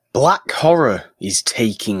Black horror is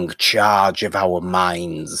taking charge of our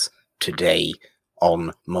minds today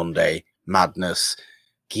on Monday Madness.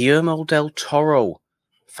 Guillermo del Toro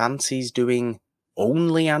fancies doing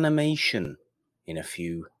only animation in a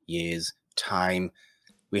few years' time.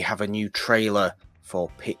 We have a new trailer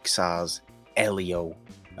for Pixar's Elio,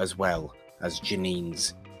 as well as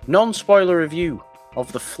Janine's non-spoiler review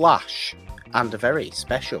of The Flash, and a very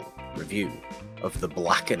special review of The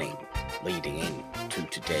Blackening, leading in to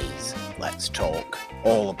today's Let's Talk,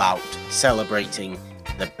 all about celebrating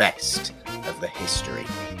the best of the history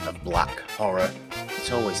of black horror.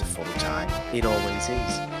 It's always a fun time, it always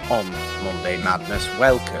is, on Monday Madness.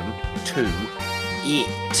 Welcome to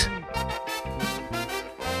it.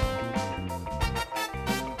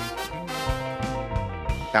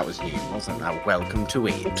 That was new, wasn't that? Welcome to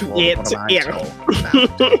it. What am I talking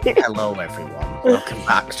about? Hello, everyone. Welcome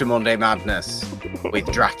back to Monday Madness with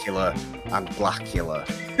Dracula and Blackula,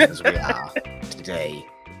 as we are today,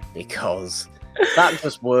 because that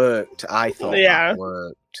just worked. I thought that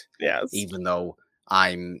worked. Yes. Even though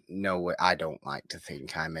I don't like to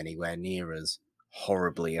think I'm anywhere near as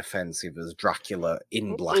horribly offensive as Dracula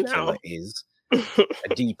in Blackula is.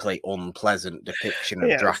 A deeply unpleasant depiction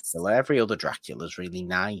of Dracula. Every other Dracula's really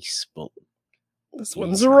nice, but this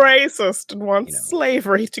one's racist and wants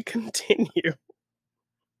slavery to continue.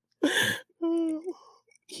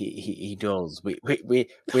 He does. We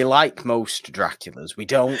like most Draculas. We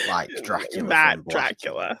don't like Dracula. That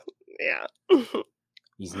Dracula, yeah.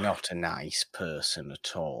 He's not a nice person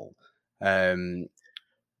at all.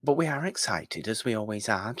 But we are excited, as we always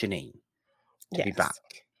are, Janine, to be back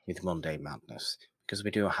with Monday Madness, because we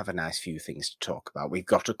do have a nice few things to talk about. We've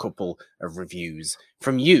got a couple of reviews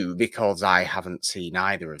from you, because I haven't seen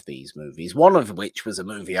either of these movies, one of which was a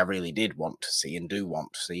movie I really did want to see and do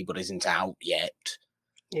want to see, but isn't out yet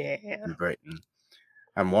in Britain.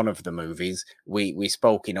 And one of the movies we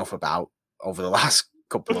spoke enough about over the last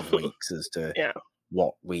couple of weeks as to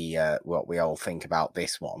what we all think about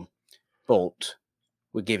this one. But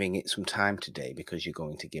we're giving it some time today, because you're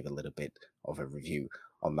going to give a little bit of a review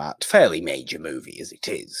on that fairly major movie as it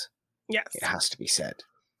is. Yes. It has to be said.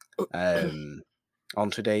 On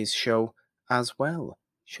today's show as well,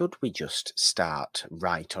 should we just start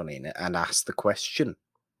right on in and ask the question?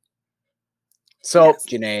 So,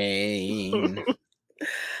 Janine.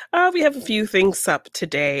 We have a few things up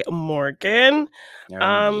today, Morgan.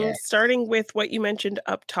 Starting with what you mentioned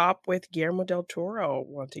up top with Guillermo del Toro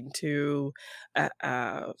wanting to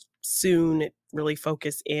soon really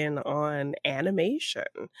focus in on animation.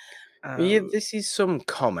 This is some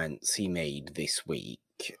comments he made this week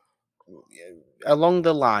along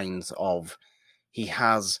the lines of he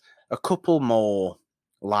has a couple more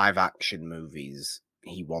live action movies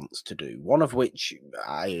he wants to do, one of which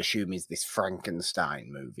I assume is this Frankenstein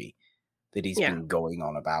movie that he's been going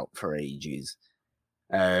on about for ages.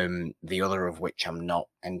 The other of which I'm not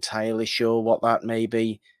entirely sure what that may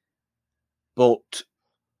be, but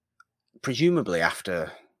presumably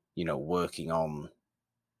after working on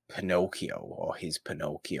Pinocchio, or his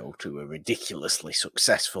Pinocchio, to a ridiculously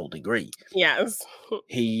successful degree,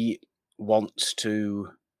 he wants to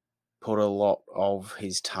put a lot of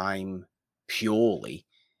his time purely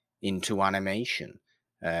into animation,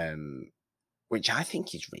 which I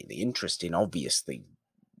think is really interesting. Obviously,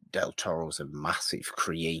 Del Toro's a massive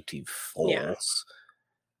creative force.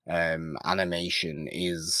 Animation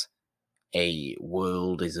is a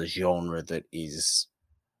genre that is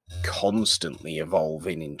constantly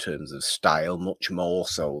evolving in terms of style, much more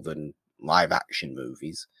so than live action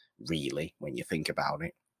movies, really, when you think about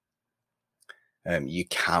it. You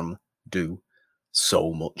can do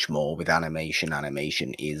so much more with animation.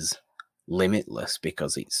 Animation is limitless,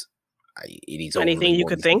 because it is anything you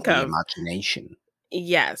could think of. Imagination.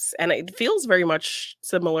 Yes, and it feels very much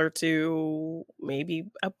similar to maybe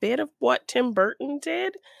a bit of what Tim Burton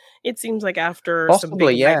did. It seems like after some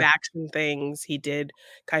big live action things, he did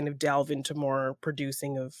kind of delve into more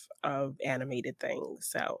producing of animated things.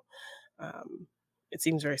 So it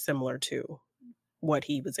seems very similar to what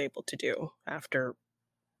he was able to do after,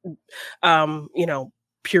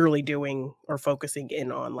 purely doing or focusing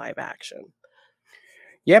in on live action.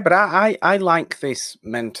 Yeah, but I like this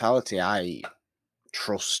mentality. I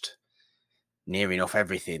trust near enough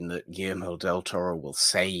everything that Guillermo del Toro will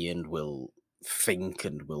say and will think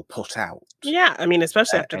and will put out. Yeah, I mean,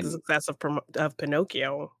 especially after the success of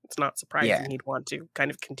Pinocchio, it's not surprising he'd want to kind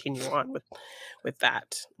of continue on with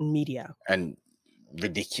that media. And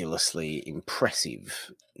ridiculously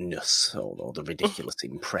impressiveness, or the ridiculous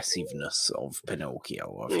impressiveness of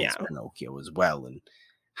Pinocchio, of his Pinocchio as well, and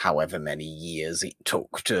however many years it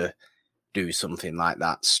took to do something like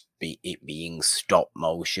that, it being stop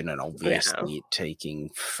motion, and obviously it taking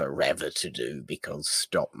forever to do, because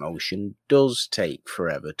stop motion does take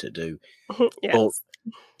forever to do. Yes. But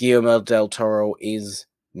Guillermo del Toro is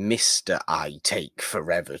Mr. I take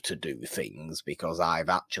forever to do things, because I've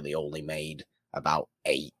actually only made about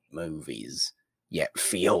 8 movies, yet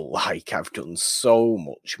feel like I've done so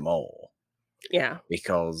much more. Yeah.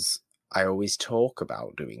 Because I always talk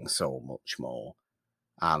about doing so much more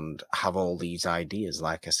and have all these ideas.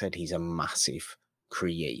 Like I said, he's a massive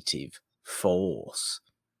creative force.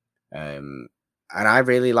 And I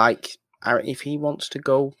really like, if he wants to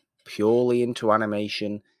go purely into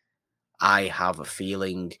animation, I have a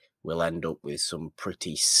feeling we'll end up with some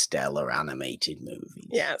pretty stellar animated movies.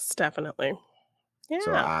 Yes, definitely. Yeah.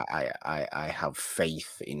 So I have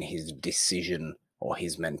faith in his decision or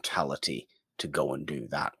his mentality to go and do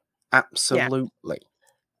that. Absolutely. Yeah.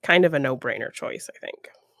 Kind of a no-brainer choice, I think.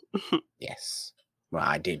 Yes. Well,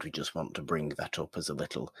 I did just want to bring that up as a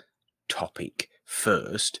little topic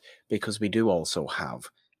first, because we do also have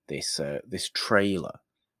this trailer,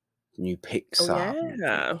 new Pixar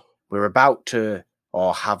movie. We're about to,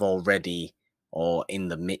 or have already, or in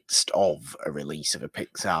the midst of a release of a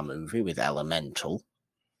Pixar movie with Elemental.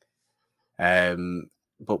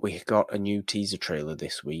 But we got a new teaser trailer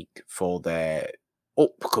this week for their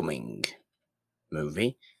upcoming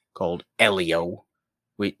movie called Elio,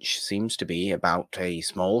 which seems to be about a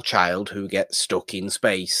small child who gets stuck in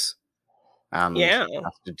space and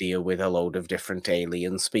has to deal with a load of different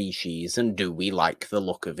alien species. And do we like the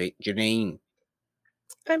look of it, Janine?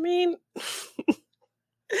 I mean,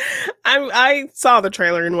 I saw the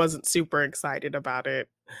trailer and wasn't super excited about it.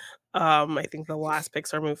 I think the last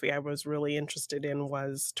Pixar movie I was really interested in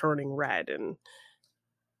was Turning Red, and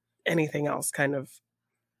anything else kind of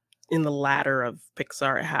in the ladder of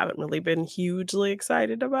Pixar I haven't really been hugely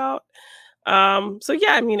excited about. So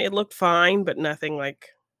yeah, I mean, it looked fine, but nothing like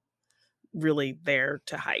really there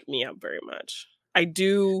to hype me up very much. I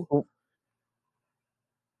do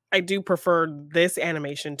prefer this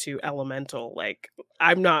animation to Elemental. Like,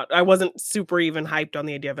 I wasn't super even hyped on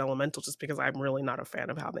the idea of Elemental, just because I'm really not a fan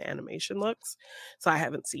of how the animation looks. So I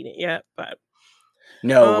haven't seen it yet, but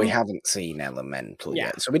no, we haven't seen Elemental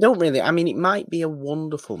yet. So we don't really, I mean, it might be a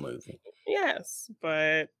wonderful movie. Yes,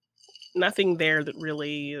 but nothing there that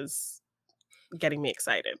really is getting me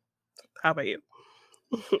excited. How about you?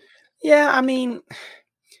 Yeah, I mean,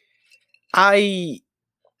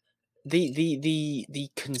 the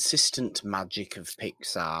consistent magic of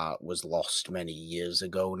Pixar was lost many years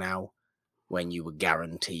ago now, when you were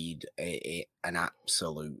guaranteed an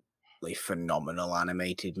absolutely phenomenal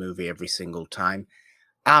animated movie every single time.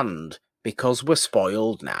 And because we're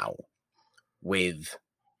spoiled now with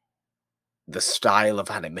the style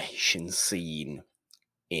of animation seen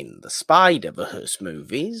in the Spider-Verse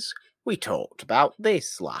movies, we talked about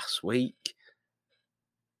this last week.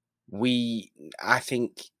 I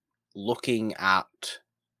think, looking at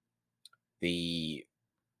the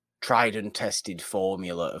tried and tested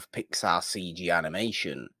formula of Pixar CG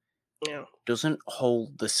animation, doesn't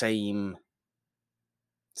hold the same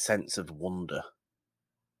sense of wonder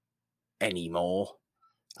anymore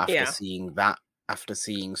after seeing that, after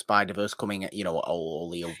seeing Spider-Verse coming at,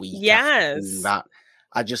 only a week after doing that.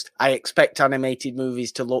 I expect animated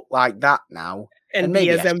movies to look like that now. And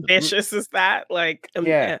be as ambitious as that, like,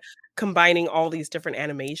 combining all these different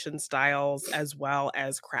animation styles, as well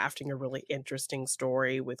as crafting a really interesting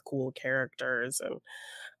story with cool characters, and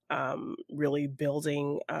really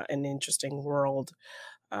building an interesting world.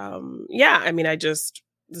 Yeah, I mean,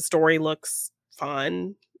 the story looks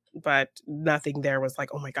fun, but nothing there was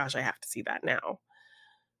like, oh my gosh, I have to see that now.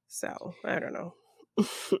 So I don't know.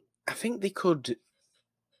 I think they could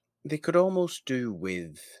almost do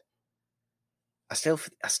with. I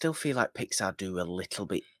still feel like Pixar do a little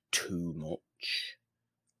bit too much.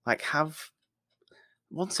 Like, have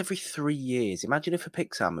once every 3 years. Imagine if a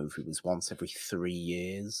Pixar movie was once every 3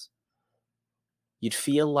 years. You'd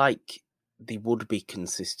feel like they would be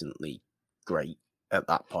consistently great at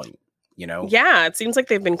that point, Yeah, it seems like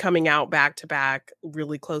they've been coming out back to back,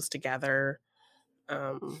 really close together.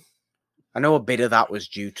 I know a bit of that was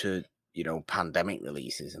due to, pandemic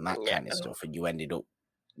releases and that kind of stuff, and you ended up,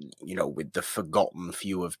 with the forgotten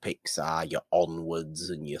few of Pixar, your Onwards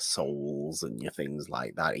and your Souls and your things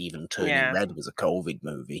like that. Even Turning Red was a COVID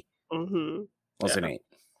movie, wasn't it?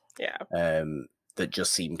 Yeah. That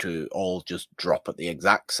just seemed to all just drop at the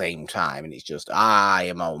exact same time, and it's just, I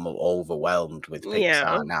am overwhelmed with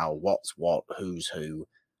Pixar now. What's what, who's who,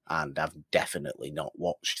 and I've definitely not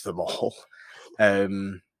watched them all.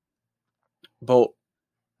 But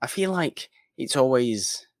I feel like it's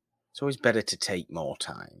always it's always better to take more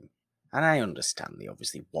time. And I understand they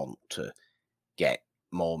obviously want to get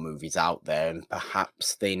more movies out there, and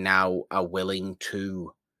perhaps they now are willing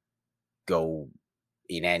to go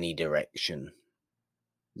in any direction,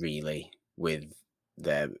 really, with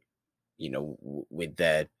their, with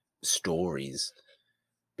their stories,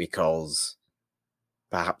 because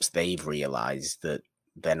perhaps they've realized that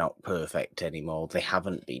they're not perfect anymore. They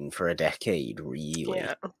haven't been for a decade, really.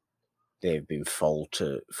 Yeah. They've been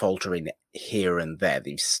faltering here and there.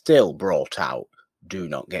 They've still brought out, do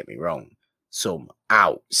not get me wrong, some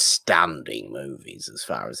outstanding movies as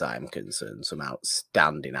far as I'm concerned, some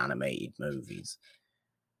outstanding animated movies.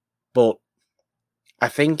 But I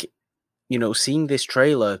think, seeing this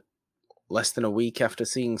trailer less than a week after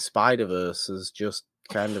seeing Spider-Verse has just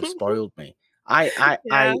kind of spoiled me. I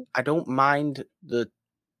don't mind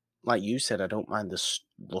like you said, I don't mind the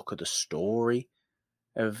look of the story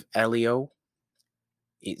of Elio.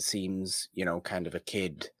 It seems, kind of a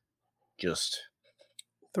kid just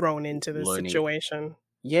thrown into this situation.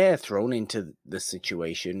 Yeah, thrown into the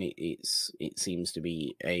situation. It seems to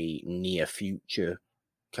be a near future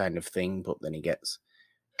kind of thing, but then he gets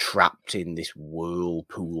trapped in this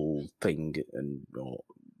whirlpool thing or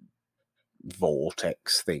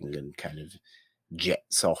vortex thing and kind of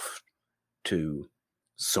jets off to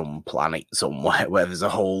some planet somewhere where there's a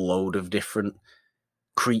whole load of different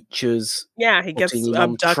creatures. Yeah, he gets him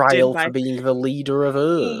on trial for being the leader of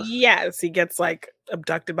Earth. Yes, he gets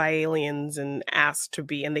abducted by aliens and asked to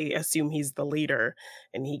be, and they assume he's the leader,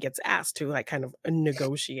 and he gets asked to kind of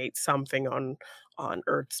negotiate something on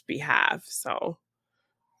Earth's behalf. So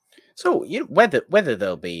whether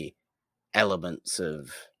there'll be elements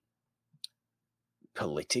of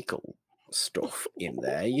political stuff in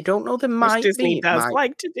there, you don't know. There might Disney be. Does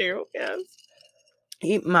like to do, yes.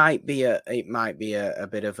 It might be a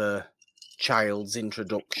bit of a child's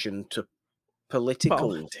introduction to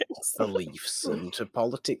political beliefs and to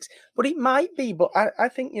politics, but it might be. But I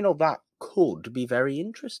think that could be very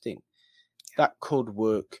interesting. That could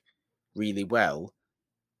work really well.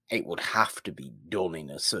 It would have to be done in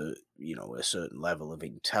a certain level of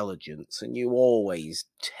intelligence, and you always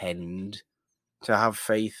tend to have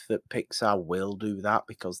faith that Pixar will do that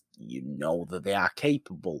because that they are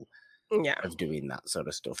capable of doing that sort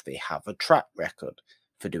of stuff. They have a track record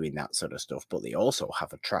for doing that sort of stuff, but they also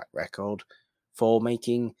have a track record for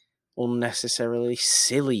making unnecessarily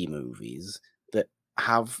silly movies that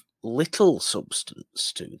have little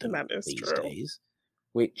substance to them these days,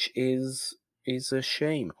 which is a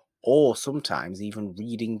shame. Or sometimes even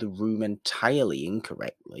reading the room entirely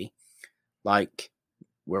incorrectly, like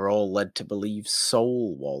we're all led to believe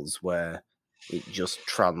Soul was, where it just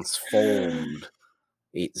transformed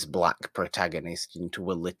its black protagonist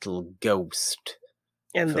into a little ghost.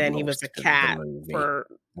 And then he was a cat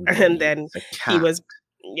and then he was,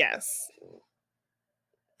 yes.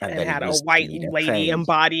 And had a white lady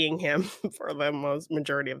embodying him for the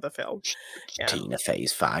majority of the film. Tina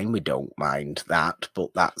Fey's fine. We don't mind that,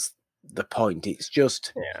 but that's the point. It's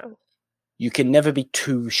just, you can never be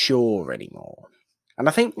too sure anymore. And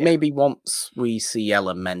I think maybe once we see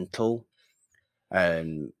Elemental,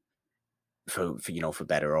 for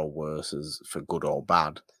better or worse, as for good or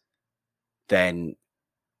bad, then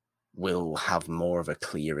we'll have more of a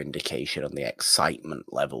clear indication on the excitement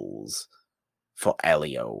levels for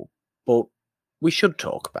Elio. But we should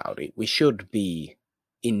talk about it. We should be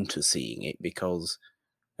into seeing it because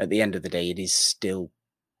at the end of the day, it is still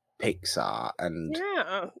Pixar, and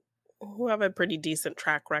who have a pretty decent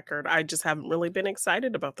track record. I just haven't really been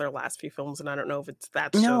excited about their last few films, and I don't know if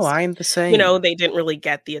I'm the same. They didn't really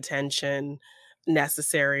get the attention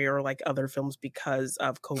necessary or other films because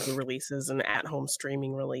of COVID releases and at-home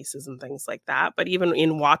streaming releases and things like that. But even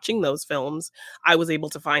in watching those films, I was able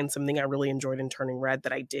to find something I really enjoyed in Turning Red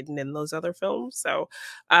that I didn't in those other films. So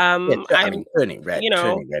Turning Red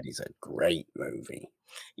is a great movie.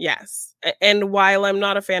 Yes. And while I'm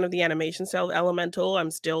not a fan of the animation style of Elemental,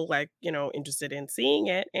 I'm still interested in seeing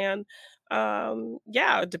it. And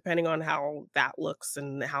depending on how that looks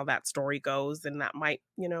and how that story goes, then that might,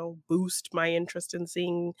 boost my interest in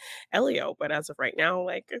seeing Elio. But as of right now,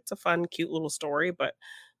 it's a fun, cute little story, but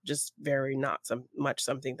just very not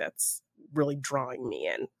something that's really drawing me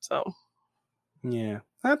in. So yeah,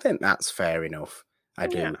 I think that's fair enough. I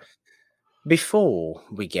do. Before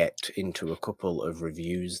we get into a couple of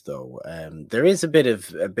reviews, though, there is a bit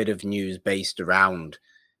of news based around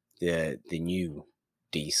the new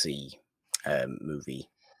DC movie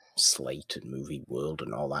slate and movie world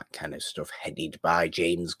and all that kind of stuff, headed by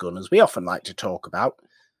James Gunn, as we often like to talk about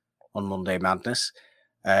on Monday Madness.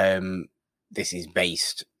 This is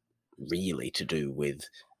based really to do with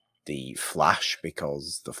the Flash,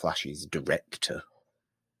 because the Flash's director,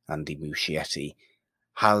 Andy Muschietti,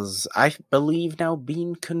 has, I believe, now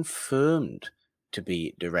been confirmed to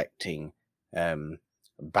be directing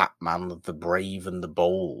Batman the Brave and the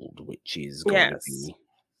Bold, which is going to be,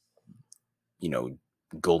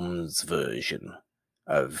 Gunn's version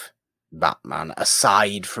of Batman,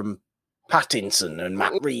 aside from Pattinson and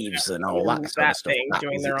Matt Reeves and all that sort of stuff. That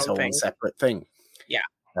doing is their its own own separate thing. Yeah.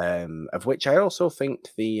 Of which I also think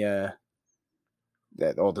there's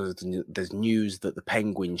news that the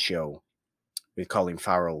Penguin show with Colin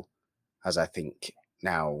Farrell has, I think,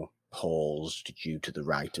 now paused due to the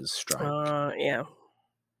writers' strike. Yeah.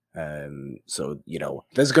 So,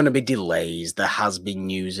 there's going to be delays. There has been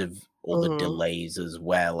news of other delays as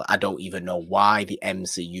well. I don't even know why the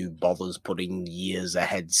MCU bothers putting years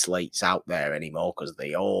ahead slates out there anymore, because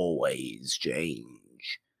they always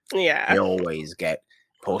change. Yeah. They always get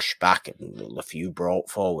pushed back and a few brought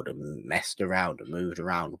forward and messed around and moved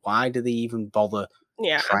around. Why do they even bother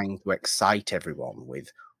trying to excite everyone with,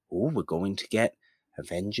 we're going to get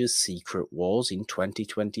Avengers Secret Wars in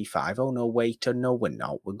 2025. Oh, no, wait, no, we're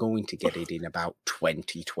not. We're going to get it in about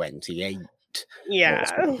 2028. Yeah. Or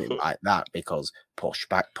something like that, because push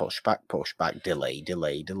back, delay.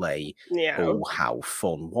 Yeah. Oh, how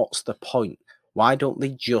fun. What's the point? Why don't they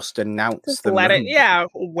just announce just the let movie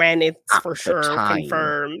when it's for sure time,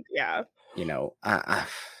 confirmed. Yeah.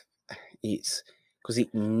 It's because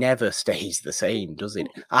it never stays the same, does it?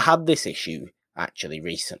 I had this issue actually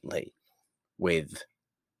recently with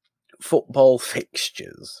football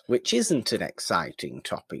fixtures, which isn't an exciting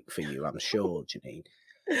topic for you, I'm sure, Janine.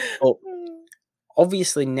 But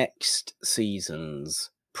obviously next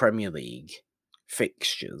season's Premier League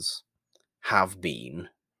fixtures have been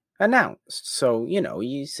announced. So,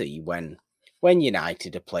 you see when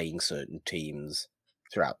United are playing certain teams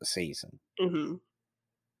throughout the season,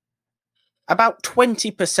 about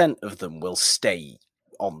 20% of them will stay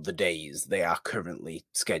on the days they are currently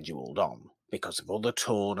scheduled on because of other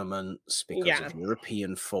tournaments, because of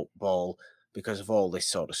European football, because of all this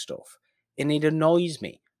sort of stuff. And it annoys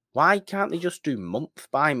me. Why can't they just do month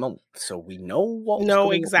by month so we know what's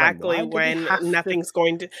going exactly when nothing's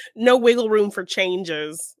going to, no wiggle room for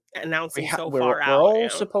changes announcing so far out. We're all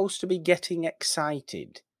supposed to be getting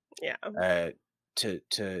excited. Yeah.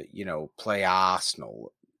 To play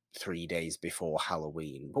Arsenal 3 days before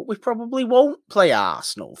Halloween, but we probably won't play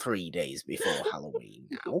Arsenal 3 days before Halloween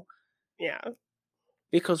now. Yeah.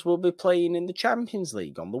 Because we'll be playing in the Champions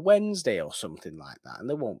League on the Wednesday or something like that, and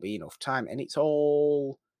there won't be enough time, and it's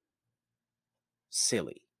all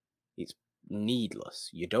silly. It's needless.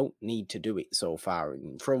 You don't need to do it so far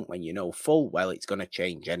in front when you know full well it's going to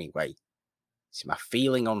change anyway. It's my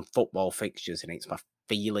feeling on football fixtures, and it's my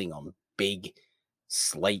feeling on big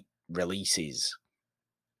slate releases.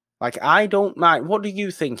 Like, I don't mind. What do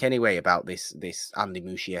you think anyway about this Andy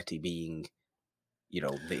Muschietti being,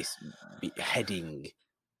 heading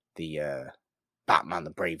the Batman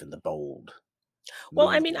the Brave and the Bold? Well,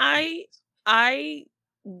 I mean, I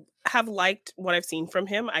have liked what I've seen from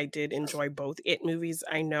him. I did enjoy both It movies.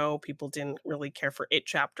 I know people didn't really care for It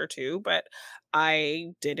Chapter 2, but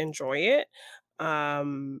I did enjoy it.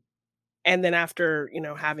 And then after,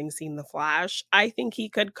 having seen The Flash, I think he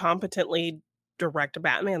could competently direct a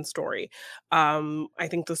Batman story. I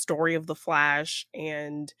think the story of The Flash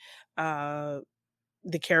and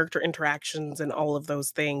the character interactions and all of those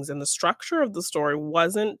things and the structure of the story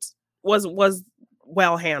was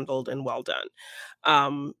well handled and well done.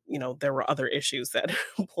 There were other issues that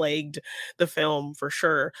plagued the film for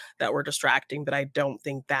sure that were distracting, but I don't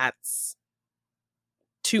think that's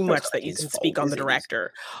too much that you can speak on the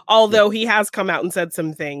director. Although he has come out and said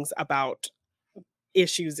some things about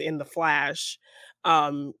issues in The Flash,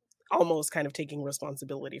 almost kind of taking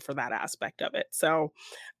responsibility for that aspect of it. So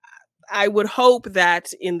I would hope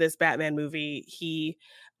that in this Batman movie, he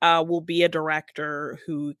will be a director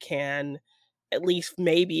who can, at least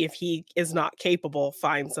maybe if he is not capable,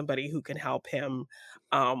 find somebody who can help him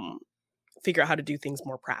figure out how to do things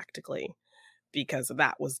more practically. Because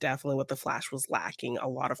that was definitely what The Flash was lacking, a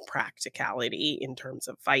lot of practicality in terms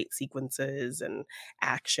of fight sequences and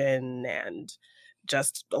action and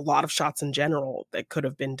just a lot of shots in general that could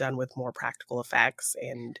have been done with more practical effects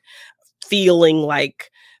and feeling like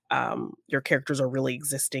your characters are really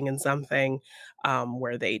existing in something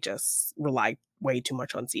where they just rely way too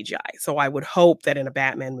much on CGI. So I would hope that in a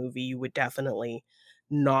Batman movie, you would definitely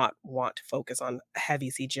not want to focus on heavy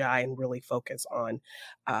CGI and really focus on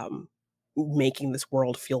making this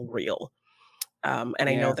world feel real. And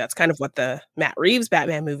I know that's kind of what the Matt Reeves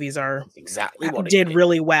Batman movies are exactly what did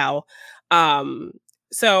really well.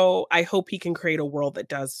 So I hope he can create a world that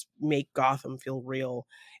does make Gotham feel real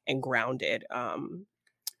and grounded.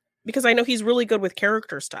 Because I know he's really good with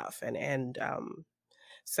character stuff,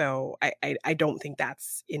 so I don't think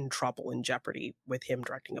that's in trouble, in jeopardy with him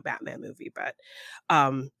directing a Batman movie, but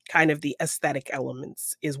kind of the aesthetic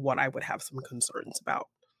elements is what I would have some concerns about.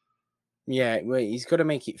 Yeah, well, he's got to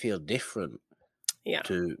make it feel different Yeah.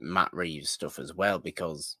 to Matt Reeves' stuff as well,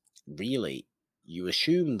 because really, you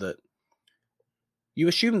assume that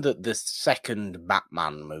the second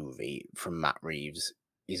Batman movie from Matt Reeves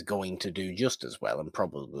is going to do just as well and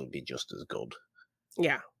probably be just as good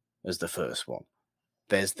Yeah. as the first one.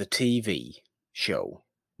 There's the TV show.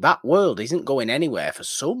 That world isn't going anywhere for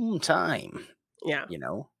some time, Yeah. you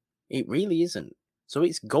know? It really isn't. So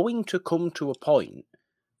it's going to come to a point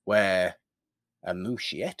where a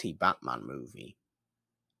Muschietti Batman movie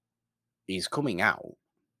is coming out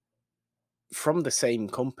from the same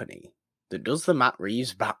company that does the Matt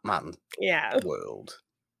Reeves Batman Yeah. world.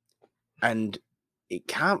 And it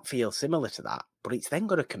can't feel similar to that, but it's then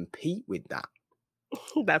got to compete with that.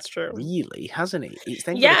 That's true. Really, hasn't it? It's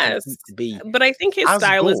then got to Yes, compete to be but I think his as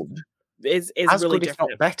style good, is as really good if not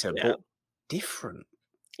different. better, Yeah. but different.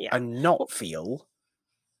 Yeah. And not feel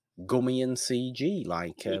gummy and CG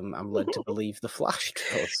like I'm led to believe the Flash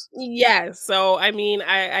does. Yeah, so I mean,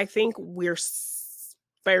 I think we're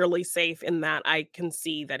fairly safe in that I can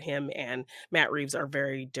see that him and Matt Reeves are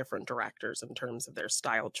very different directors in terms of their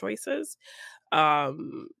style choices.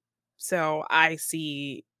 Um, so I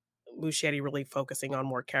see Muschietti really focusing on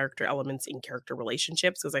more character elements in character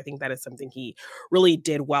relationships, because I think that is something he really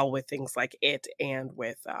did well with things like It and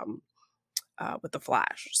with the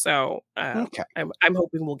Flash. So Okay. I'm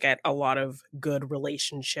hoping we'll get a lot of good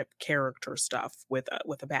relationship character stuff with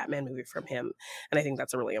a Batman movie from him, and I think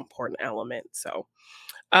that's a really important element. So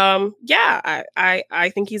yeah, I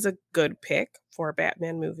think he's a good pick for a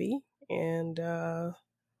Batman movie, and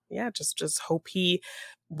yeah, just hope he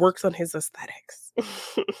works on his aesthetics.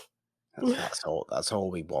 That's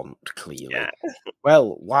all we want, clearly. Yeah.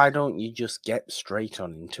 Well, why don't you just get straight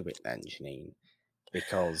on into it then, Janine?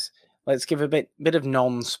 Because let's give a bit of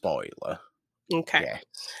non-spoiler. Okay. Yes.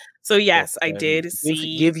 So But, yes, I did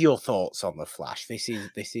see. give your thoughts on the Flash. This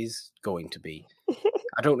is going to be.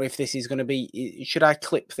 I don't know if this is going to be. Should I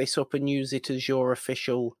clip this up and use it as your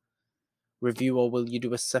official review, or will you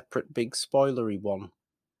do a separate big spoilery one?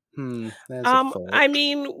 There's a thought. I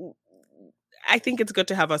mean, I think it's good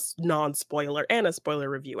to have a non-spoiler and a spoiler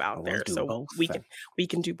review out We'll there, do so both we then. can we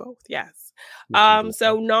can do both. Yes. We can do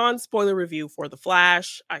So both. non-spoiler review for The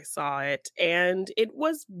Flash. I saw it and it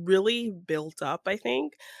was really built up, I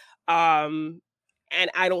think. Um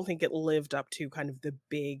and I don't think it lived up to kind of the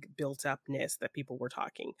big built upness that people were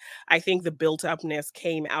talking. I think the built upness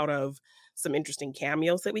came out of some interesting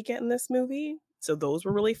cameos that we get in this movie. So those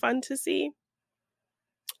were really fun to see.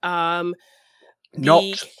 Um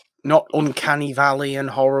the Not uncanny valley and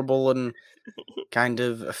horrible and kind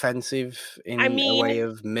of offensive I in a way mean,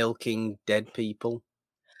 of milking dead people.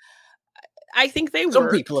 I think they Some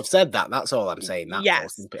people have worked. said that. That's all I'm saying that for.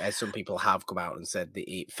 Yes. Some people have come out and said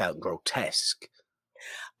that it felt grotesque.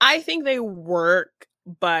 I think they work,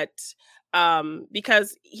 but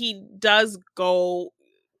because he does go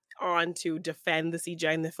on to defend the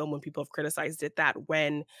CGI in the film when people have criticized it, that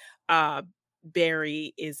when uh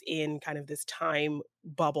Barry is in kind of this time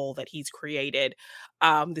bubble that he's created,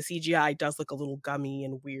 the CGI does look a little gummy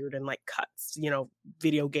and weird and like cuts,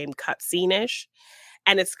 video game cutscene-ish.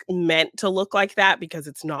 And it's meant to look like that because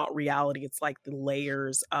it's not reality. It's like the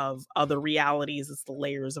layers of other realities. It's the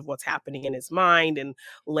layers of what's happening in his mind and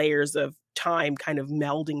layers of time kind of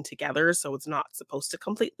melding together. So it's not supposed to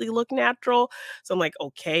completely look natural. So I'm like,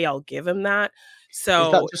 okay, I'll give him that. Is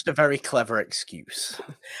that So just a very clever excuse?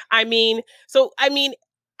 I mean, so I mean,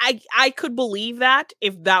 I could believe that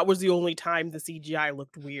if that was the only time the CGI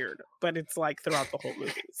looked weird, but it's like throughout the whole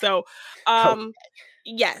movie. So Oh,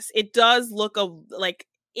 yes, it does look like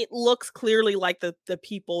it looks clearly like the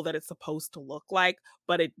people that it's supposed to look like,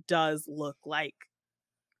 but it does look like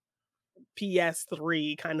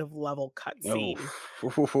PS3 kind of level cutscene.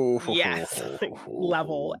 Yes, like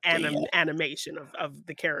level dear. animation of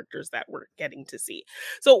the characters that we're getting to see.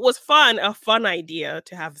 So it was a fun idea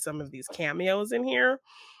to have some of these cameos in here.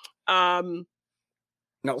 Um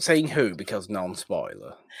Not saying who because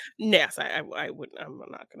non-spoiler. yes, I wouldn't, I'm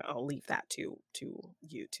not gonna, I'll leave that to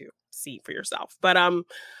you to see for yourself. But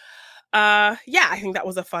yeah, I think that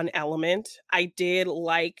was a fun element. I did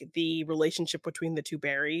like the relationship between the two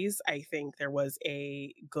Barrys. I think there was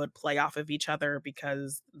a good play off of each other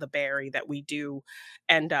because the Barry that we do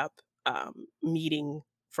end up meeting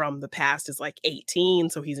from the past is like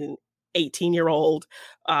 18, so he's 18-year-old,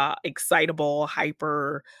 excitable,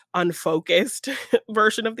 hyper, unfocused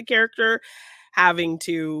version of the character having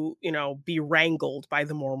to, be wrangled by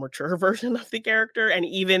the more mature version of the character, and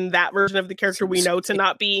even that version of the character we know to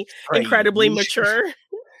not be incredibly mature.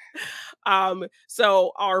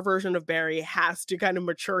 So our version of Barry has to kind of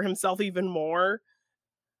mature himself even more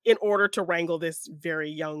in order to wrangle this very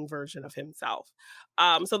young version of himself.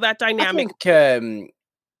 So that dynamic. I think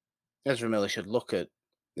Ezra Miller should look at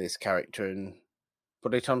this character and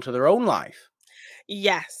put it onto their own life.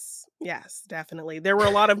 Yes, definitely. There were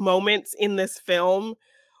a lot of moments in this film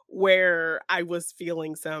where I was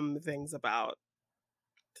feeling some things about.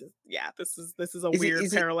 Yeah, this is a weird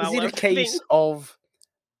parallel. Is it a case of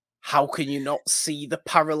how can you not see the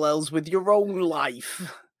parallels with your own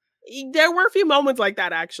life? There were a few moments like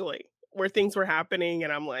that, actually, where things were happening,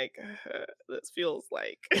 and I'm like, this feels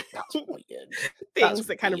like that's weird. Things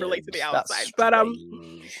that kind of relate to the outside. But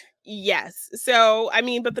yes. So I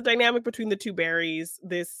mean, but the dynamic between the two Barrys,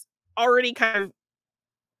 this already kind of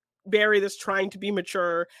Barry that's trying to be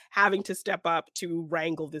mature, having to step up to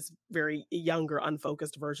wrangle this very younger,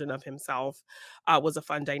 unfocused version of himself, was a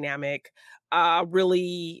fun dynamic.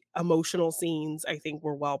 Really emotional scenes, I think,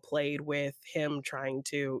 were well played with him trying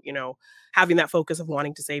to, having that focus of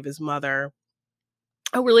wanting to save his mother.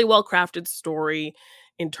 A really well crafted story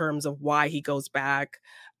in terms of why he goes back.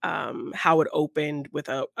 How it opens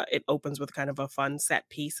with kind of a fun set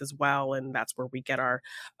piece as well, and that's where we get our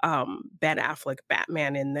Ben Affleck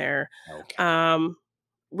Batman in there. Okay.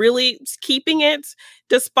 Really keeping it,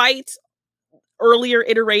 despite earlier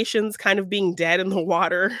iterations kind of being dead in the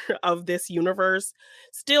water of this universe,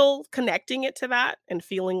 still connecting it to that and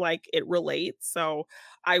feeling like it relates. So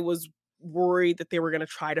I was worried that they were going to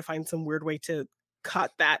try to find some weird way to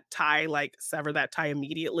cut that tie, like sever that tie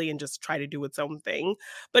immediately and just try to do its own thing.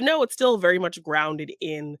 But no, it's still very much grounded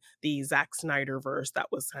in the Zack Snyder verse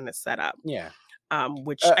that was kind of set up. Yeah.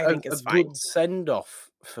 Which I think is fine. Good send off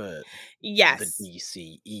for yes. the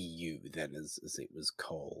DCEU, then, as it was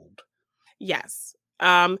called. Yes.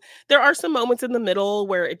 There are some moments in the middle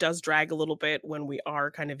where it does drag a little bit when we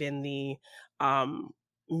are kind of in the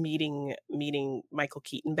meeting Michael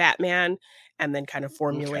Keaton Batman, and then kind of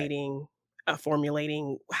formulating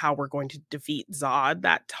how we're going to defeat Zod.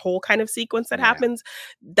 That whole kind of sequence that happens,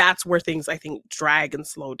 that's where things I think drag and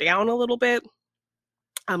slow down a little bit.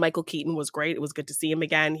 Michael Keaton was great. It was good to see him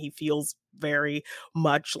again. He feels very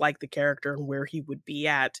much like the character and where he would be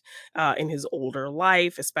at in his older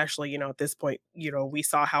life, especially, at this point, we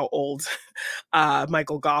saw how old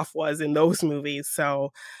Michael Goff was in those movies.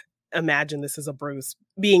 So imagine this is a Bruce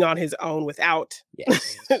being on his own without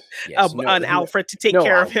an Alfred to take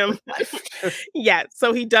care of him. Yeah.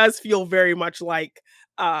 So he does feel very much like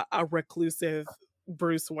a reclusive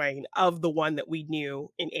Bruce Wayne of the one that we knew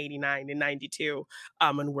in 89 and 92,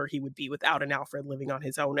 and where he would be without an Alfred living on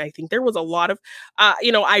his own. I think there was a lot of,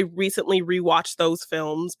 I recently rewatched those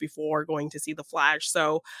films before going to see The Flash.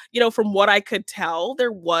 So, from what I could tell,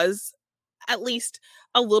 there was at least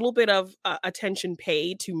a little bit of attention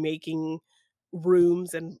paid to making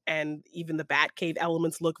rooms and even the Batcave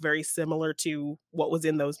elements look very similar to what was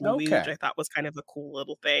in those movies, which I thought was kind of a cool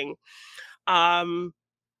little thing.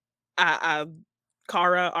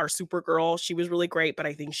 Kara, our Supergirl, she was really great, but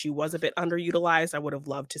I think she was a bit underutilized. I would have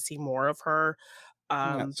loved to see more of her.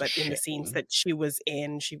 But in the scenes that she was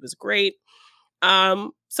in, she was great.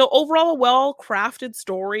 So overall, a well-crafted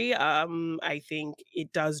story. I think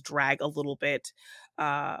it does drag a little bit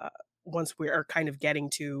once we are kind of getting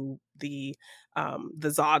to the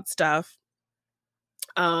Zod stuff.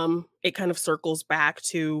 It kind of circles back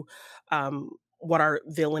to what our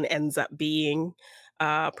villain ends up being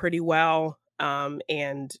pretty well.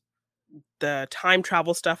 And the time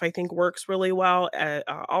travel stuff I think works really well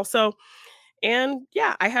also. And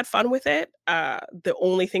yeah, I had fun with it. The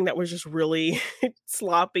only thing that was just really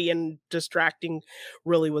sloppy and distracting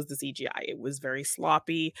really was the CGI. It was very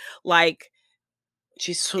sloppy. Like,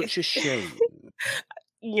 she's such a shame.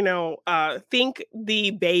 Think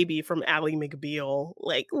the baby from Ally McBeal,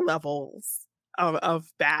 like levels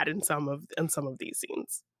of bad in some of these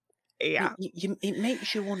scenes. Yeah. It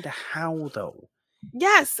makes you wonder how, though.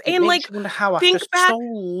 Yes, it and makes you wonder how after so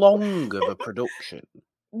long of a production.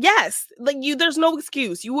 Yes, like there's no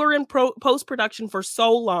excuse. You were in post-production for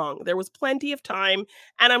so long. There was plenty of time,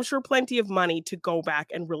 and I'm sure plenty of money to go back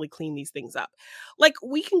and really clean these things up. Like,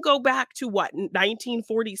 we can go back to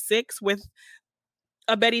 1946 with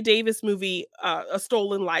a Betty Davis movie, A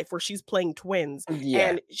Stolen Life, where she's playing twins, Yeah.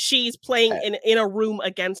 and she's playing Uh, in a room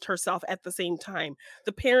against herself at the same time.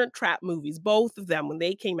 The Parent Trap movies, both of them when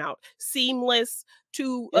they came out, seamless,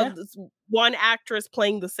 two yeah. of this one actress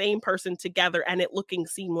playing the same person together and it looking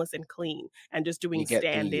seamless and clean and just doing You get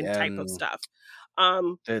stand-in type of stuff.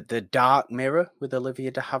 Um, the Dark Mirror with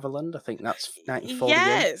Olivia de Havilland. I think that's 1948.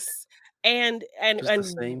 yes, and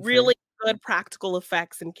Does the same really thing. good practical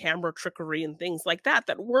effects and camera trickery and things like that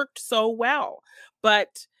that worked so well.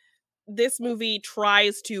 But this movie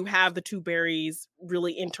tries to have the two berries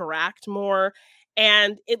really interact more,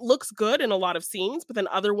 and it looks good in a lot of scenes, but then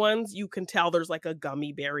other ones you can tell there's like a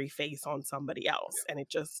gummy berry face on somebody else, and it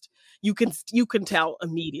just you can tell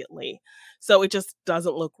immediately. So it just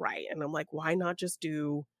doesn't look right, and I'm like, why not just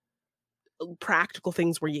do practical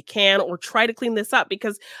things where you can, or try to clean this up?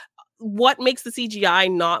 Because what makes the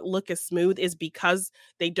CGI not look as smooth is because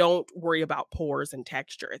they don't worry about pores and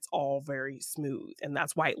texture. It's all very smooth, and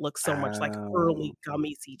that's why it looks so much like Oh. early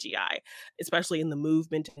gummy CGI, especially in the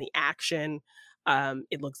movement and the action.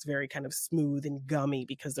 It looks very kind of smooth and gummy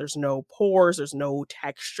because there's no pores, there's no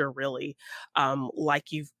texture really,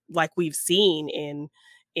 like we've seen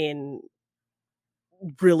in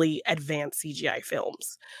really advanced CGI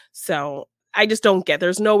films. So I just don't get,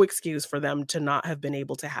 there's no excuse for them to not have been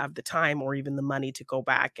able to have the time or even the money to go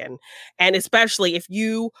back and especially if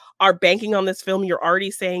you are banking on this film, you're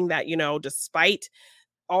already saying that, despite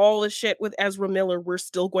all the shit with Ezra Miller, we're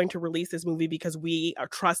still going to release this movie because we are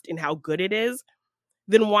trust in how good it is.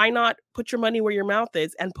 Then why not put your money where your mouth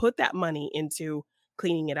is and put that money into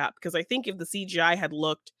cleaning it up? Because I think if the CGI had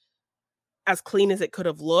looked as clean as it could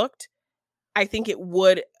have looked, I think it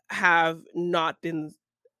would have not been,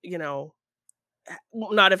 you know,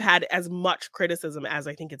 not have had as much criticism as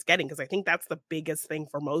I think it's getting, because I think that's the biggest thing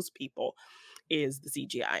for most people is the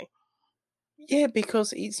CGI. Yeah,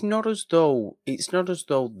 because it's not as though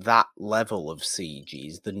that level of CG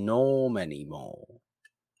is the norm anymore.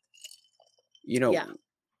 You Yeah, know,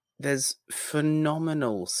 there's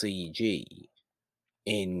phenomenal CG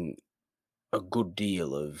in a good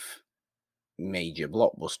deal of major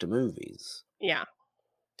blockbuster movies yeah.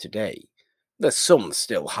 today. There's some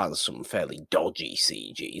still has some fairly dodgy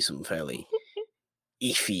CG, some fairly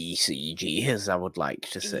iffy CG, as I would like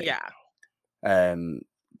to say. Yeah, Um,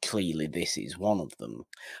 Clearly, this is one of them.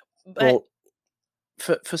 but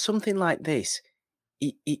But for something like this,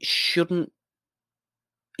 it shouldn't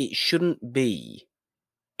be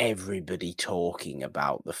everybody talking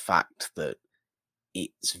about the fact that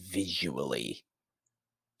it's visually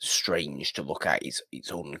strange to look at. It's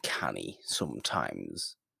uncanny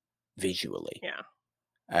sometimes visually. yeah.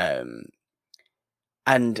 Um,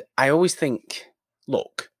 and I always think,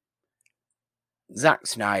 look, Zack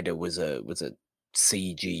Snyder was a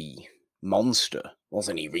CG monster,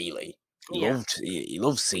 wasn't he? Really, Yeah, he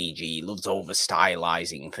loves CG. He loves over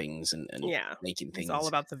stylizing things and yeah. making He's all things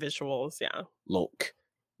about the visuals, yeah. look,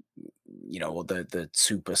 the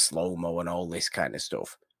super slow mo and all this kind of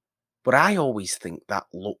stuff. But I always think that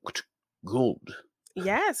looked good.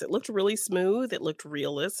 Yes, it looked really smooth, it looked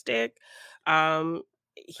realistic. Um,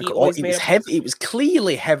 Like, he always it made was a point heavy. It was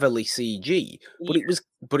clearly heavily CG, yeah,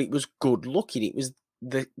 but it was good looking. It was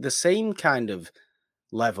the same kind of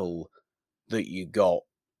level that you got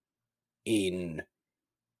in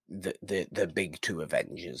the big two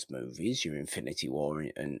Avengers movies, your Infinity War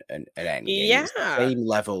and Endgame. It's the yeah, same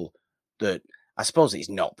level that I suppose it's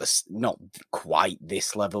not quite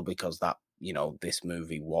this level because this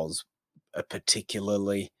movie was a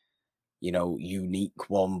particularly unique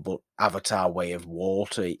one, but Avatar: Way of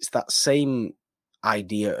Water, it's that same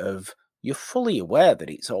idea of you're fully aware that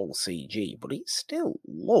it's all CG, but it still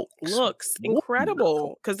looks looks wonderful.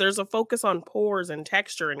 incredible because there's a focus on pores and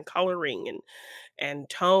texture and coloring and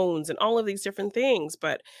tones and all of these different things,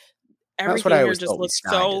 but That's what everything I here always just thought with looks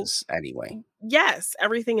so Snyder's anyway. yes,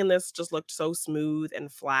 everything in this just looked so smooth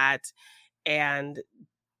and flat, and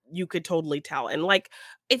you could totally tell, and, like,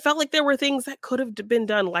 it felt like there were things that could have been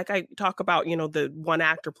done, like I talk about, the one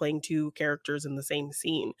actor playing 2 characters in the same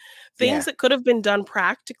scene. Things Yeah, that could have been done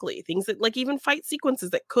practically, things that like, even fight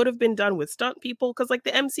sequences that could have been done with stunt people, because like,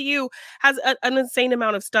 the MCU has an insane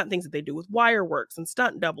amount of stunt things that they do with wire works and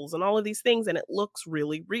stunt doubles and all of these things, and it looks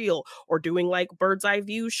really real, or doing, like, bird's eye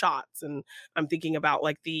view shots, and I'm thinking about,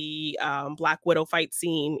 like, the, Black Widow fight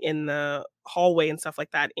scene in the hallway and stuff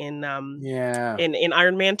like that yeah, in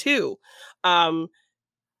Iron Man 2. Um,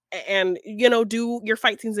 and do your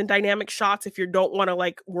fight scenes in dynamic shots if you don't want to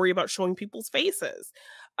like worry about showing people's faces.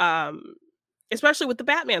 Um, Especially with the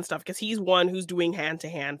Batman stuff, because he's one who's doing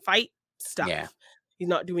hand-to-hand fight yeah. stuff. He's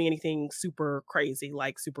not doing anything super crazy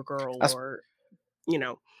like Supergirl I, s- or you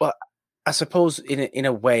know. Well, I suppose in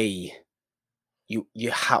a way, you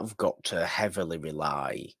have got to heavily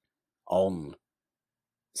rely on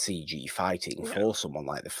CG fighting Yeah. for someone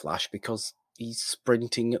like the Flash because he's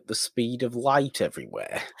sprinting at the speed of light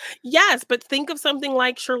everywhere. Yes, but think of something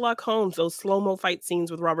like Sherlock Holmes, those slow-mo fight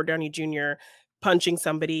scenes with Robert Downey Jr. punching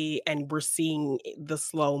somebody and we're seeing the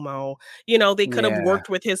slow-mo. They could have Yeah. worked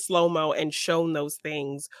with his slow-mo and shown those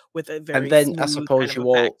things with a And very then I smooth kind suppose of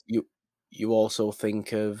effect. you also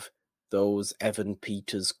think of those Evan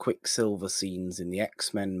Peters Quicksilver scenes in the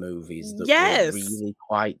X-Men movies that were Yes. really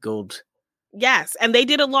quite good. Yes, and they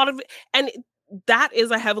did a lot of and that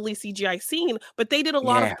is a heavily CGI scene, but they did a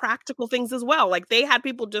lot of Yeah. practical things as well. Like they had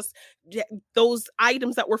people just those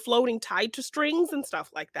items that were floating tied to strings and stuff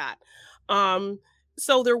like that. Um,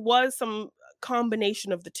 so there was some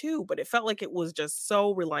combination of the two, but it felt like it was just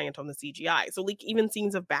so reliant on the CGI. So like even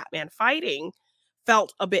scenes of Batman fighting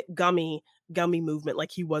felt a bit gummy movement,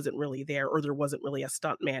 like he wasn't really there or there wasn't really a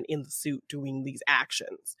stuntman in the suit doing these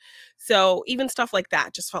actions. So even stuff like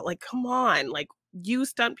that just felt like, come on, like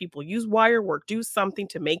use stunt people, use wire work, do something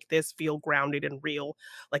to make this feel grounded and real,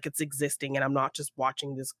 like it's existing and I'm not just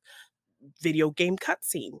watching this video game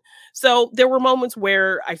cutscene. So there were moments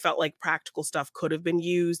where I felt like practical stuff could have been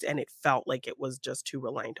used and it felt like it was just too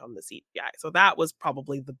reliant on the CGI. So that was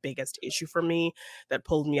probably the biggest issue for me that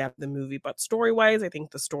pulled me out of the movie. But story-wise, I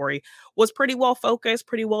think the story was pretty well focused,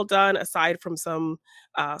 pretty well done, aside from some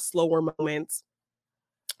slower moments.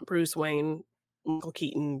 Bruce Wayne, Michael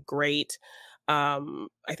Keaton, great.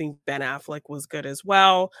 I think Ben Affleck was good as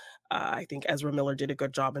well. I think Ezra Miller did a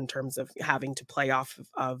good job in terms of having to play off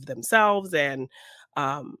of themselves and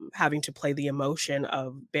having to play the emotion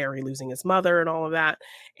of Barry losing his mother and all of that,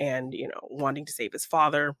 and wanting to save his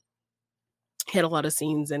father. Had a lot of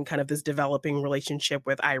scenes and kind of this developing relationship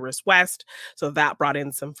with Iris West. So that brought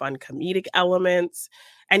in some fun comedic elements.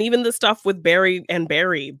 And even the stuff with Barry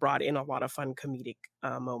brought in a lot of fun comedic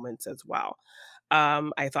moments as well.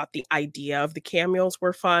 I thought the idea of the cameos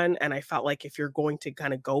were fun. And I felt like if you're going to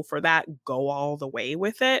kind of go for that, go all the way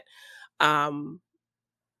with it. Um,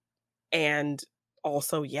 and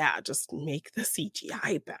also, yeah, just make the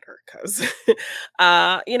CGI better because,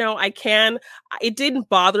 it didn't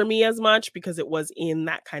bother me as much because it was in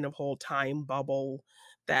that kind of whole time bubble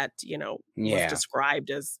that, was Yeah. described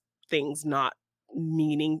as things not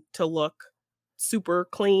meaning to look super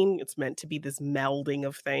clean. It's meant to be this melding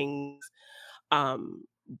of things. Um,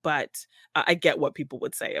 but I get what people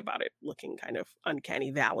would say about it looking kind of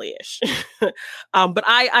uncanny valley-ish. But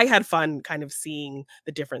I had fun kind of seeing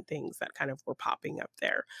the different things that kind of were popping up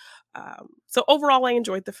there. So overall, I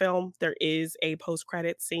enjoyed the film. There is a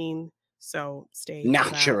post-credit scene, so stay for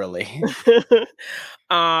that. Naturally.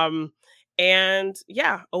 um, and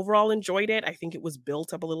yeah, overall enjoyed it. I think it was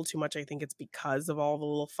built up a little too much. I think it's because of all the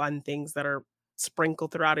little fun things that are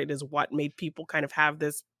sprinkled throughout it is what made people kind of have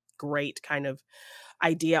this great kind of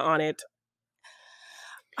idea on it.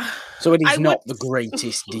 So it I is would not the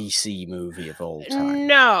greatest DC movie of all time.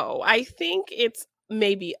 No, I think it's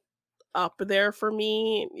maybe up there for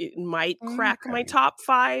me. It might crack my Okay. top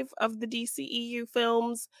 5 of the DCEU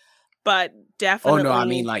films, but Oh, no, I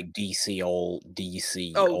mean, definitely like, DC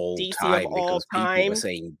oh, all DC of time all because people were time.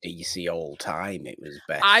 saying DC all time, it was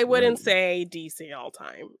I best wouldn't run. say DC all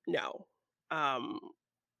time, no. Um,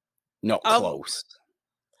 Not of close,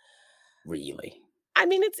 really. I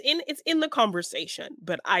mean, it's in the conversation,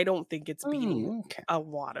 but I don't think it's beating Okay. a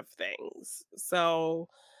lot of things. So,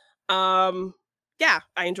 um, yeah,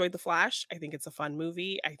 I enjoyed The Flash. I think it's a fun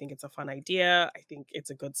movie. I think it's a fun idea. I think it's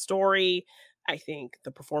a good story. I think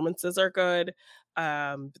the performances are good.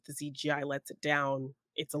 But the CGI lets it down.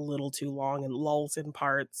 It's a little too long and lulls in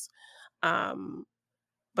parts. Um,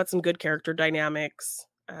 but some good character dynamics,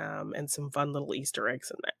 and some fun little Easter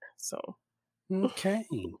eggs in there. So Okay.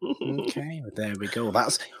 Okay, well, there we go.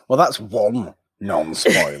 That's one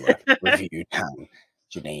non-spoiler review down,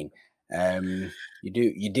 Janine.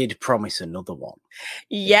 You did promise another one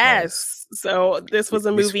because Yes. So this was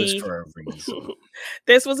a this was movie for a reason.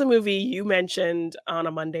 this was a movie you mentioned on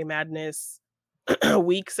a Monday Madness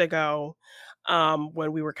weeks ago,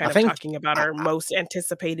 when we were I kind of think talking about I our most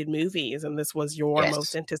anticipated movies, and this was your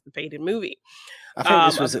most yes. anticipated movie. I think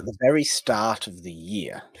this Of was at the very start of the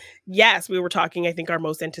year. Yes, we were talking, I think, our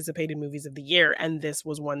most anticipated movies of the year, and this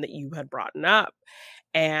was one that you had brought up.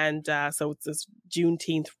 And, so it's this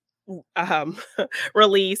Juneteenth, um,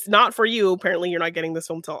 release, not for you, apparently you're not getting this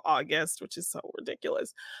film till August, which is so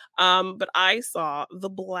ridiculous. But I saw The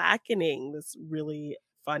Blackening, this really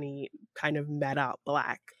funny kind of meta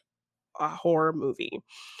black, horror movie.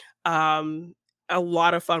 Um, a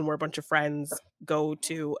lot of fun where a bunch of friends go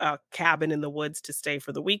to a cabin in the woods to stay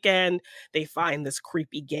for the weekend. They find this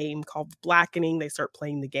creepy game called Blackening. They start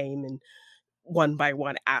playing the game and one by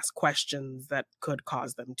one ask questions that could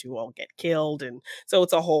cause them to all get killed. And so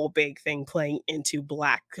it's a whole big thing playing into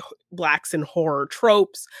blacks and horror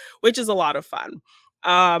tropes, which is a lot of fun.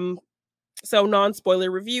 So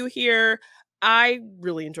non-spoiler review here. I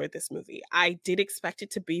really enjoyed this movie. I did expect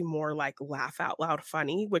it to be more like laugh out loud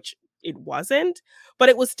funny, which it wasn't, but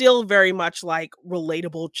it was still very much like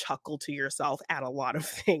relatable chuckle to yourself at a lot of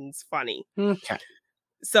things funny. Okay.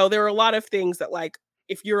 So there are a lot of things that like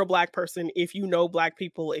if you're a black person, if you know black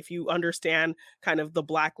people, if you understand kind of the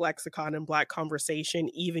black lexicon and black conversation,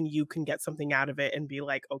 even you can get something out of it and be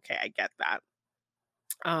like, okay, I get that.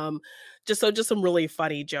 Just some really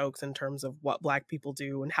funny jokes in terms of what black people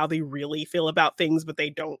do and how they really feel about things, but they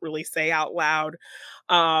don't really say out loud.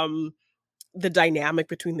 The dynamic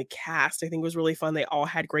between the cast, I think, was really fun. They all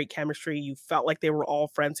had great chemistry. You felt like they were all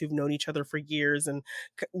friends who've known each other for years and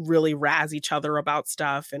really razz each other about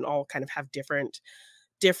stuff and all kind of have different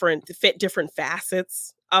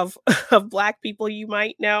facets of of black people you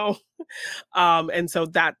might know. And so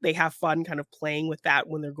that they have fun kind of playing with that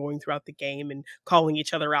when they're going throughout the game and calling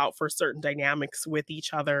each other out for certain dynamics with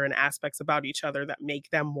each other and aspects about each other that make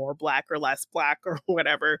them more black or less black or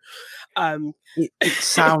whatever. It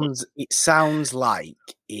sounds like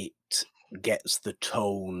it gets the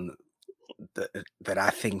tone that I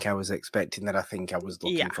think I was expecting, that I think I was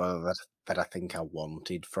looking for, that I think I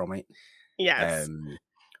wanted from it. Yes.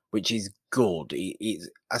 Which is good.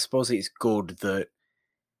 I suppose it's good that,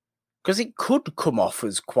 because it could come off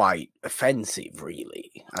as quite offensive,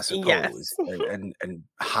 really, I suppose, and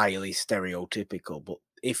highly stereotypical. But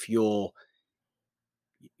if you're,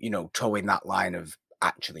 towing that line of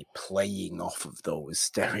actually playing off of those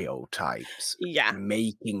stereotypes,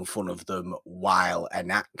 making fun of them while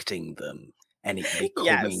enacting them, and it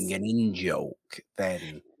becoming an in-joke,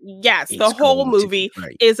 then the whole movie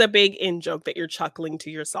is a big in-joke that you're chuckling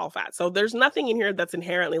to yourself at. So there's nothing in here that's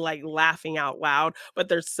inherently like laughing out loud, but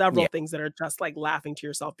there's several things that are just like laughing to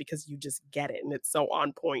yourself because you just get it. And it's so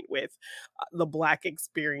on point with the black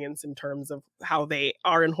experience in terms of how they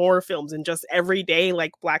are in horror films and just everyday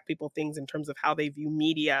like black people things in terms of how they view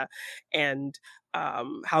media and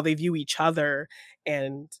how they view each other.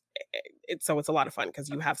 And it's a lot of fun because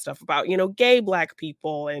you have stuff about, gay black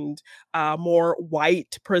people and more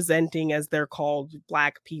white presenting, as they're called,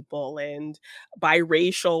 black people, and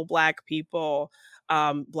biracial black people,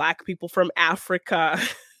 black people from Africa,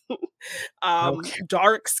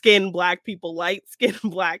 dark skinned black people, light skinned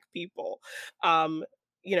black people,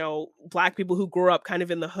 black people who grew up kind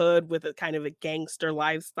of in the hood with a kind of a gangster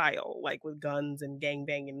lifestyle, like with guns and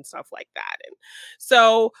gangbanging and stuff like that. And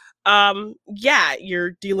so,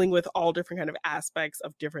 you're dealing with all different kind of aspects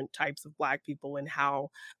of different types of black people and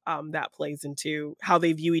how that plays into how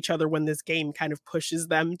they view each other when this game kind of pushes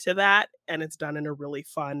them to that. And it's done in a really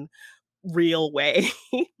fun, real way.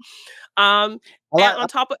 And on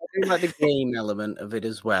top of I do like the game element of it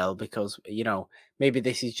as well, because maybe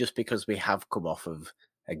this is just because we have come off of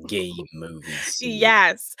a game movie.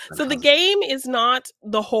 Yes. So the game is not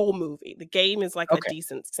the whole movie. The game is like a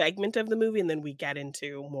decent segment of the movie, and then we get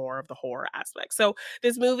into more of the horror aspect. So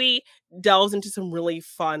this movie delves into some really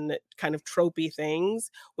fun kind of tropey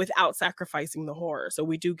things without sacrificing the horror. So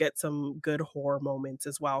we do get some good horror moments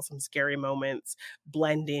as well, some scary moments,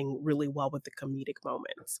 blending really well with the comedic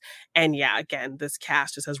moments. And again, this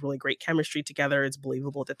cast just has really great chemistry together. It's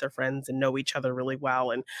believable that they're friends and know each other really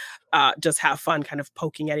well, and just have fun kind of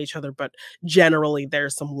poking at each other, but generally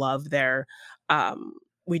there's some love there.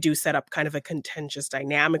 We do set up kind of a contentious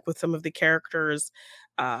dynamic with some of the characters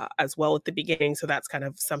as well at the beginning, so that's kind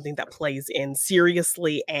of something that plays in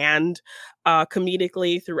seriously and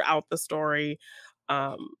comedically throughout the story.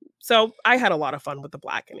 So I had a lot of fun with the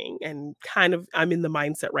Blackening, and kind of I'm in the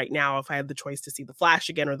mindset right now, if I had the choice to see the Flash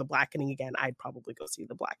again or the Blackening again, I'd probably go see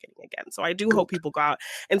the Blackening again. So I do hope people go out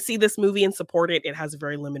and see this movie and support it. It has a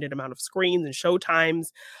very limited amount of screens and show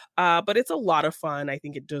times, but it's a lot of fun. I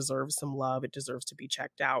think it deserves some love. It deserves to be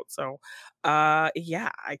checked out. So I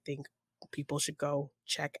think people should go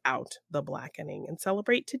check out the Blackening and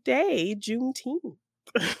celebrate today, Juneteenth.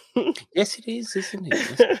 Yes, it is, isn't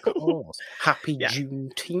it? Yes, of course. Happy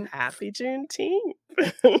Juneteenth. Happy Juneteenth.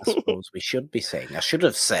 I suppose we should be saying. I should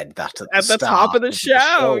have said that at the top of the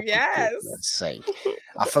show. Yes.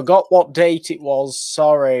 I forgot what date it was.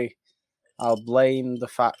 Sorry. I'll blame the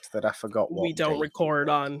fact that I forgot what we don't record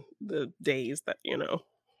on the days that,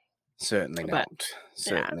 Certainly not.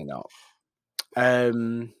 Certainly not.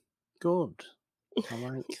 Good. I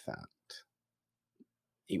like that.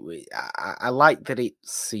 I like that it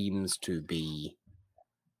seems to be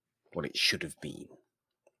what it should have been.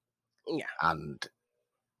 Yeah. And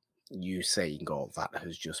you saying all that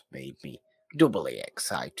has just made me doubly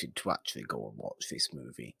excited to actually go and watch this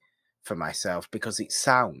movie for myself, because it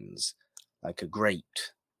sounds like a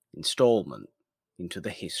great installment into the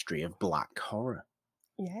history of black horror.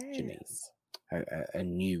 Yes. A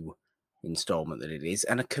new installment that it is,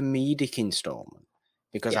 and a comedic installment,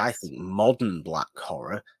 because I Yes. think modern black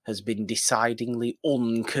horror has been decidingly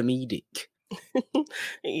uncomedic.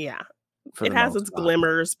 Yeah. For It the has most its part.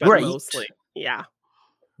 glimmers, but Great, mostly, yeah.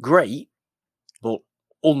 great, but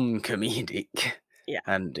uncomedic. Yeah.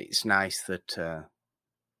 And it's nice that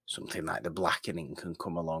something like the Blackening can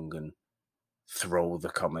come along and throw the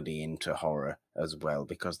comedy into horror as well,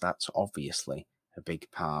 because that's obviously a big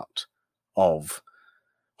part of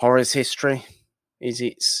horror's history, is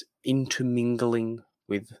its intermingling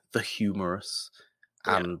with the humorous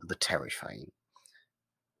and the terrifying.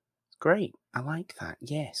 Great, I like that.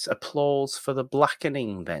 Yes, applause for the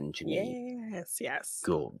Blackening then, Janine. Yes.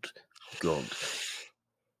 Good.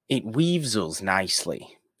 It weaves us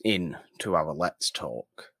nicely into our Let's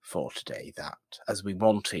Talk for today, that as we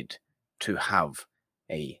wanted to have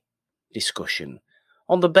a discussion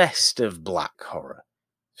on the best of black horror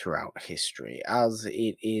throughout history, as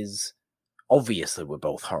it is, obviously we're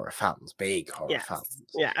both horror fans, big horror fans.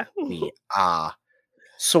 Yeah. We are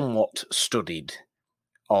somewhat studied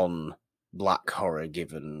on black horror,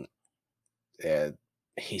 given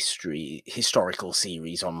historical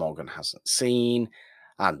series on Morgan Hasn't Seen,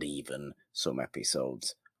 and even some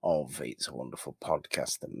episodes of It's a Wonderful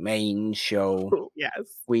Podcast, the main show. Yes.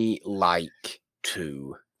 We like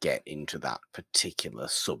to get into that particular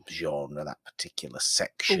subgenre, that particular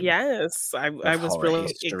section. Yes, I was horror really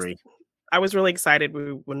history. I was really excited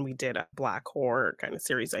when we did a black horror kind of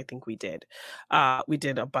series. I think we did a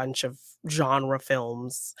bunch of genre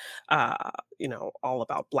films, all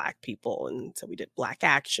about black people, and so we did black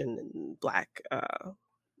action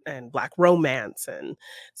and black romance, and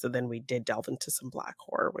so then we did delve into some black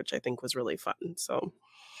horror, which I think was really fun. So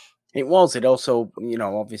it also,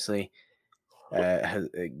 obviously has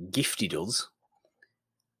gifted us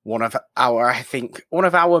one of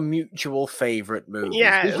our mutual favorite movies.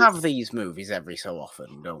 yes, We have these movies every so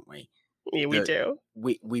often, don't we? yeah, we do.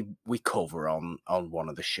 We cover on one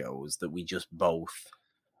of the shows that we just both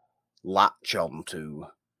latch on to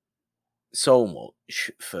so much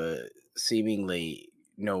for seemingly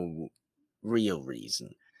no real reason.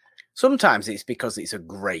 Sometimes it's because it's a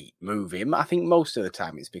great movie. I think most of the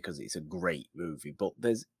time it's because it's a great movie, but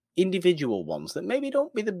there's individual ones that maybe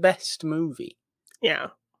don't be the best movie. Yeah.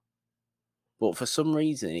 But for some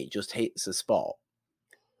reason it just hits a spot.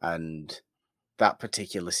 And that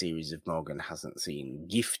particular series of Morgan Hasn't Seen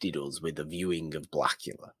gifted us with a viewing of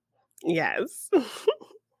Blackula. Yes.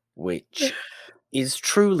 Which is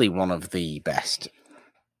truly one of the best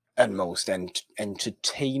and most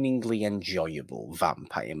entertainingly enjoyable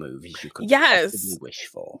vampire movies you could possibly wish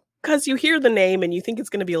for. Because you hear the name and you think it's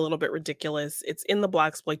going to be a little bit ridiculous. It's in the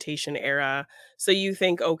blaxploitation era, so you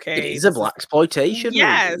think, okay, it is a blaxploitation movie.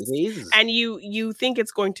 Yes, it is, and you think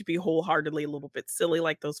it's going to be wholeheartedly a little bit silly,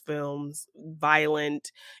 like those films,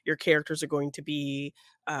 violent. Your characters are going to be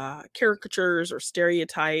caricatures or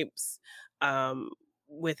stereotypes,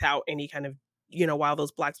 without any kind of, while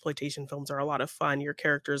those blaxploitation films are a lot of fun, your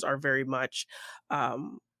characters are very much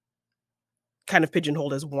kind of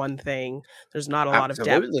pigeonholed as one thing. There's not a lot of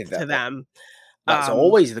depth to them. That's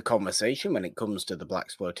always the conversation when it comes to the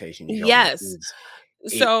blaxploitation genre. Yes.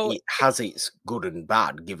 So it has its good and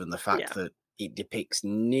bad, given the fact that it depicts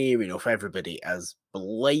near enough everybody as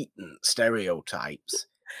blatant stereotypes.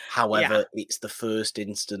 However, it's the first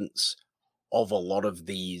instance of a lot of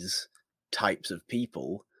these types of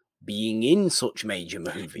people being in such major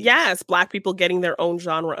movies. Yes, black people getting their own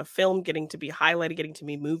genre of film, getting to be highlighted, getting to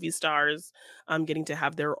be movie stars, getting to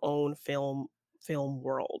have their own film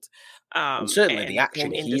world. And certainly the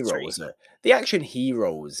action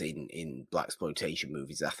heroes in blaxploitation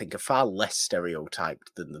movies, I think, are far less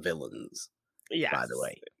stereotyped than the villains. Yes. By the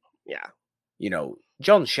way. Yeah.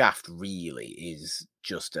 John Shaft really is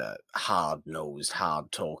just a hard-nosed,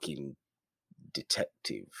 hard-talking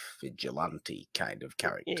detective vigilante kind of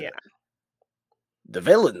character. Yeah. The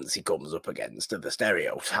villains he comes up against are the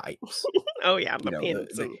stereotypes. Oh yeah, the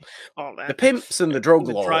pimps and all that. The pimps and the drug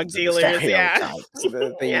lords, drug dealers,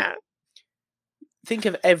 yeah. Think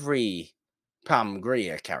of every Pam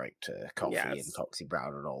Grier character, Coffee and Foxy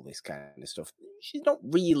Brown and all this kind of stuff. She's not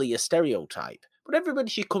really a stereotype, but everybody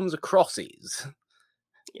she comes across is.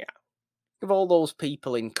 Yeah. of all those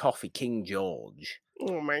people in Coffee King George.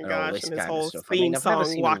 Oh my And all gosh, this and his kind of whole stuff. I mean, theme I've never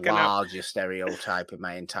song seen a walking up. larger stereotype in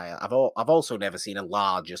my entire. I've also never seen a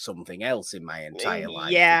larger something else in my entire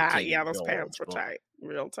life than King Those George, pants were but tight,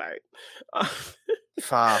 real tight.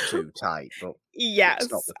 far too tight. But it's not Yes,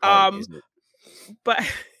 the point, is it? but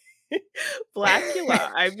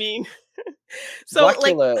Blackula, I mean, so, like,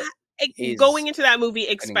 Blackula is going into that movie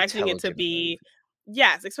an expecting it to intelligent be movie.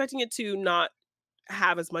 yes, expecting it to not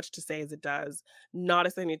have as much to say as it does, not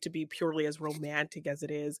expecting it to be purely as romantic as it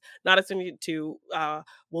is, not expecting it to,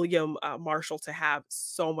 William, Marshall to have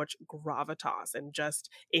so much gravitas and just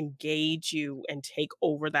engage you and take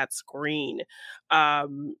over that screen.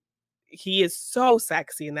 Um, he is so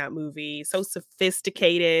sexy in that movie, so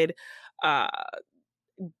sophisticated, uh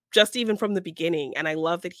just even from the beginning. And I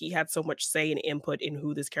love that he had so much say and input in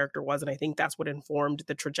who this character was. And I think that's what informed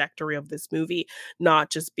the trajectory of this movie,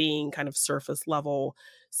 not just being kind of surface level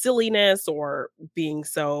silliness or being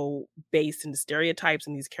so based in stereotypes.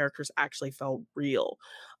 And these characters actually felt real.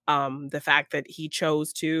 The fact that he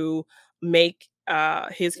chose to make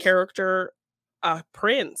his character a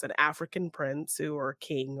prince, an African prince who or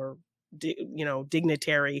king or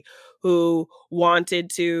dignitary who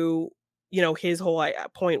wanted to his whole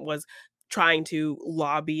point was trying to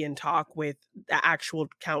lobby and talk with the actual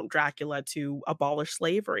Count Dracula to abolish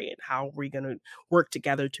slavery and how are we going to work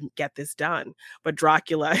together to get this done. But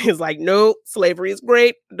Dracula is like, no, slavery is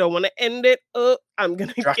great. Don't want to end it. I'm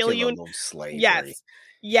going to kill you. Dracula loves slavery.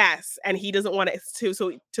 Yes, and he doesn't want it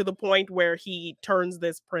to the point where he turns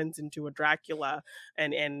this prince into a Dracula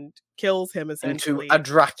and kills him essentially. Into a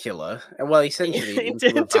Dracula. Well, essentially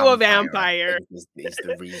into a vampire. I think is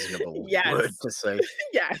the reasonable Yes. word to say.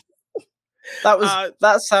 Yes.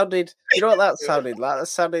 That sounded, you know what that sounded like? That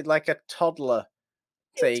sounded like a toddler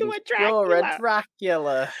saying, into a Dracula. You're a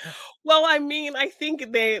Dracula. Well, I mean, I think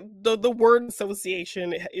the word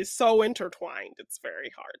association is so intertwined. It's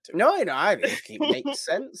very hard to. No, I think it makes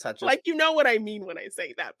sense. I just like what I mean when I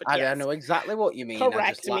say that. But I know exactly what you mean.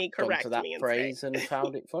 Correct I me, just onto that phrase and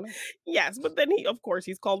found it funny. Yes, but then of course,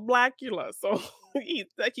 he's called Blackula, so he's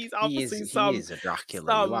obviously he is a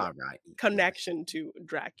Dracula. You are right. Connection to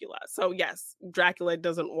Dracula. So yes, Dracula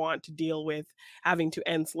doesn't want to deal with having to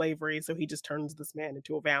end slavery, so he just turns this man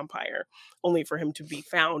into a vampire, only for him to be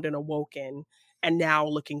found and awoken, and now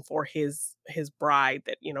looking for his bride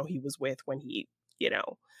that he was with when he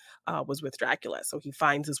was with Dracula. So he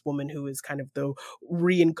finds this woman who is kind of the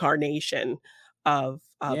reincarnation of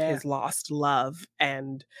his lost love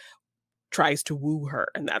and tries to woo her,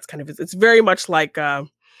 and that's kind of it's very much like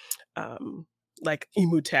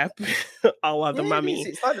Imhotep, a la the Mummy.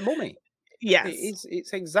 It's like the Mummy. Yes,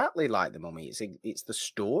 it's exactly like the Mummy. It's the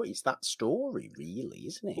story. It's that story, really,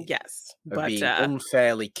 isn't it? Yes, but being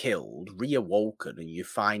unfairly killed, reawoken, and you're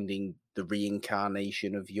finding the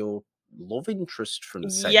reincarnation of your love interest from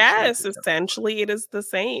centuries yes, ago. essentially it is the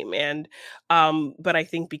same. And but I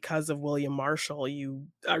think because of William Marshall, you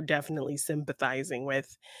are definitely sympathizing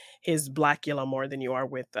with his Blackula more than you are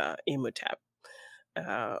with Imhotep,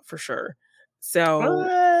 for sure. So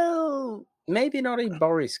well, maybe not in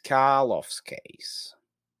Boris Karloff's case.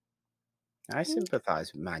 I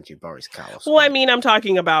sympathize with, mind you, Boris Karloff. Well, I mean, I'm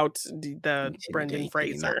talking about the Brendan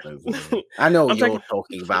Fraser. I know you're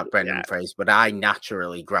talking about Brendan Fraser, but I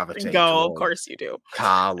naturally gravitate towards of course you do.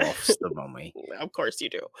 Karloff's The Mummy. Of course you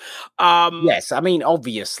do. Yes, I mean,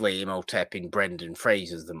 obviously, Imhotep in Brendan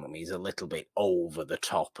Fraser's The Mummy is a little bit over the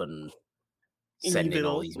top and sending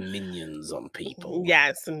all these minions on people.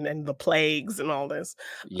 Yes, and the plagues and all this.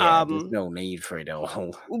 Yeah, there's no need for it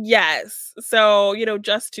all. Yes. So,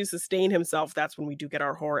 just to sustain himself, that's when we do get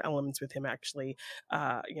our horror elements with him actually,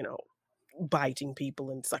 biting people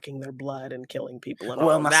and sucking their blood and killing people and all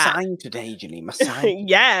of that. Sign today, Jenny, my sign.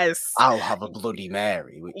 Yes. I'll have a Bloody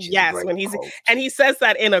Mary, which is a great when and he says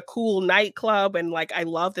that in a cool nightclub, and I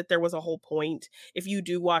love that there was a whole point. If you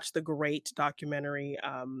do watch the great documentary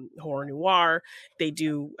Horror Noir, they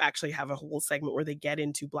do actually have a whole segment where they get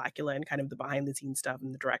into Blackula and kind of the behind the scenes stuff,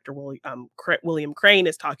 and the director William Crane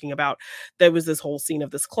is talking about there was this whole scene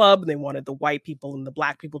of this club and they wanted the white people and the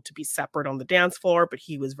black people to be separate on the dance floor, but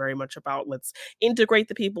he was very much about let's integrate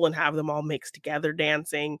the people and have them all mixed together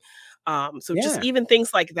dancing. Just even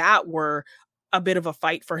things like that were a bit of a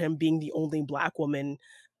fight for him, being the only black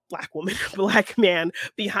man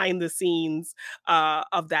behind the scenes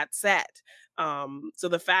of that set. So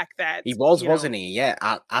the fact that he wasn't he?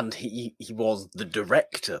 Yeah, and he was the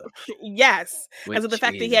director. Yes, and so the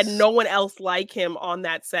fact that he had no one else like him on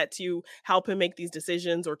that set to help him make these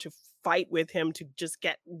decisions or to fight with him to just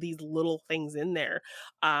get these little things in there.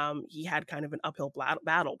 He had kind of an uphill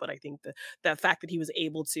battle, but I think the fact that he was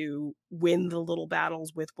able to win the little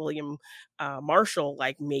battles with William Marshall,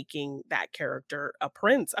 like making that character a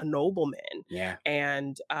prince, a nobleman, Yeah.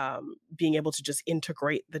 and being able to just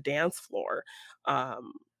integrate the dance floor,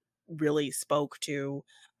 really spoke to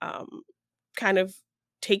kind of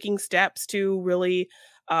taking steps to really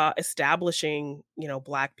establishing,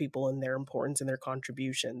 Black people and their importance and their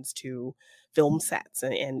contributions to film sets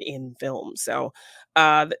and in film. So,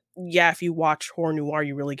 yeah, if you watch horror noir,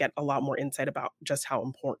 you really get a lot more insight about just how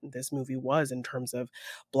important this movie was in terms of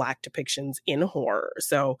Black depictions in horror.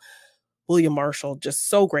 So, William Marshall just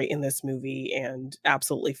so great in this movie, and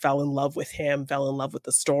absolutely fell in love with him, fell in love with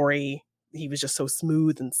the story. He was just so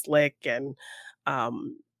smooth and slick, and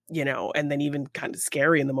um and then even kind of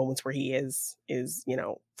scary in the moments where he is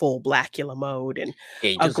full Blackula mode, and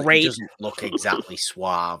He a doesn't he great doesn't look exactly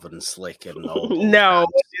suave and slick and all the no,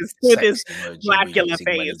 kinds of with his sexy words you were Blackula using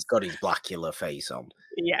when he's face. got his Blackula face on.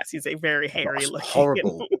 Yes, he's a very He's got hairy looking.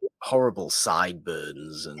 horrible, horrible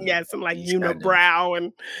sideburns and Yes, and like these kind of unibrow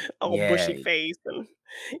and all bushy yeah, face, and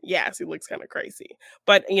yes, he looks kind of crazy.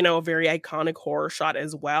 But a very iconic horror shot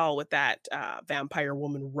as well, with that vampire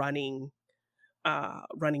woman running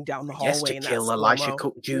down the yes, to hallway in that kill slow Elisha mo.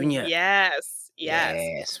 Cook Jr. Yes, yes,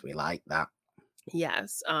 Yes, we like that.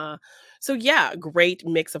 yes. So yeah, great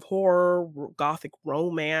mix of horror, gothic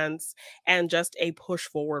romance, and just a push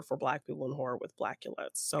forward for Black people in horror with Blackula.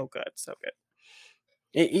 It's so good, so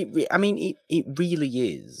good. I mean, it really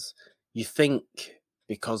is. You think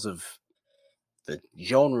because of the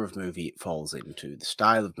genre of movie it falls into, the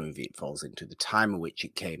style of movie it falls into, the time at which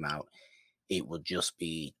it came out, it would just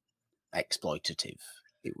be exploitative.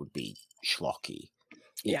 It would be schlocky.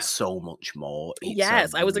 Yeah. It's so much more.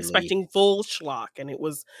 Yes, I was expecting full schlock, and it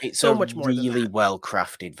was It's so a much more than really that.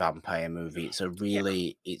 well-crafted vampire movie. Yeah.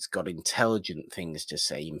 It's got intelligent things to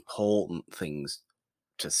say, important things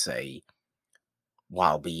to say,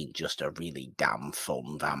 while being just a really damn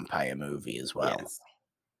fun vampire movie as well.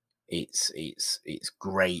 Yes. It's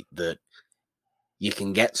great that you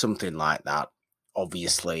can get something like that,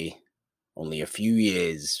 obviously, only a few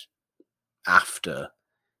years after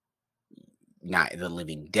Night of the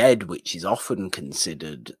Living Dead, which is often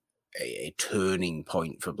considered a turning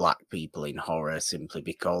point for Black people in horror, simply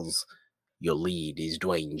because your lead is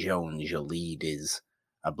Dwayne Jones, your lead is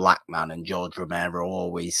a Black man, and George Romero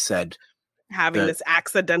always said Having that, this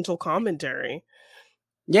accidental commentary.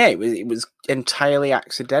 yeah, it was entirely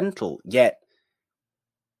accidental, yet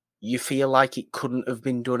you feel like it couldn't have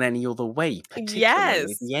been done any other way, particularly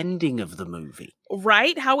Yes. the ending of the movie.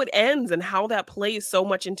 Right? How it ends and how that plays so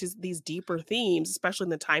much into these deeper themes, especially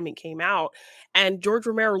in the time it came out. And George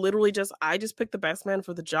Romero literally I just picked the best man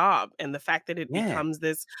for the job. And the fact that it Yeah. becomes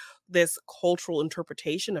this cultural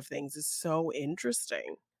interpretation of things is so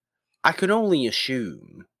interesting. I can only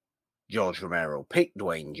assume George Romero picked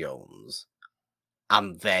Dwayne Jones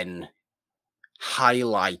and then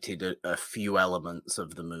highlighted a few elements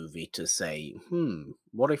of the movie to say,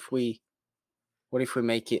 what if we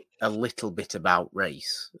make it a little bit about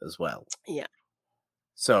race as well? Yeah.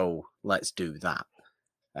 So let's do that.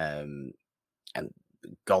 And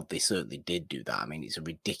God, they certainly did do that. I mean, it's a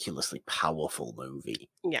ridiculously powerful movie,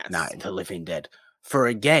 Yes. Night of the Living Dead, for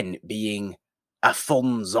again being a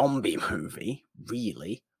fun zombie movie,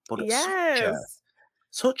 really, but Yes.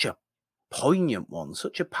 such a poignant one,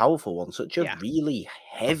 such a powerful one, such a Yeah. really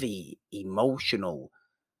heavy, emotional,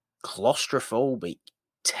 claustrophobic,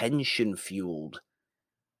 tension-fueled,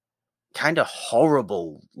 kind of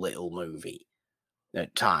horrible little movie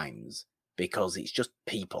at times, because it's just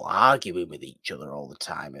people arguing with each other all the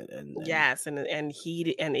time, and Yes, and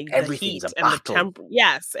heat and the everything's a heat and the battle. temp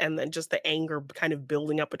yes, and then just the anger kind of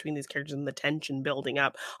building up between these characters and the tension building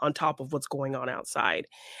up on top of what's going on outside.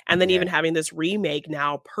 And then Yeah. even having this remake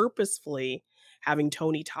now purposefully having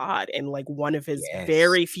Tony Todd in like one of his Yes.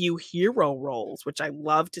 very few hero roles, which I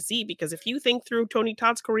love to see, because if you think through Tony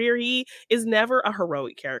Todd's career, he is never a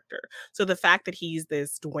heroic character. So the fact that he's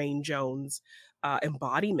this Dwayne Jones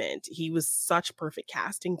embodiment, he was such perfect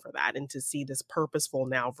casting for that, and to see this purposeful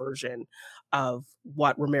now version of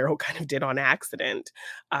what Romero kind of did on accident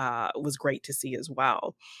was great to see as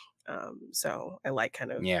well. So I like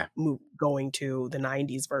kind of Yeah. going to the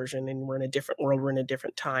 90s version, and we're in a different world, we're in a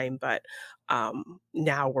different time, but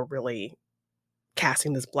now we're really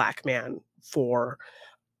casting this Black man for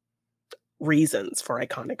reasons, for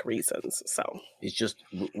iconic reasons. So It's just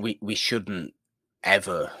we shouldn't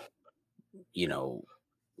ever,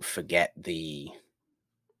 forget the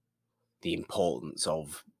importance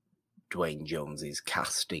of Dwayne Jones's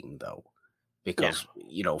casting, though. because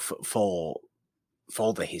for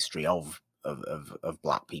the history of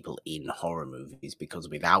black people in horror movies, because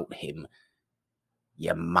without him,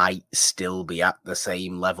 you might still be at the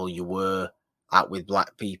same level you were at with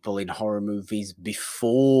black people in horror movies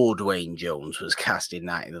before Dwayne Jones was cast in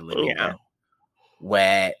Night of the Living Dead,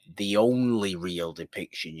 where the only real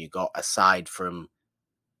depiction you got, aside from,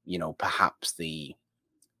 perhaps the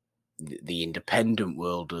independent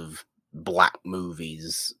world of black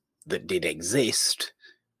movies that did exist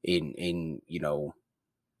in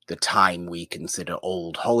the time we consider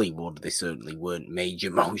old Hollywood. They certainly weren't major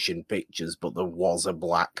motion pictures, but there was a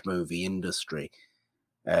black movie industry.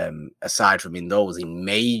 Aside from in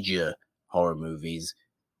major horror movies,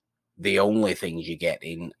 the only things you get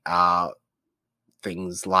in are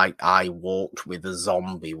things like I Walked with a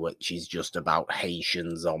Zombie, which is just about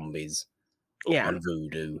Haitian zombies and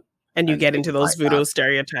voodoo. And you get into those voodoo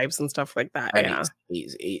stereotypes and stuff like that. And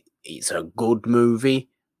it's a good movie,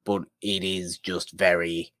 but it is just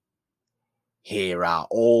very, here are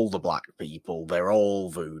all the black people, they're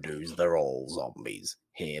all voodoos, they're all zombies.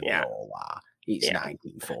 Here they all are. It's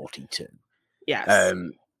 1942. Yes.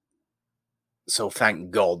 So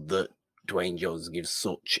thank God that Dwayne Jones gives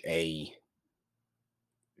such a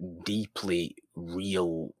deeply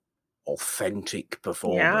real, authentic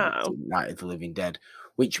performance in Night of the Living Dead,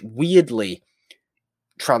 which weirdly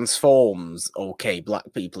transforms black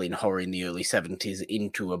people in horror in the early 70s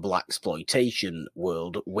into a blaxploitation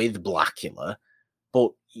world with Blackula,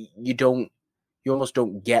 but you almost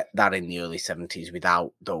don't get that in the early 70s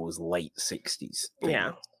without those late 60s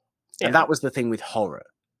things. And that was the thing with horror.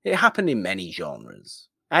 It happened in many genres.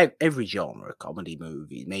 Every genre, comedy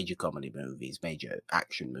movies, major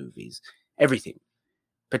action movies, everything.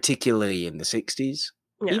 Particularly in the 60s,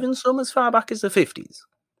 even some as far back as the 50s,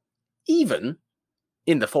 even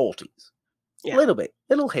in the 40s. A little bit,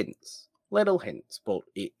 little hints, but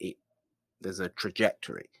it there's a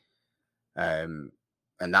trajectory. And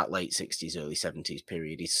that late 60s, early 70s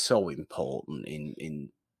period is so important in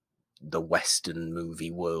the Western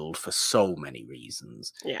movie world for so many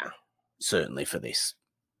reasons. Yeah. Certainly for this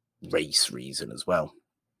race reason as well.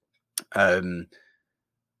 But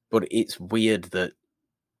it's weird that,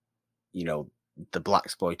 the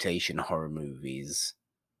blaxploitation horror movies,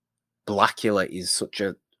 Blackula is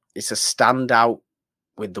it's a standout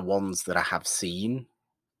with the ones that I have seen.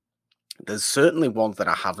 There's certainly ones that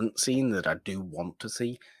I haven't seen that I do want to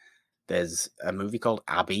see. There's a movie called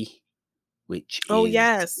Abby, which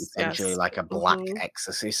is essentially like a black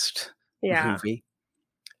exorcist movie.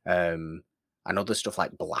 And other stuff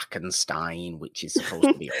like Blackenstein, which is supposed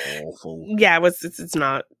to be awful. Yeah, it's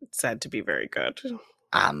not said to be very good.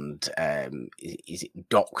 And is it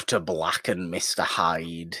Dr. Black and Mr.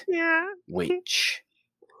 Hyde? Yeah. Which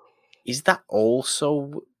is that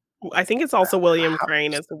also? I think it's also William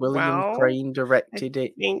Crane as well. William Crane directed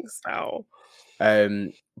it. I think so.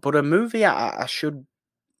 But a movie I should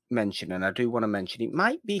mention, and I do want to mention, it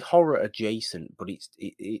might be horror adjacent, but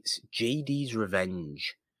it's JD's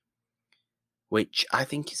Revenge, which I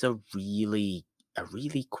think is a really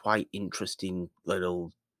quite interesting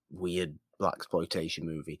little weird blaxploitation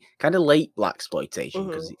movie. Kind of late blaxploitation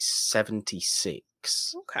because it's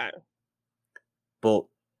 76. Okay. But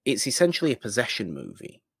it's essentially a possession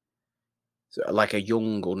movie. So like a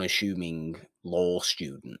young, unassuming law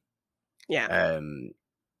student. Yeah.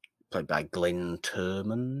 Played by Glyn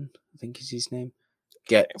Turman, I think is his name.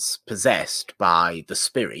 Gets possessed by the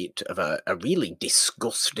spirit of a really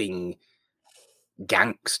disgusting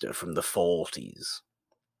gangster from the 40s.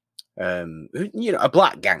 A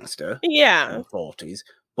black gangster. Yeah. From the 40s.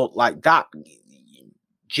 But like that,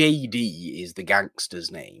 JD is the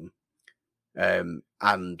gangster's name.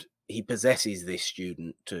 And he possesses this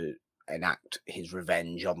student to enact his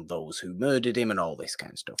revenge on those who murdered him and all this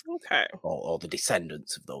kind of stuff. Okay. Or the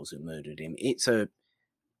descendants of those who murdered him. It's a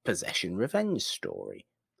possession revenge story.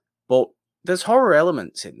 But there's horror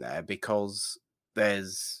elements in there because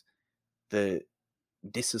there's the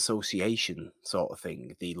disassociation sort of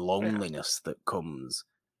thing, the loneliness that comes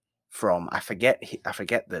from, I forget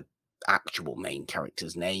the actual main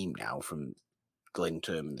character's name now, from Glyn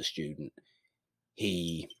Turman, the student.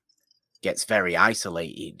 He gets very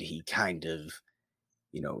isolated. He kind of,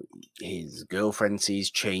 his girlfriend sees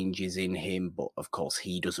changes in him, but of course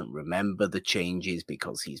he doesn't remember the changes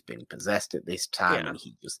because he's been possessed at this time, and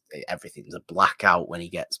everything's a blackout when he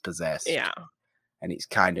gets possessed. Yeah. And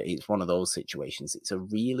it's one of those situations. It's a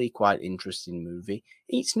really quite interesting movie.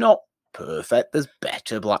 It's not perfect. There's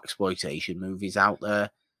better blaxploitation movies out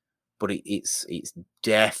there, but it's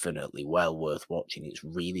definitely well worth watching. It's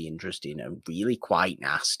really interesting and really quite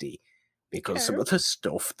nasty because some of the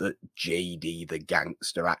stuff that JD the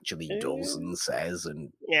gangster actually does and says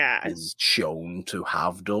and is shown to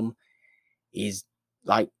have done is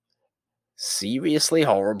like seriously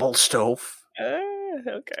horrible stuff.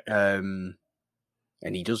 Okay.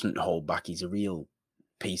 And he doesn't hold back. He's a real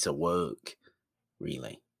piece of work,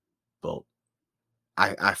 really. But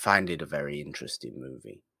I find it a very interesting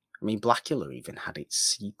movie. I mean, Blackula even had its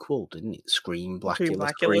sequel, didn't it?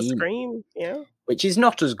 Blackula Scream, yeah. Which is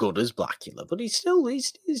not as good as Blackula, but he's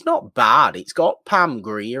not bad. It's got Pam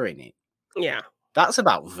Grier in it. Yeah. That's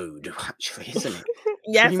about voodoo, actually, isn't it?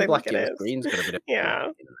 Yes, Scream, I think it Blackula is. Scream's got a bit of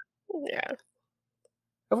yeah.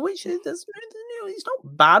 Of which it's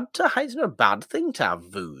not bad it's not a bad thing to have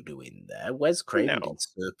voodoo in there. Wes Craven did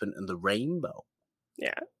Serpent and the Rainbow.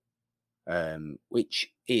 Yeah.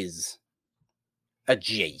 Which is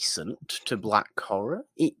adjacent to black horror.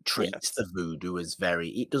 It treats the voodoo as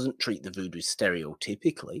it doesn't treat the voodoo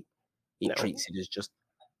stereotypically. It treats it as just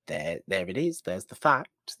there it is, there's the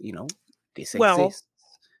fact, this exists.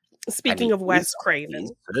 Speaking of Wes Craven,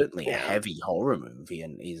 it's certainly a heavy horror movie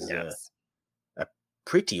and is a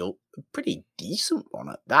pretty decent one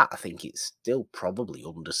at that. I think it's still probably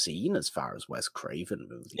underseen as far as Wes Craven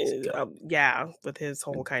movies go. With his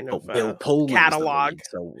whole kind of Bill Pullman's catalog.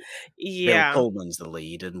 Bill Pullman's the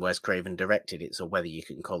lead, and Wes Craven directed it. So whether you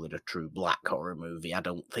can call it a true black horror movie, I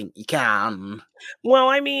don't think you can. Well,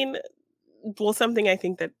 I mean, something I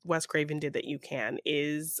think that Wes Craven did that you can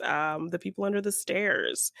is The People Under the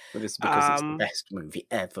Stairs. But it's because it's the best movie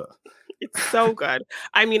ever. It's so good.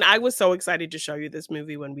 I mean, I was so excited to show you this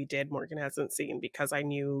movie when we did Morgan Hasn't Seen, because I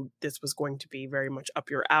knew this was going to be very much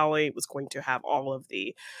up your alley. It was going to have all of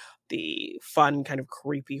the fun kind of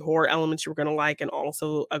creepy horror elements you were going to like, and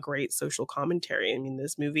also a great social commentary. I mean,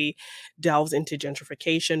 this movie delves into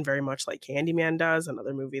gentrification very much like Candyman does,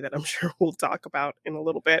 another movie that I'm sure we'll talk about in a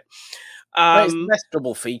little bit. It's the best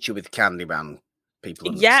double feature with Candyman. People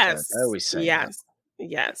understand. I always say that.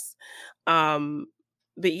 Yes.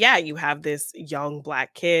 But yeah, you have this young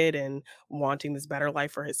black kid and wanting this better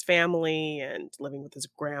life for his family and living with his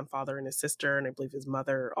grandfather and his sister. And I believe his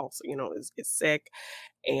mother also, is sick.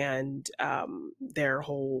 And their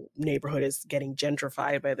whole neighborhood is getting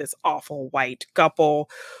gentrified by this awful white couple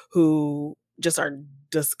who just are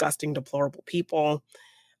disgusting, deplorable people.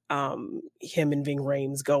 Him and Ving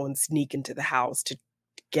Rhames go and sneak into the house to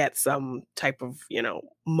get some type of,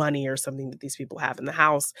 money or something that these people have in the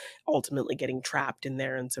house, ultimately getting trapped in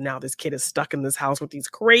there. And so now this kid is stuck in this house with these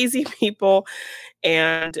crazy people.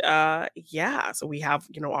 And so we have,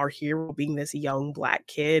 our hero being this young black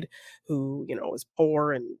kid who, is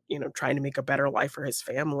poor and, trying to make a better life for his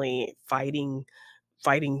family, fighting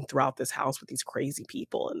throughout this house with these crazy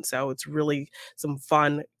people. And so it's really some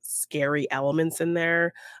fun, scary elements in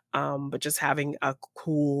there, but just having a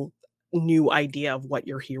cool new idea of what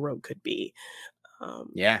your hero could be.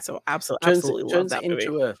 So absolutely love that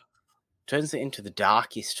movie. Turns it into the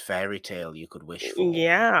darkest fairy tale you could wish for.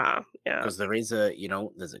 Yeah. Because there is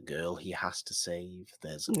there's a girl he has to save.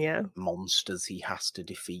 There's monsters he has to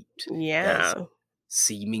defeat. Yeah. There's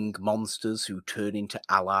seeming monsters who turn into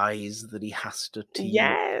allies that he has to team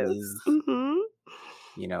with. Mm-hmm.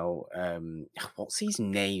 What's his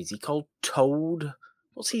name? Is he called Toad?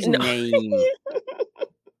 What's his name?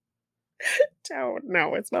 Toad.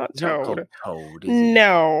 No, it's not He's Toad. Not called Toad, is he?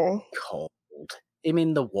 No. Called him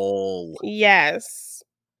in the wall. Yes.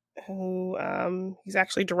 Who he's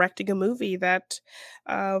actually directing a movie that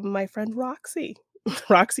my friend Roxy's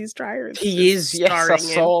Dryer he is, yes, I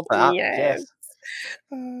saw that. Yes.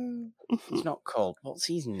 He's not called. What's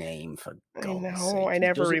his name, for God's sake? I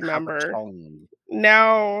never remember.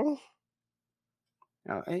 No.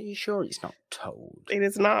 Are you sure it's not Toad? It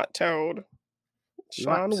is not Toad.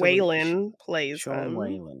 Sean Whalen plays Sean him.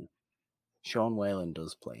 Whalen. Sean Whalen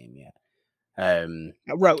does play him, yeah.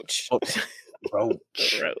 Roach.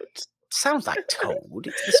 Roach. Roach. Sounds like Toad.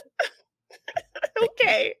 It's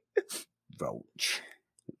okay. Roach.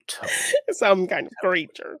 Toad. Some kind of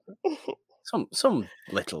creature. Some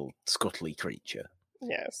little scuttly creature.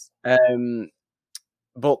 Yes.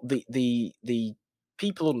 But the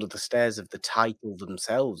people under the stairs of the title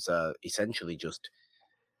themselves are essentially just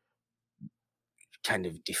kind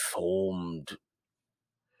of deformed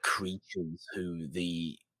creatures who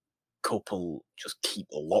the couple just keep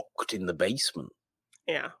locked in the basement.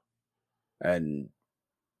 Yeah. And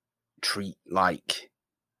treat like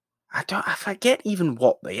I forget even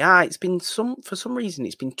what they are. It's been for some reason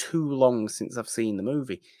it's been too long since I've seen the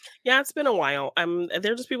movie. Yeah, it's been a while.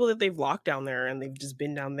 They're just people that they've locked down there and they've just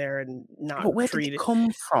been down there and not But where treated. did they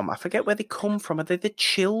come from? I forget where they come from. Are they the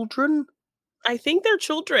children? I think they're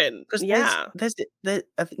children. Because Yeah.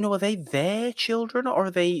 are they their children, or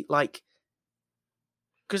are they, like...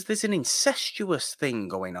 Because there's an incestuous thing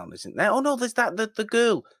going on, isn't there? Oh, no, there's the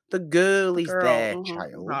girl. The girl The is girl, their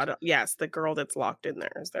child. yes, the girl that's locked in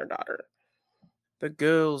there is their daughter. The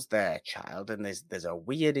girl's their child, and there's a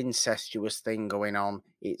weird incestuous thing going on.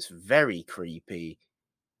 It's very creepy.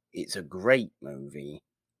 It's a great movie.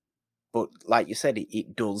 But like you said,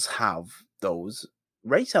 it does have those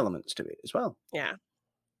race elements to it as well. Yeah.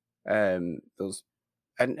 Those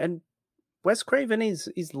and Wes Craven is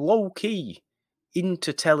low key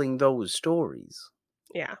into telling those stories.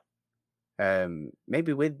 Yeah.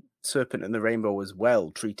 Maybe with Serpent and the Rainbow as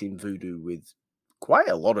well, treating voodoo with quite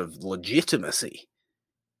a lot of legitimacy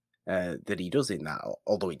that he does in that.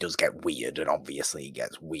 Although it does get weird, and obviously it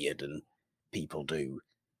gets weird, and people do,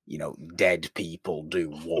 dead people do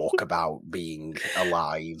walk about being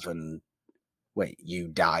alive, and wait, you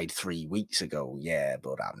died 3 weeks ago. Yeah,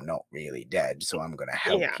 but I'm not really dead, so I'm going to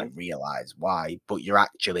help Yeah. you realize why. But you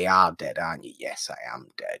actually are dead, aren't you? Yes, I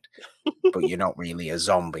am dead. But you're not really a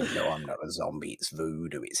zombie. No, I'm not a zombie. It's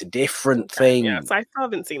voodoo. It's a different thing. Yes, I still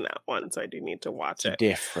haven't seen that one, so I do need to watch It's a it.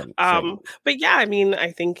 different thing. But yeah, I mean,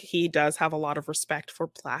 I think he does have a lot of respect for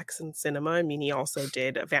blacks in cinema. I mean, he also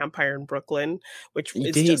did A Vampire in Brooklyn, which He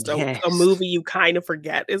is did, just a yes. movie you kind of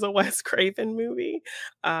forget is a Wes Craven movie,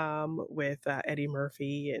 with Eddie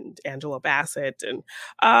Murphy and Angela Bassett, and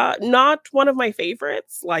not one of my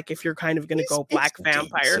favorites. Like, if you're kind of going to go black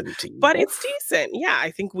vampire, but it's decent. Yeah, I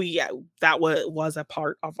think that was a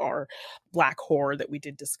part of our black horror that we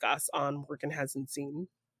did discuss on Morgan Hasn't Seen.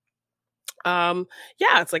 Yeah,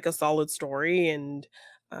 it's like a solid story, and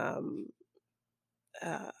um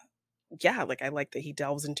yeah, like I like that he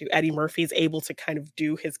delves into Eddie Murphy's able to kind of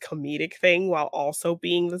do his comedic thing while also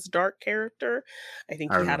being this dark character. I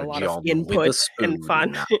think I he had a remember lot of John input and Witherspoon fun.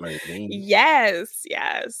 in that movie. Yes,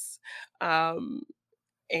 yes. Um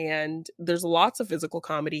and there's lots of physical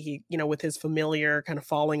comedy, he with his familiar kind of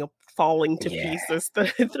falling to Yeah. pieces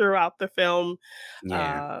throughout the film.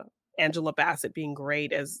 Yeah. uh Angela Bassett being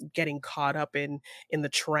great as getting caught up in the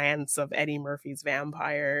trance of Eddie Murphy's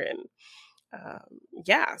vampire, and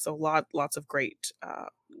yeah, so lots of great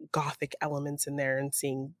gothic elements in there, and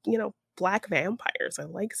seeing black vampires. I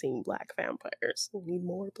like seeing black vampires. We need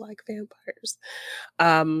more black vampires.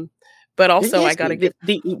 But also, Yes, I gotta give...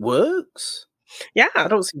 it works. Yeah. I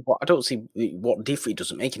don't see what it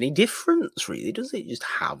doesn't make any difference, really, does it? Just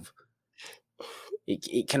have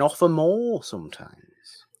it can offer more sometimes.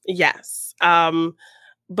 Yes.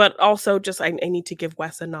 But also, just I need to give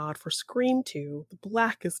Wes a nod for Scream 2, the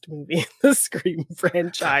blackest movie in the Scream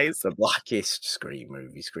franchise. The blackest Scream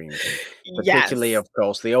movie, Scream 2. Particularly, Yes. of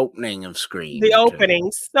course, the opening of Scream. The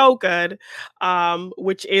opening, so good.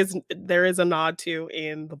 Which there is a nod to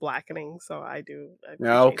in the Blackening, so I appreciate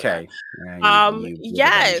Okay. that.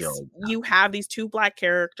 Yes, you have these two black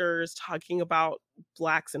characters talking about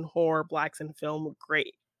blacks in horror, blacks in film.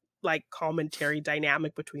 Great, like, commentary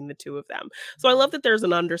dynamic between the two of them. So I love that there's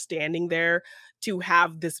an understanding there to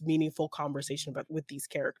have this meaningful conversation with these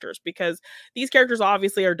characters, because these characters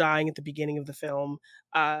obviously are dying at the beginning of the film,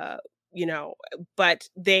 uh, but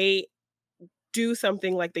they do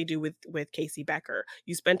something like they do with Casey Becker.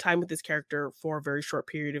 You spend time with this character for a very short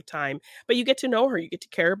period of time, but you get to know her, you get to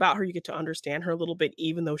care about her, you get to understand her a little bit,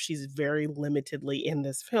 even though she's very limitedly in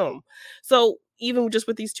this film. So even just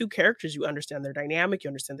with these two characters, you understand their dynamic, you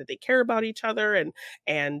understand that they care about each other, and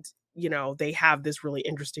they have this really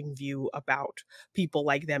interesting view about people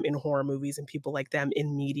like them in horror movies and people like them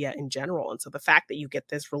in media in general. And so the fact that you get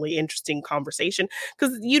this really interesting conversation,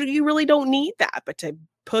 because you really don't need that, but to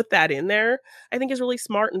put that in there, I think is really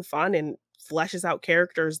smart and fun, and fleshes out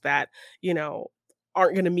characters that,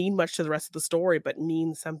 aren't going to mean much to the rest of the story, but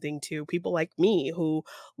mean something to people like me who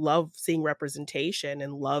love seeing representation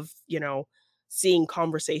and love, seeing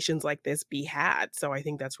conversations like this be had. So I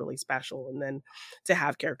think that's really special. And then to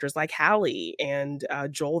have characters like Hallie and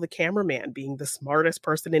Joel, the cameraman, being the smartest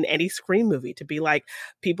person in any Scream movie, to be like,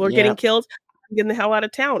 people are getting killed, getting the hell out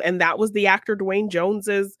of town. And that was the actor Dwayne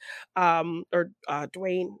Jones's,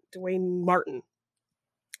 Dwayne Martin.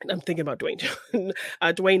 I'm thinking about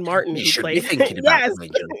Dwayne Martin, You who should played... be thinking about Yes.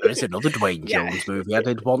 Dwayne Jones. There's another Dwayne Yeah. Jones movie I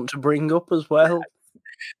did want to bring up as well.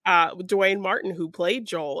 Dwayne Martin, who played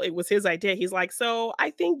Joel, it was his idea. He's like, so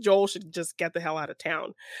I think Joel should just get the hell out of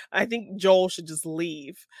town. I think Joel should just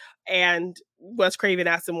leave. And Wes Craven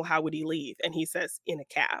asked him, well, how would he leave? And he says, in a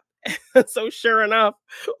cab. So sure enough,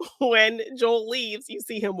 when Joel leaves, you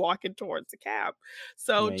see him walking towards the cab.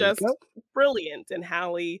 So There you just go. brilliant. And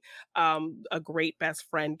Hallie, a great best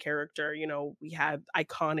friend character. You know, we had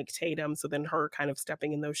iconic Tatum, so then her kind of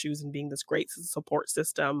stepping in those shoes and being this great support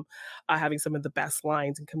system, having some of the best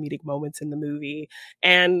lines and comedic moments in the movie.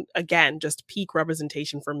 And again, just peak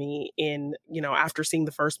representation for me in, you know, after seeing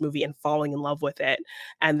the first movie and falling in love with it,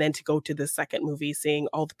 and then to go to the second movie, seeing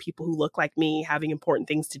all the people who look like me having important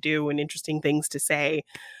things to do and interesting things to say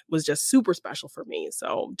was just super special for me.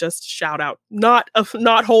 So just shout out, not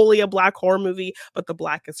wholly a black horror movie, but the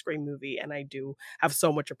Blackest Scream movie, and I do have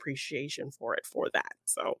so much appreciation for it for that.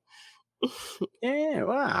 So Yeah,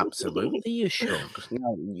 well, absolutely, you should.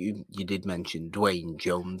 Now, you did mention Dwayne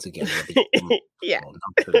Jones again. Yeah.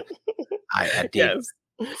 I did Yes.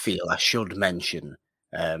 feel I should mention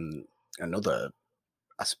another,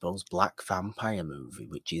 I suppose, black vampire movie,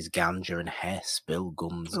 which is Ganja and Hess, Bill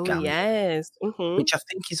Gunn's Oh, Ganja, yes. which I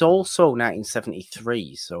think is also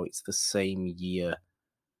 1973, so it's the same year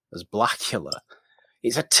as Blackula.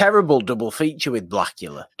 It's a terrible double feature with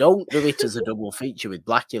Blackula. Don't do it as a double feature with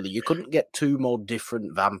Blackula. You couldn't get two more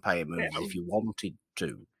different vampire movies if you wanted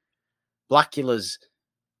to. Blackula's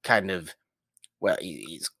kind of, well,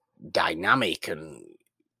 it's dynamic and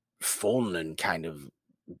fun and kind of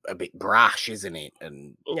a bit brash, isn't it?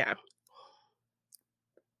 And Yeah.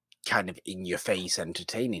 kind of in your face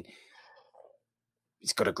entertaining.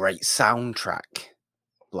 It's got a great soundtrack,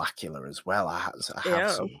 Blackula, as well. I have Yeah.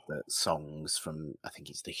 some of the songs from, I think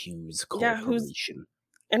it's the Hughes Yeah, Corporation.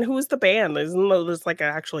 who's the band? There's like an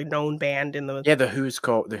actually known band in the Yeah, the Who's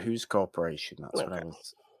Corporation. That's what I Okay.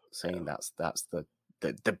 was saying. That's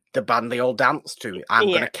the band they all dance to. I'm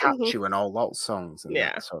Yeah. gonna catch you and all those songs and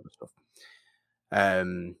Yeah. that sort of stuff.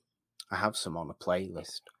 I have some on a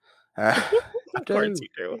playlist. I Of course do.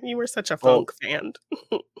 you do. You were such a But funk fan.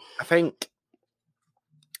 I think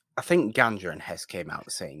Ganja and Hess came out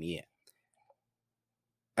the same year.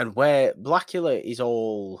 And where Blackula is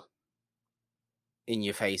all in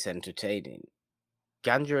your face entertaining,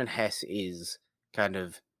 Ganja and Hess is kind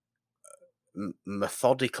of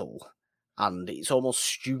methodical and it's almost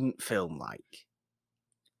student film like.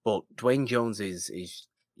 But Dwayne Jones is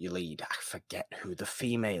your lead. I forget who the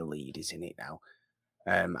female lead is in it now.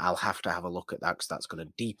 I'll have to have a look at that because that's going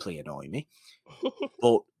to deeply annoy me.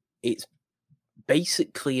 But it's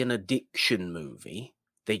basically an addiction movie.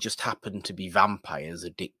 They just happen to be vampires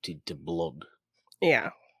addicted to blood.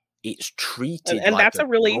 Yeah. It's treated And like that's a a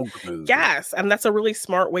really drug movie. yes, and that's a really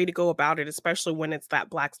smart way to go about it, especially when it's that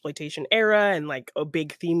blaxploitation era and, like, a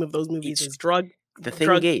big theme of those movies is The thing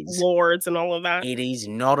drug is, lords and all of that. it is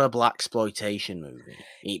not a blaxploitation movie.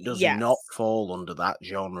 It does not Yes. fall under that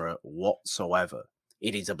genre whatsoever.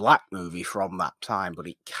 It is a black movie from that time, but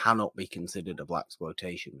it cannot be considered a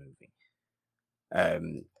blaxploitation movie.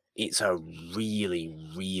 It's a really,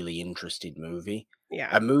 really interesting movie. Yeah.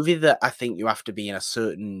 A movie that I think you have to be in a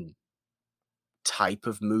certain type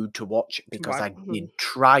of mood to watch because I did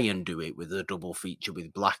try and do it with a double feature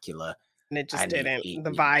with Blackula, And it just and didn't. it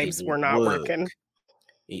The vibes were didn't not work. working.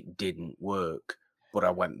 It didn't work. But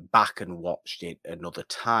I went back and watched it another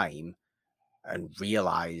time and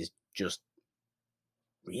realized just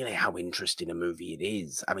really how interesting a movie it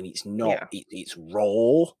is. I mean, it's not, Yeah. it's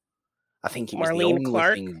raw. I think it was the Marlene only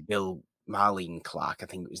Clark. thing Marlene Clark, I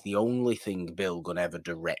think it was the only thing Bill Gunn ever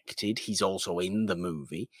directed. He's also in the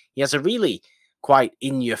movie. He has a really quite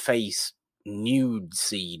in-your-face nude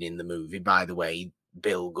scene in the movie, by the way.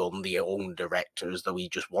 Bill Gunn, the own director, as though he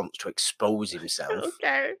just wants to expose himself.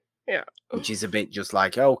 Okay. Yeah. Which is a bit just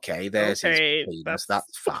like, okay, there's his penis.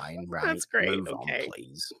 That's fine, right? That's great. Move on, Okay.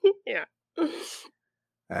 please. Yeah.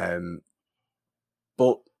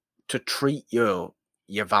 But to treat your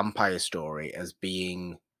vampire story as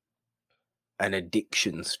being an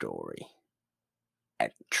addiction story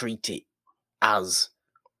and treat it as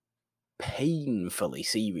painfully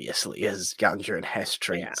seriously as Ganja and Hess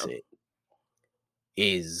treats it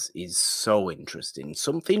is so interesting.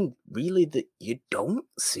 Something really that you don't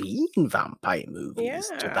see in vampire movies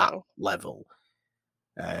to that level.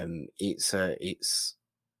 I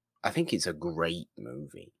think it's a great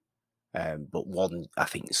movie. But one I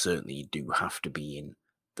think certainly you do have to be in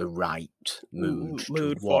the right mood to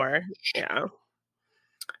watch. For. Yeah.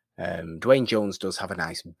 Dwayne Jones does have a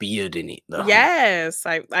nice beard in it, though. Yes,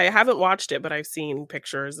 I haven't watched it, but I've seen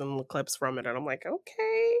pictures and clips from it, and I'm like,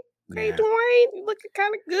 okay, Yeah. Dwayne, you looking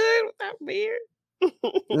kind of good with that beard.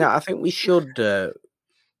 No, I think we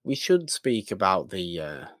should speak about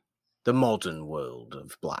the modern world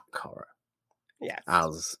of black horror. Yes,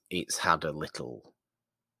 as it's had a little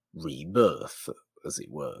rebirth, as it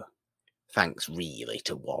were, thanks really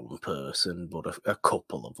to one person, but a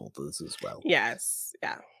couple of others as well. Yes,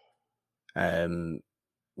 yeah.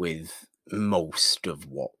 With most of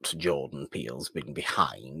what Jordan Peele's been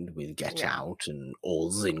behind with Get Out and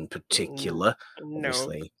Us in particular,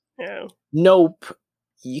 obviously. Yeah. Nope,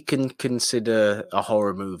 you can consider a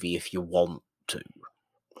horror movie if you want to.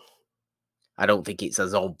 I don't think it's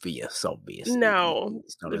as obvious, obviously. No,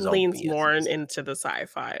 it's not it as leans obvious more as, into the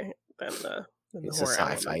sci-fi than the it's horror a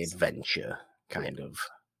sci-fi elements. adventure kind of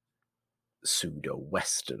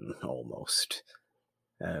pseudo-western almost.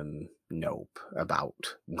 Nope,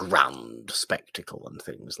 about grand spectacle and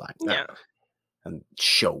things like that. Yeah. And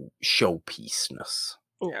showpiece-ness.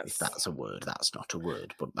 Yes. If that's a word, that's not a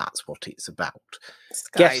word, but that's what it's about.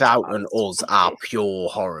 Sky Get Out and Us are pure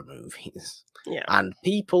horror movies. Yeah. And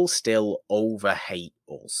people still overhate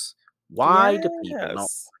Us. Why do people not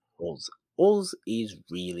like Us? Us is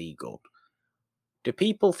really good. Do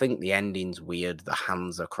people think the ending's weird? The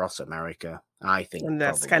hands across America? I think and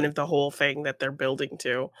that's probably. kind of the whole thing that they're building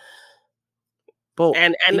to. But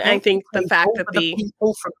and I think the fact that the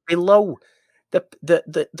people from below,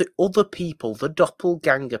 the other people, the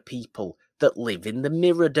doppelganger people that live in the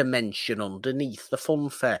mirror dimension underneath the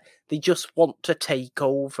funfair, they just want to take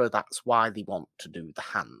over. That's why they want to do the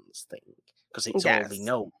hands thing, because it's all they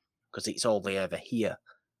know, because it's all they ever hear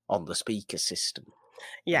on the speaker system.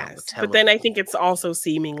 Yes, but then I think it's also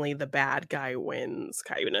seemingly the bad guy wins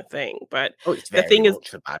kind of thing. But it's the thing is,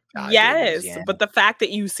 the bad guy yes, wins, yeah. But the fact that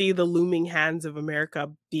you see the looming hands of America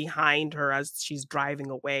behind her as she's driving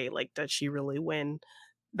away, like, does she really win?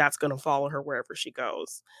 That's going to follow her wherever she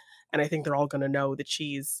goes. And I think they're all going to know that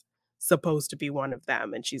she's supposed to be one of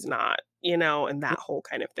them and she's not, and that whole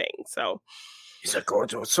kind of thing. So it's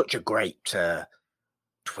such a great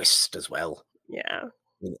twist as well. Yeah.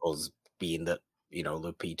 Us being that,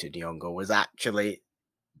 Lupita Nyong'o was actually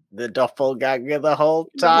the doppelganger the whole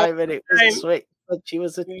time, and it was switched when she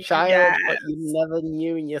was a child, but you never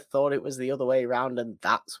knew and you thought it was the other way around, and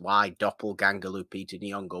that's why doppelganger Lupita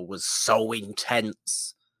Nyong'o was so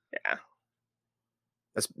intense. Yeah.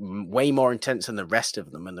 That's way more intense than the rest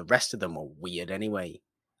of them, and the rest of them were weird anyway.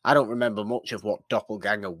 I don't remember much of what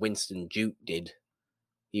doppelganger Winston Duke did.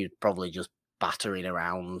 He was probably just battering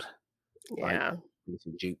around. Yeah. Like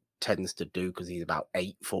Winston Duke tends to do, because he's about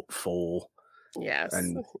 8'4". Yes,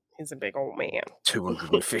 and he's a big old man,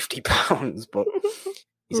 250 pounds, but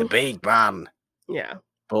he's a big man. Yeah,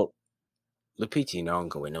 but Lupita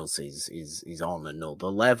Nyong'o in Us is on another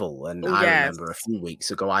level, and I remember a few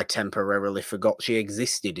weeks ago I temporarily forgot she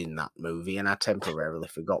existed in that movie, and I temporarily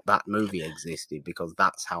forgot that movie existed, because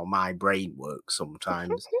that's how my brain works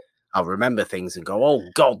sometimes. I'll remember things and go, oh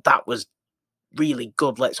god, that was really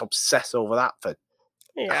good, let's obsess over that for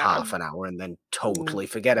half an hour, and then totally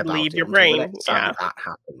forget about leave it your until brain. the next time that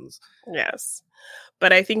happens. Yes,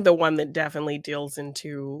 but I think the one that definitely deals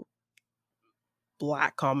into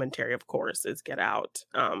Black commentary, of course, is Get Out.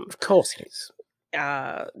 Of course it is.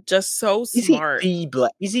 Just so smart.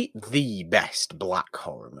 Is it the best Black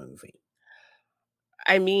horror movie?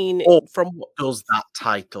 I mean, or does that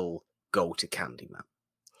title go to Candyman?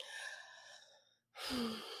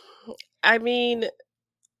 I mean,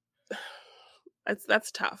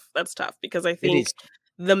 that's tough. That's tough, because I think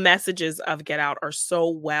the messages of Get Out are so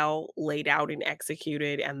well laid out and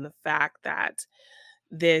executed, and the fact that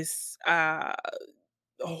this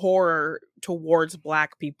horror towards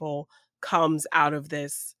Black people comes out of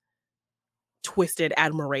this twisted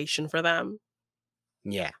admiration for them.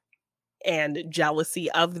 Yeah. And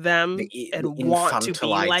jealousy of them, and want to be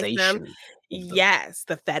like them. Yes,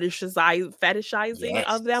 the fetishizing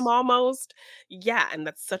of them almost. Yeah, and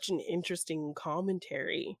that's such an interesting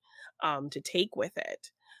commentary to take with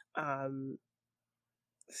it.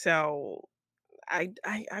 So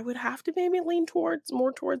I would have to maybe lean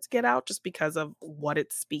more towards Get Out, just because of what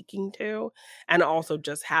it's speaking to, and also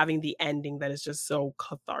just having the ending that is just so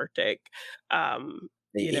cathartic.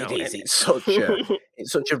 It is.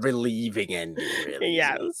 It's such a relieving ending, really.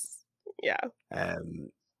 Yes. Yeah.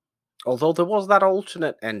 Although there was that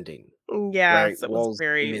alternate ending. Yes, it was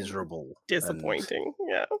very miserable, disappointing.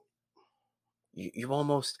 Yeah. You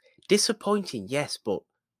almost disappointing, yes, but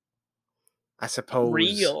I suppose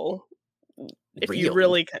real. If you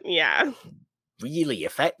really can, yeah. Really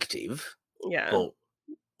effective. Yeah. But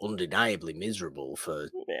undeniably miserable for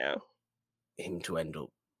him to end up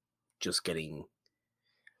just getting,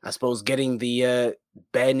 I suppose, getting the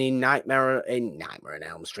Ben in Nightmare on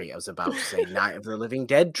Elm Street. I was about to say Night of the Living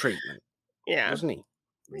Dead treatment. Yeah. Wasn't he?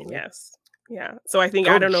 Really? Yes. Yeah. So I think,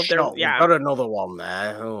 I don't know if there's, We've got another one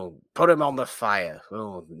there. Oh, put him on the fire.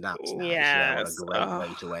 Oh, that's nice. Yes. Yeah, what a great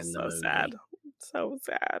way to end the movie. Sad. So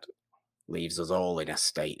sad. leaves us all in a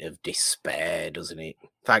state of despair, doesn't it?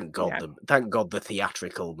 Thank God, Yeah. thank God the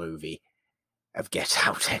theatrical movie of Get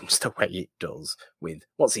Out ends the way it does. With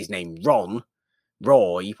what's his name,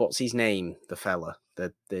 Roy. What's his name? The fella, the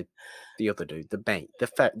other dude, the mate,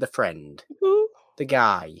 the friend, Who? the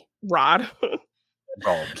guy, Rod.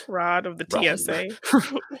 Rod. Rod of the Ron. TSA.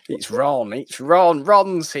 It's Ron. It's Ron.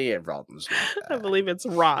 Ron's here. Ron's. I believe it's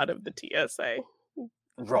Rod of the TSA.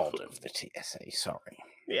 Rod of the TSA. Sorry.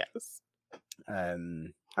 Yes.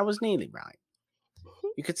 I was nearly right.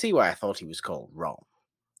 You could see why I thought he was called Ron.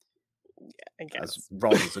 Yeah, I guess. As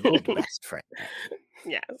Ron's a good best friend.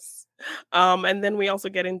 Yes. And then we also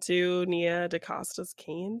get into Nia DaCosta's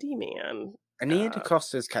Candyman. Nia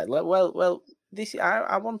DaCosta's well, this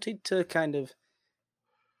I wanted to kind of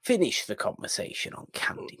finish the conversation on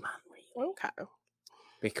Candyman. Really. Okay.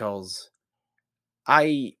 Because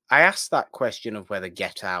I asked that question of whether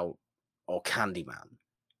Get Out or Candyman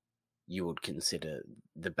you would consider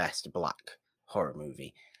the best black horror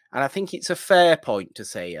movie. And I think it's a fair point to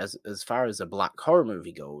say, as far as a black horror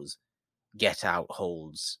movie goes, Get Out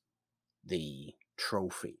holds the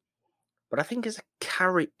trophy. But I think as a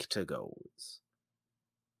character goes,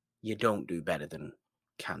 you don't do better than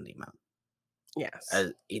Candyman. Yes.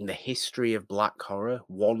 In the history of black horror,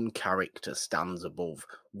 one character stands above.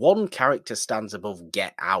 One character stands above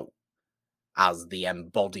Get Out as the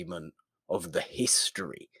embodiment of the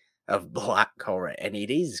history of black horror, and it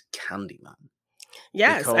is Candyman.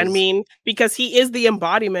 Yes, I mean, because he is the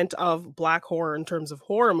embodiment of black horror in terms of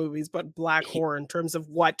horror movies, but black horror in terms of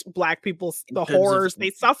what black people, the horrors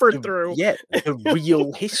they suffered through. Yeah, the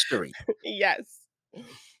real history. Yes.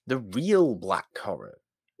 The real black horror.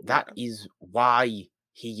 That is why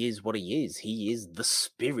he is what he is. He is the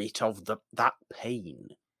spirit of that pain.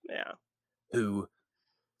 Yeah. Who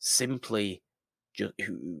simply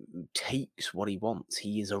who takes what he wants.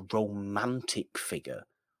 He is a romantic figure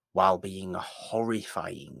while being a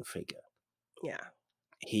horrifying figure. Yeah.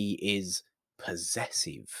 He is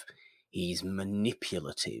possessive. He's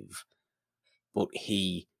manipulative. But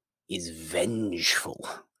he is vengeful.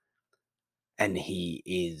 And he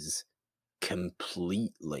is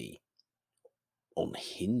completely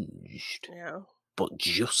unhinged. Yeah. But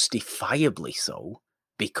justifiably so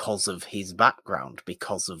because of his background,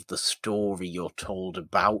 because of the story you're told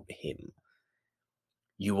about him.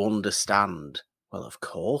 You understand, well, of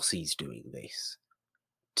course he's doing this.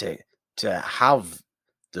 To have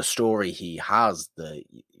the story he has, the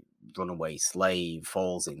runaway slave,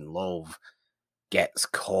 falls in love, gets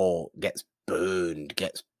caught, gets burned,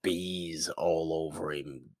 gets bees all over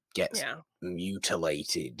him, gets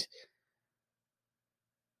mutilated,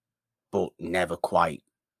 but never quite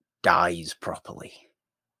dies properly,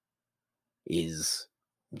 is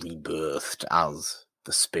rebirthed as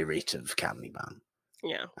the spirit of Candyman.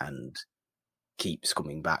 Yeah. And keeps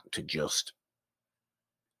coming back to just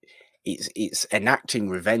it's enacting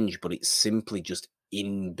revenge, but it's simply just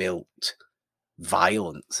inbuilt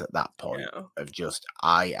violence at that point of just,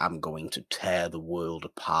 I am going to tear the world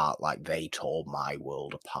apart like they tore my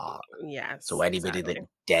world apart. Yes. So anybody that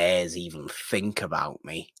dares even think about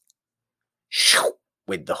me, shoo,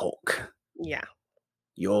 with the hook. Yeah.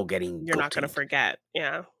 You're getting You're not going to forget.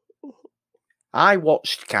 Yeah. I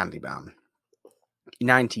watched Candyman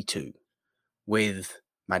 92 with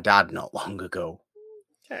my dad not long ago.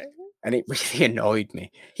 Okay. And it really annoyed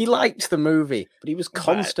me. He liked the movie, but he was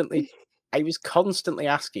constantly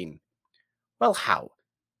asking, well,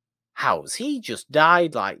 how's he just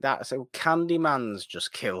died like that? I said, well, Candyman's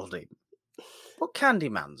just killed him. But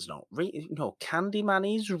Candyman's not real. No,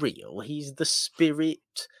 Candyman is real. He's the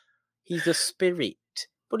spirit. He's a spirit.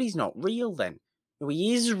 But he's not real then. No,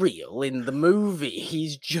 he is real in the movie.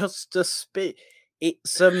 He's just a spirit.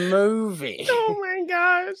 It's a movie. Oh my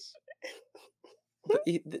gosh.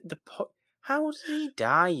 How does he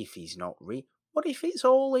die if he's not real? What if it's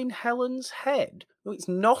all in Helen's head? No, it's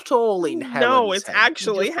not all in Helen's head. No, it's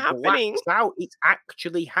actually happening. Out. It's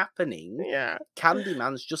actually happening. Yeah.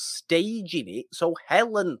 Candyman's just staging it so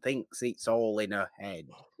Helen thinks it's all in her head.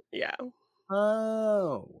 Yeah.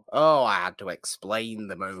 Oh, I had to explain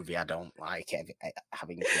the movie. I don't like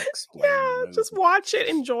having to explain the movie. Just watch it,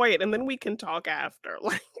 enjoy it, and then we can talk after.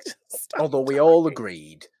 Although we all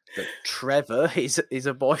agreed that Trevor is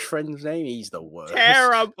a boyfriend's name. He's the worst.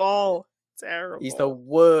 Terrible. He's the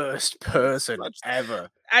worst person ever.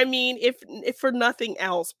 I mean, if for nothing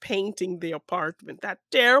else, painting the apartment that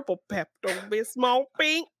terrible Pepto-Bismol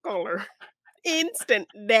pink color, instant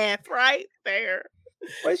death right there.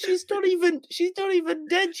 Well, she's not even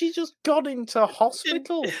dead. She's just gone into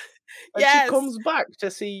hospital. And yes. She comes back to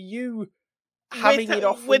see you having it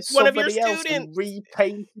off with one of your somebody else and students.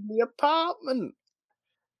 repainting the apartment.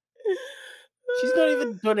 She's not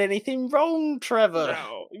even done anything wrong, Trevor.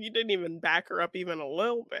 No, you didn't even back her up even a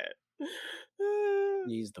little bit.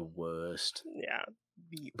 He's the worst. Yeah,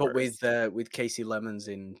 the But worst. with Casey Lemons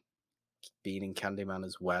being in Candyman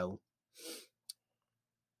as well,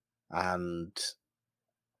 and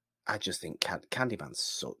I just think Candyman's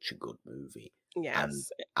such a good movie. Yes. And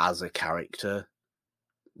as a character,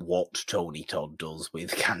 what Tony Todd does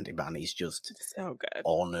with Candyman is just so good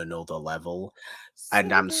on another level. so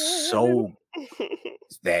And I'm good. so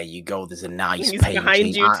there you go. There's a nice He's painting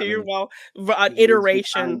behind you too. Well, an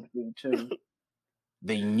iteration.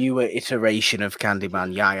 The newer iteration of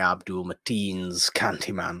Candyman, Yahya Abdul-Mateen's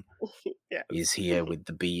Candyman, is here with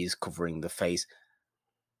the bees covering the face.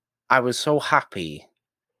 I was so happy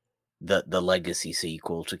that the legacy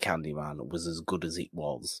sequel to Candyman was as good as it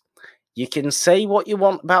was. You can say what you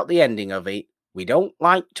want about the ending of it. We don't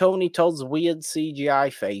like Tony Todd's weird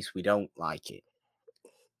CGI face. We don't like it.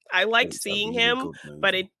 I liked seeing him,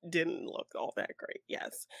 but it didn't look all that great.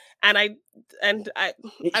 Yes, and I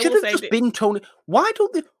it should have just been Tony. Why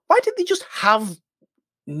did they just have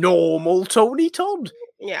normal Tony Todd?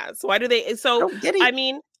 Yeah. So why do they? So I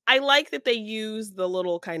mean, I like that they use the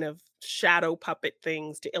little kind of shadow puppet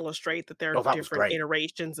things to illustrate that there are different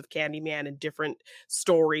iterations of Candyman and different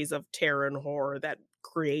stories of terror and horror that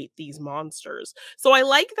create these monsters. So I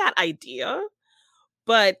like that idea,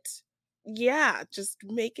 but yeah, just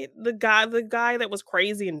make it the guy that was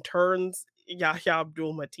crazy and turns Yahya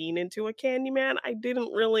Abdul-Mateen into a Candyman. I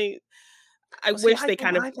didn't really. I wish they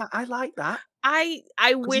kind of. I like that. I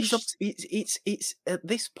wish it's at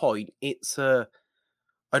this point it's an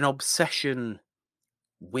obsession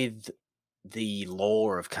with the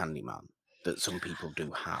lore of Candyman that some people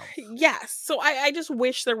do have. Yes. So I just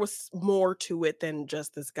wish there was more to it than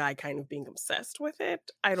just this guy kind of being obsessed with it.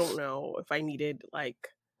 I don't know if I needed like.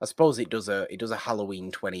 I suppose it does a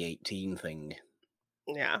Halloween 2018 thing.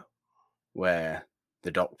 Yeah. Where the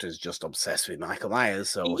Doctor's just obsessed with Michael Myers.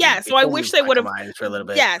 So yeah, so I wish they would have for a little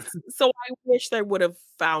bit. Yes. So I wish they would have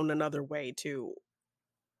found another way to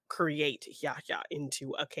create Yahya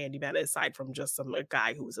into a Candyman aside from just a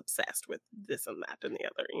guy who was obsessed with this and that and the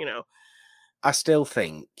other, you know. I still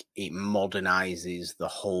think it modernizes the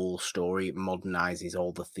whole story. It modernizes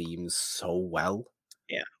all the themes so well.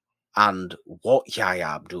 Yeah. And what Yahya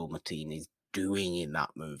Abdul-Mateen is doing in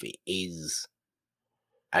that movie is,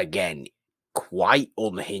 again, quite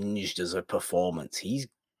unhinged as a performance. He's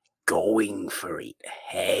going for it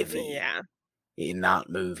heavy in that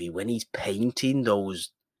movie when he's painting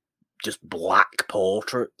those just black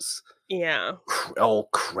portraits. Yeah. All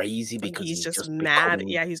crazy because he's just mad.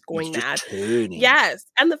 Yeah, he's going mad. Turning. Yes.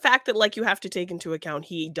 And the fact that like you have to take into account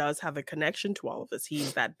he does have a connection to all of this.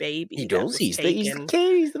 He's that baby. He does. He's the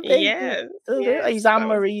kid. He's the baby. Yes. He's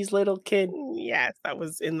Anne-Marie's little kid. Yes, that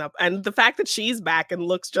was in the and the fact that she's back and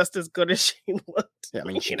looks just as good as she looked. Yeah, I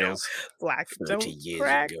mean she does. Black 30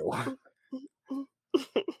 years ago.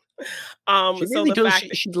 She really does.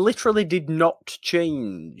 She literally did not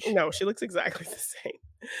change. No, she looks exactly the same.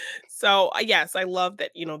 So yes, I love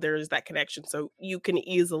that, there is that connection. So you can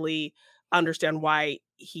easily understand why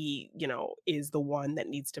he, is the one that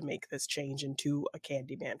needs to make this change into a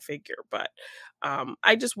Candyman figure. But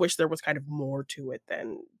I just wish there was kind of more to it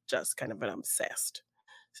than just kind of an obsessed,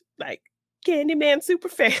 like Candyman super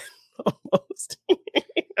fan almost.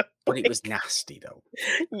 But it was nasty, though.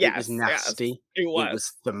 Yes, it was nasty. Yes, it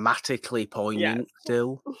was thematically poignant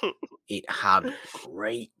still. It had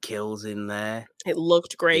great kills in there. It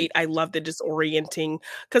looked great. I love the disorienting.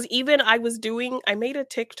 Because even I made a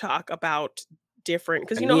TikTok about different,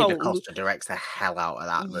 because how Costa directs the hell out of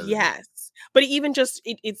that movie. Yes. But even just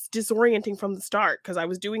it's disorienting from the start, because I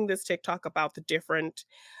was doing this TikTok about the different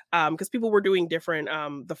because people were doing different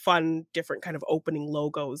the fun different kind of opening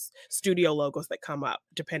logos, studio logos that come up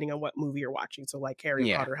depending on what movie you're watching. So like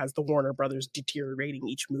Harry Potter has the Warner Brothers deteriorating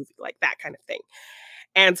each movie, like that kind of thing.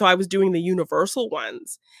 And so I was doing the Universal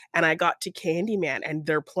ones and I got to Candyman and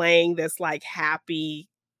they're playing this like happy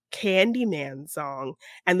Candyman song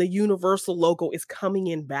and the Universal logo is coming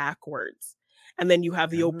in backwards. And then you have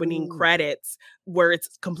the opening credits where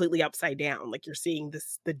it's completely upside down. Like you're seeing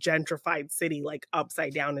the gentrified city like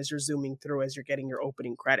upside down as you're zooming through as you're getting your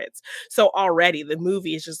opening credits. So already the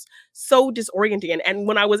movie is just so disorienting. And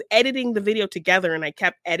when I was editing the video together and I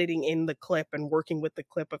kept editing in the clip and working with the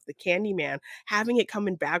clip of the Candyman, having it come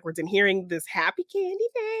in backwards and hearing this happy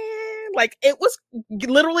Candyman, like it was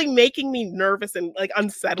literally making me nervous and like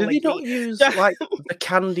unsettling. Did they not use like the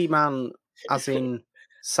Candyman as in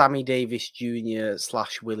Sammy Davis Jr.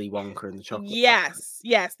 / Willy Wonka and the Chocolate Factory.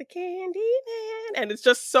 Yes, the Candy Man. And it's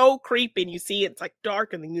just so creepy. And you see it's like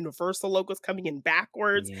dark and the Universal logo's coming in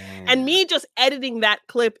backwards. Yeah. And me just editing that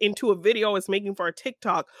clip into a video I was making for a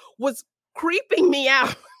TikTok was creeping me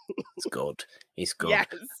out. It's good. It's good. Yes.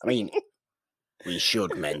 I mean, we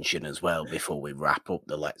should mention as well, before we wrap up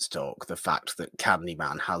the Let's Talk, the fact that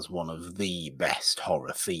Candyman has one of the best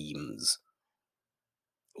horror themes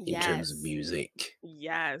in terms of music.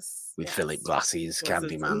 Yes. With Philip Glass's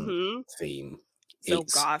Candyman theme. So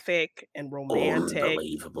it's gothic and romantic.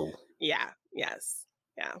 Unbelievable. Yeah. Yes.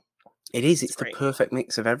 Yeah. It is. It's the perfect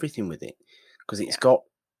mix of everything with it. Because it's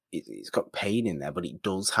got pain in there, but it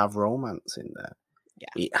does have romance in there.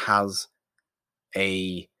 Yeah. It has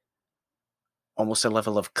almost a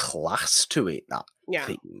level of class to it, that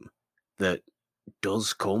theme, that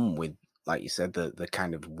does come with, like you said, the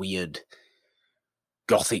kind of weird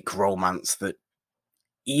gothic romance that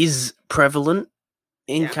is prevalent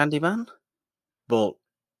in Candyman, but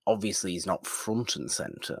obviously is not front and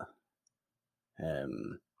center.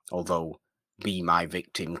 Although Be My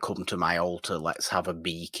Victim, Come to My Altar, Let's Have a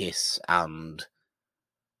Bee Kiss, and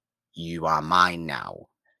You Are Mine Now.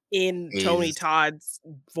 In Tony Todd's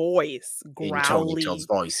voice, growly. In Tony Todd's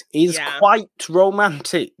voice, is quite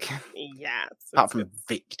romantic. Yes. Apart from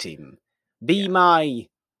Victim. Be my,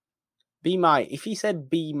 if he said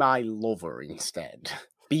be my lover instead,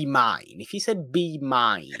 be mine. If he said be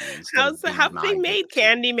mine instead have they made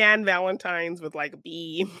Candyman Valentines with like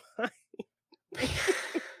be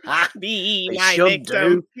be my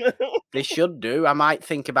victim? They should do. I might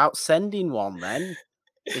think about sending one then.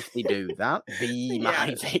 If they do that, be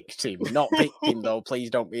my victim. Not victim, though.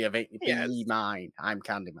 Please don't be a victim. Be mine. I'm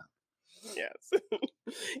Candyman. Yes.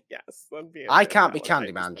 Yes. I can't be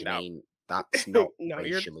Candyman, Janine. That's not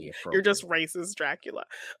racially appropriate. You're just racist Dracula.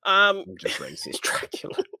 I'm just racist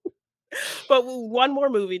Dracula. But one more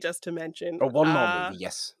movie just to mention. Oh, one more movie,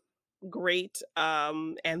 yes. Great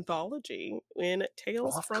anthology in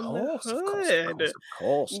Tales from the Hood. Of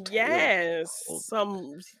course. Yes.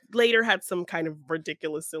 Some later had some kind of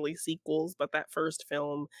ridiculous, silly sequels, but that first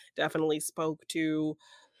film definitely spoke to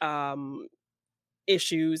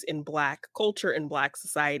issues in Black culture and Black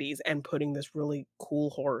societies and putting this really cool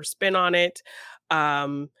horror spin on it.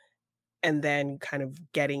 And then kind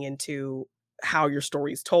of getting into how your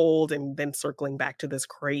story's told, and then circling back to this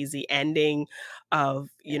crazy ending of,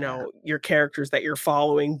 you know, your characters that you're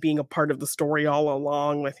following being a part of the story all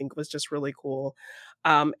along, I think was just really cool.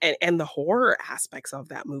 And the horror aspects of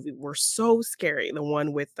that movie were so scary. The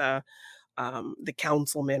one with the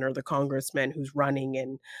councilman or the congressman who's running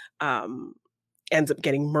and ends up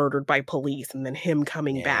getting murdered by police, and then him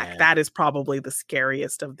coming back. That is probably the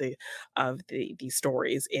scariest of the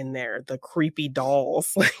stories in there. The creepy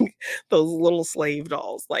dolls, like those little slave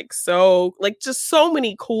dolls, just so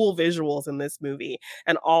many cool visuals in this movie,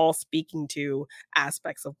 and all speaking to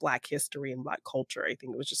aspects of Black history and Black culture. I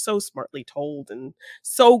think it was just so smartly told and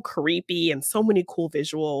so creepy, and so many cool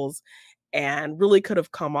visuals, and really could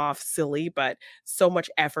have come off silly, but so much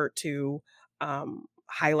effort to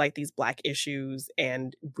highlight these Black issues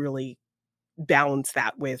and really balance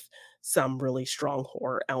that with some really strong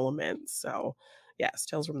horror elements. So yes,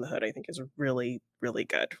 Tales from the Hood, I think, is really, really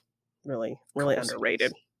good. Really, really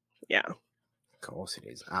underrated. Yeah. Of course it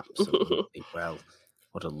is. Absolutely. Well,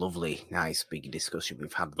 what a lovely, nice, big discussion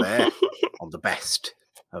we've had there on the best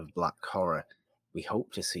of Black horror. We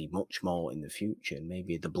hope to see much more in the future.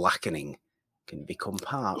 Maybe the Blackening can become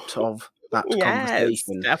part of that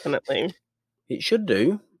conversation. Definitely. It should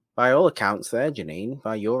do. By all accounts there, Janine.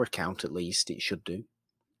 By your account, at least, it should do.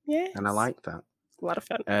 Yeah. And I like that. A lot of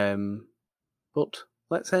fun. But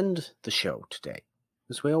let's end the show today,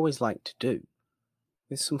 as we always like to do,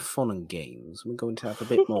 with some fun and games. We're going to have a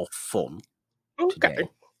bit more fun today.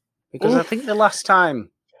 Because I think the last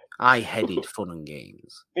time I headed fun and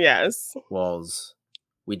games was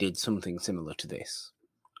we did something similar to this,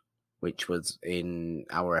 which was in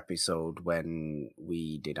our episode when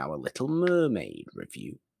we did our Little Mermaid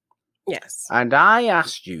review. Yes. And I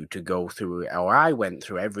asked you to go through, or I went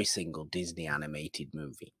through every single Disney animated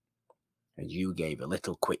movie. And you gave a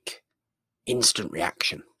little quick, instant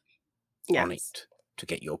reaction on it to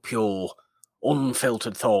get your pure,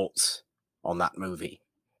 unfiltered thoughts on that movie.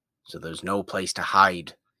 So there's no place to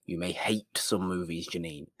hide. You may hate some movies,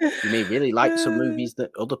 Janine. You may really like some movies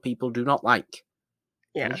that other people do not like.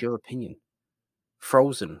 Yeah. What is your opinion?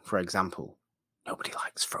 Frozen, for example. Nobody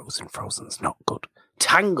likes Frozen. Frozen's not good.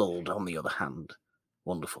 Tangled, on the other hand.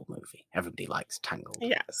 Wonderful movie. Everybody likes Tangled.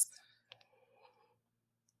 Yes.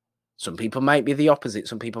 Some people might be the opposite.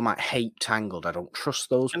 Some people might hate Tangled. I don't trust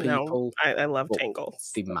those people. No, I love Tangled.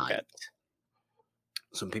 They might.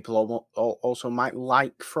 Some people also might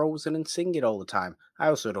like Frozen and sing it all the time. I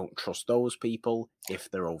also don't trust those people if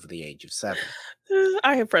they're over the age of 7.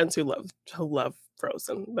 I have friends who love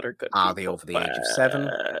Frozen that are good. Are they over the age of 7?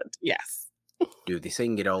 Yes. Do they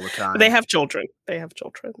sing it all the time? They have children.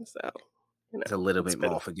 So it's a little bit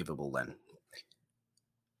more forgivable then.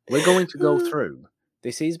 We're going to go through.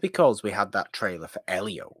 This is because we had that trailer for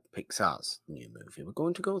Elio, Pixar's new movie. We're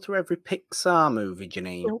going to go through every Pixar movie,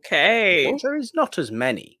 Janine. Okay. There is not as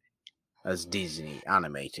many as Disney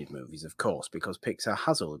animated movies, of course, because Pixar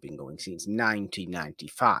has only been going since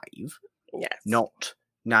 1995. Yes. Not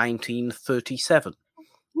 1937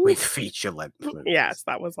 with feature-length movies. Yes,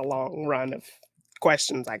 that was a long run of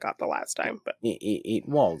questions I got the last time. But It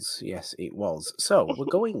was. Yes, it was. So, we're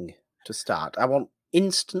going to start. I want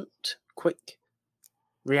instant, quick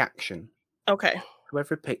reaction to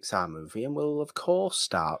every Pixar movie, and we'll of course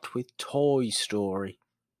start with Toy Story.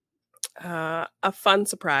 A fun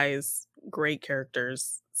surprise, great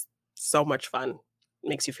characters, so much fun,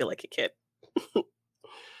 makes you feel like a kid.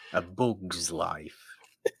 A Bug's Life.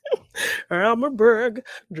 I'm a bug,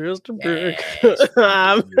 just a bug.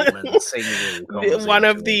 One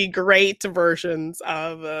of the great versions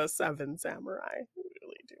of Seven Samurai.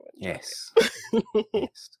 Really do enjoy it. Yes.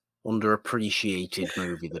 Underappreciated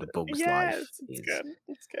movie that A Bug's Life is.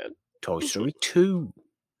 It's good. Toy Story 2.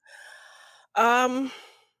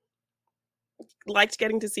 Liked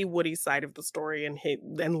getting to see Woody's side of the story and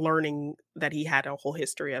learning that he had a whole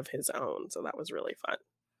history of his own. So that was really fun.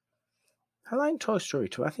 I like Toy Story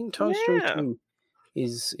 2. I think Toy Story 2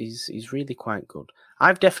 is really quite good.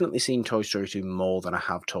 I've definitely seen Toy Story 2 more than I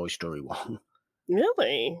have Toy Story 1.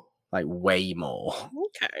 Really? Like way more.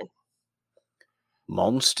 Okay.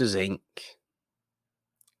 Monsters Inc.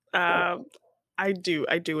 I do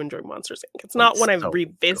enjoy Monsters Inc. It's not one I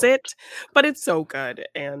revisit, but it's so good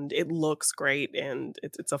and it looks great and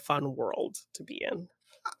it's a fun world to be in.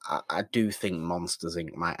 I do think Monsters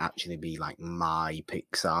Inc. might actually be like my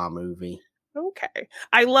Pixar movie. Okay.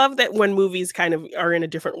 I love that when movies kind of are in a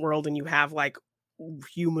different world and you have like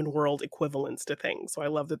human world equivalents to things. So I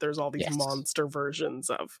love that there's all these monster versions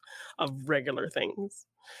of regular things.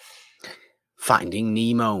 Finding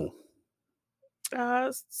Nemo.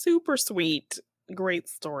 Super sweet, great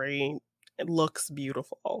story. It looks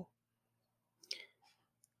beautiful.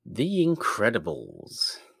 The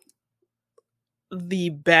Incredibles. The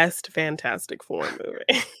best Fantastic Four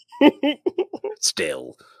movie.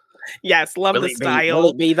 Still. Yes, love the style.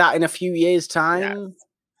 Will it be that in a few years' time? Yes.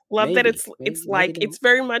 Love that it's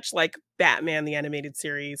very much like Batman the animated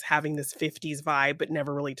series, having this 50s vibe, but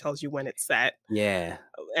never really tells you when it's set. Yeah.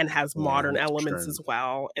 And has modern elements as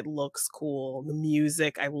well. It looks cool. The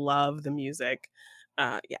music, I love the music.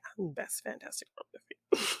 Best Fantastic Four movie.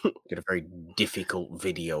 Got a very difficult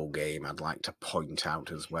video game I'd like to point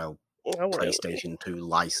out as well. Oh, PlayStation 2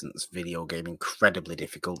 licensed video game, incredibly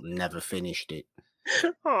difficult, never finished it.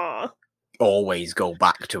 Aww. Always go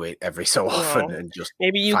back to it every so often and just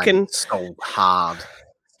maybe you can so hard.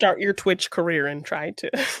 Start your Twitch career and try to.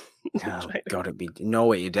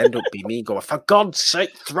 It'd end up be me going, for God's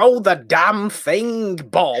sake, throw the damn thing,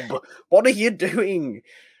 Bob. What are you doing?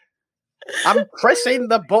 I'm pressing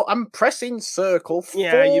I'm pressing circle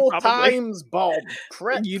 4 times, Bob.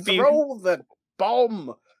 Throw the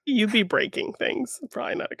bomb. You'd be breaking things.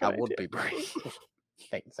 Probably not a good idea. I would be breaking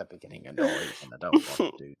things. I'm beginning annoyed and I don't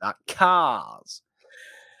want to do that. Cars.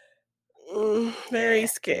 Very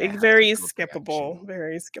skippable.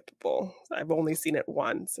 Very skippable. I've only seen it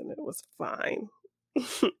once and it was fine.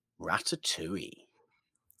 Ratatouille.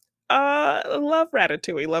 Love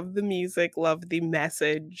Ratatouille. Love the music. Love the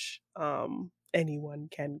message. Anyone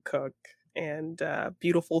can cook. And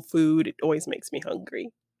beautiful food. It always makes me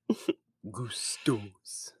hungry.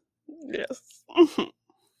 Gustos. Yes.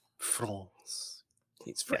 France.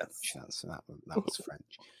 It's French. Yes. That was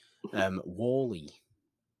French. WALL-E.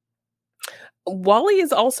 WALL-E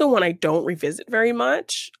is also one I don't revisit very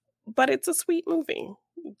much, but it's a sweet movie.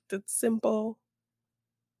 It's simple,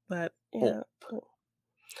 but yeah.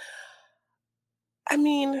 I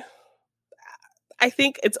mean, I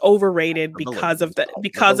think it's overrated because of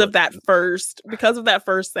that first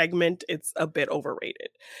segment. It's a bit overrated.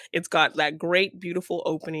 It's got that great, beautiful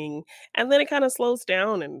opening, and then it kind of slows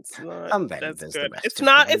down, and it's not that's good. It's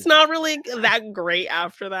not really that great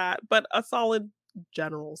after that, but a solid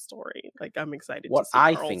general story. Like I'm excited to see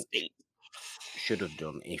I Carl's think date. Should have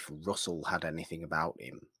done if Russell had anything about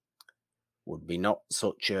him would be not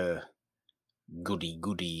such a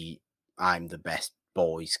goody I'm the best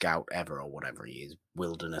Boy Scout ever, or whatever he is,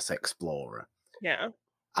 wilderness explorer. Yeah.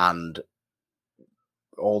 And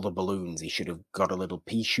all the balloons, he should have got a little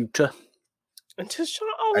pea shooter. And just shot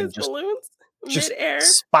all his balloons mid-air?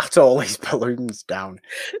 Spat all his balloons down.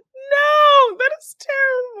 No! That is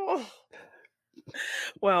terrible!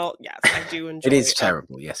 Well, yes, I do enjoy it. Is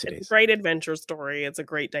terrible, yes, it is. It's a great adventure story. It's a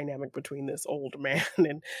great dynamic between this old man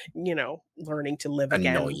and, learning to live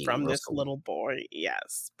again from this little boy.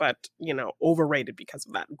 Yes, but, overrated because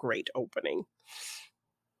of that great opening.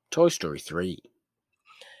 Toy Story 3.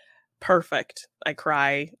 Perfect. I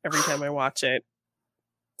cry every time I watch it.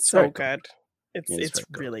 So good.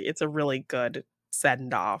 It's a really good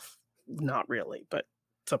send-off. Not really, but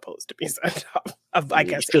supposed to be sent off of, I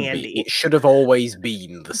guess, Andy. It should have always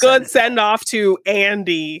been the good send-off to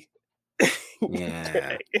Andy.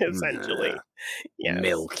 Yeah. Essentially. Yes.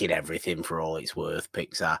 Milking everything for all it's worth,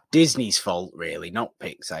 Pixar. Disney's fault, really, not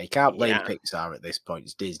Pixar. You can't blame Pixar at this point.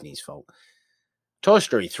 It's Disney's fault. Toy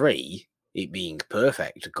Story 3, it being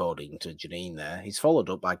perfect, according to Janine there, is followed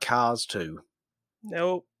up by Cars 2.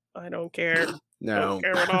 Nope. I don't care. No. Don't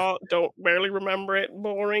care at all. Don't barely remember it.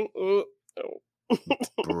 Boring. Ooh. Oh.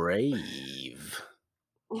 Brave.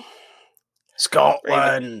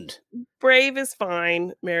 Scotland. Brave is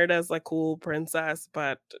fine. Merida's like cool princess,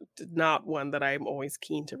 but not one that I'm always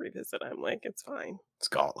keen to revisit. I'm like, it's fine.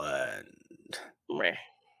 Scotland. Meh.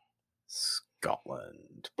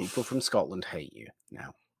 Scotland. People from Scotland hate you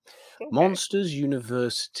now. Okay. Monsters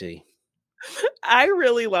University. I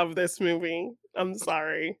really love this movie. I'm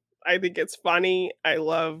sorry. I think it's funny. I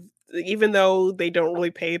love, even though they don't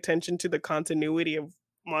really pay attention to the continuity of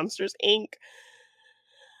Monsters, Inc.,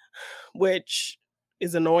 which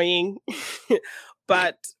is annoying.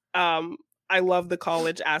 But I love the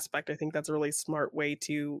college aspect. I think that's a really smart way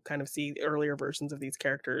to kind of see the earlier versions of these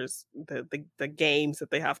characters, the games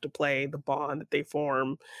that they have to play, the bond that they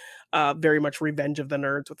form. Very much Revenge of the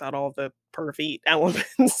Nerds without all the pervy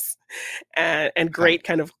elements, and great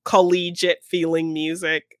kind of collegiate feeling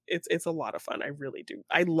music. It's a lot of fun. I really do.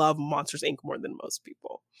 I love Monsters Inc. more than most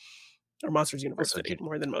people. Or Monsters University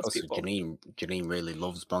more than most people. Janine really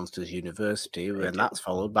loves Monsters University, and that's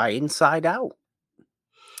followed by Inside Out.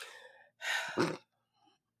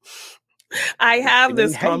 I have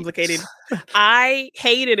this complicated. I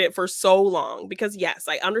hated it for so long because, yes,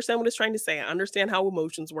 I understand what it's trying to say. I understand how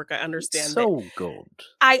emotions work. I understand it's so good.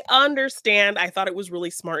 I understand. I thought it was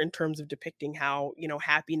really smart in terms of depicting how,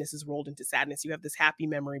 happiness is rolled into sadness. You have this happy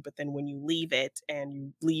memory, but then when you leave it and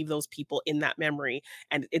you leave those people in that memory,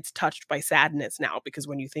 and it's touched by sadness now, because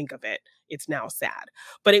when you think of it, it's now sad.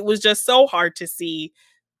 But it was just so hard to see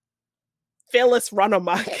Phyllis run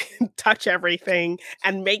amok and touch everything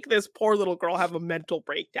and make this poor little girl have a mental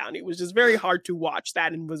breakdown. It was just very hard to watch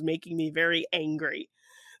that and was making me very angry.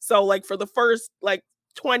 So for the first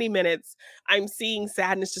 20 minutes, I'm seeing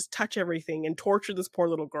sadness just touch everything and torture this poor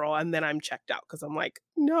little girl. And then I'm checked out because I'm like,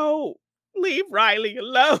 no, leave Riley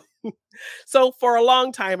alone. So for a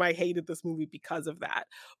long time, I hated this movie because of that.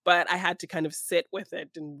 But I had to kind of sit with it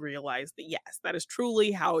and realize that, yes, that is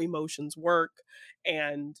truly how emotions work.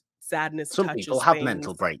 And sadness some touches people have things.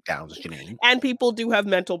 Mental breakdowns, Janine. And people do have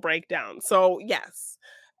mental breakdowns. So yes,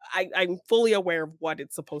 I'm fully aware of what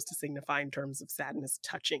it's supposed to signify in terms of sadness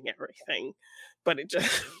touching everything. But it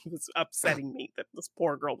just was upsetting me that this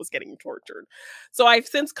poor girl was getting tortured. So I've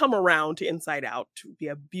since come around to Inside Out to be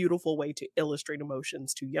a beautiful way to illustrate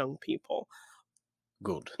emotions to young people.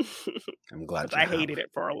 Good. I'm glad I hated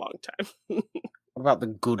it for a long time. What about The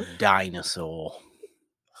Good Dinosaur?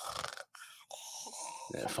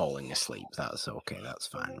 They're falling asleep. That's okay. That's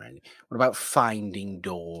fine, right? What about Finding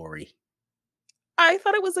Dory? I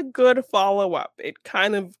thought it was a good follow-up. It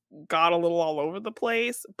kind of got a little all over the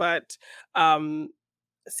place, but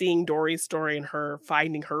seeing Dory's story and her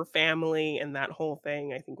finding her family and that whole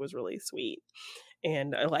thing, I think was really sweet.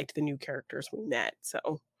 And I liked the new characters we met.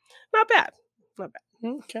 So not bad. Not bad.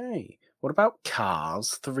 Okay. What about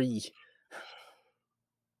Cars 3?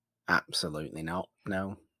 Absolutely not.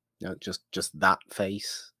 No, just that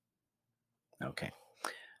face. Okay.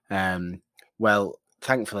 Well,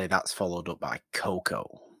 thankfully that's followed up by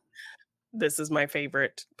Coco. This is my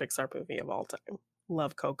favorite Pixar movie of all time.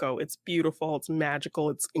 Love Coco. It's beautiful. It's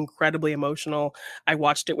magical. It's incredibly emotional. I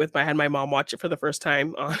watched it I had my mom watch it for the first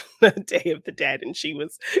time on the Day of the Dead, and she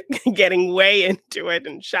was getting way into it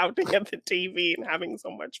and shouting at the TV and having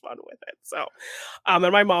so much fun with it. So,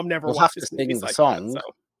 and my mom never watches movies like that. So.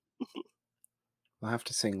 We'll have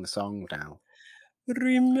to sing the song now.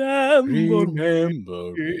 Remember me.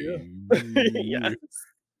 Yes.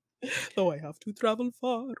 Though I have to travel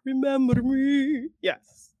far, remember me.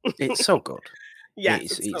 Yes. It's so good.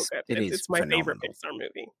 Yes, it's so good. It is It's my favorite phenomenal.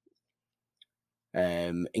 Pixar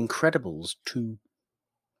movie. Incredibles 2.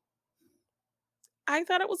 I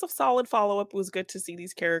thought it was a solid follow-up. It was good to see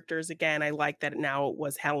these characters again. I like that now it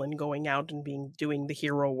was Helen going out and doing the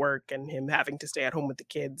hero work and him having to stay at home with the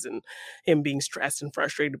kids and him being stressed and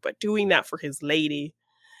frustrated, but doing that for his lady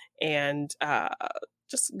and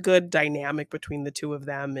just good dynamic between the two of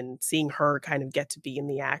them and seeing her kind of get to be in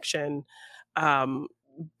the action. Um,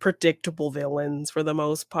 Predictable villains for the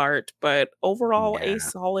most part, but overall a Yeah.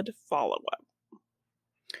 solid follow-up.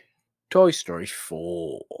 Toy Story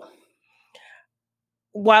 4.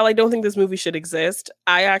 While I don't think this movie should exist,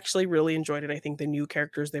 I actually really enjoyed it. I think the new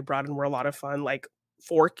characters they brought in were a lot of fun. Like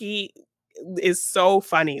Forky is so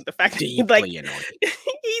funny. The fact that he like Deeply annoying.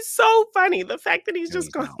 he's so funny. The fact that he's No, just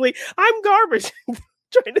he's not. constantly, I'm garbage,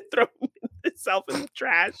 trying to throw himself in the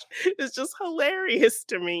trash is just hilarious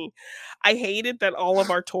to me. I hated that all of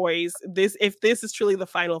our toys, this if this is truly the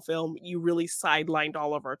final film, you really sidelined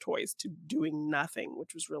all of our toys to doing nothing,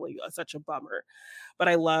 which was really such a bummer. But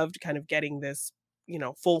I loved kind of getting this,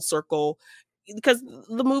 full circle because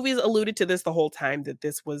the movies alluded to this the whole time that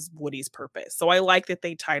this was Woody's purpose. So I like that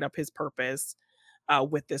they tied up his purpose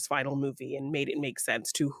with this final movie and made it make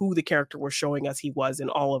sense to who the character was showing us he was in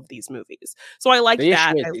all of these movies. So I liked The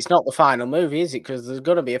that. issue is it's not the final movie, is it? Because there's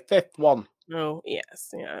gonna be a 5th one. Oh, yes.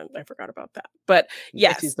 Yeah, I forgot about that. But This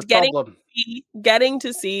yes, is the problem. getting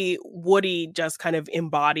to see Woody just kind of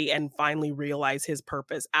embody and finally realize his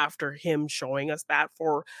purpose after him showing us that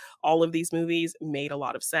for all of these movies made a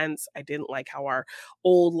lot of sense. I didn't like how our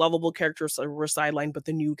old lovable characters were sidelined, but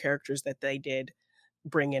the new characters that they did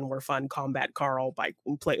bring in were fun. Combat Carl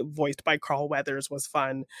voiced by Carl Weathers was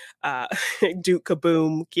fun. Uh, Duke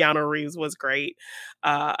Kaboom, Keanu Reeves was great.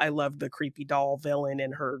 I loved the creepy doll villain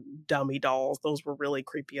and her dummy dolls. Those were really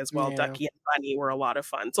creepy as well. Yeah. Ducky and Bunny were a lot of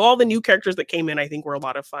fun. So all the new characters that came in, I think, were a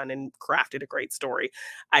lot of fun and crafted a great story.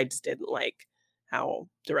 I just didn't like how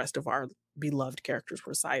the rest of our beloved characters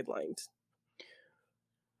were sidelined.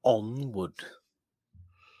 Onward.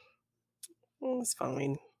 It was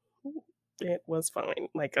fine. It was fine.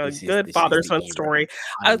 Like a This is good father-son the era story.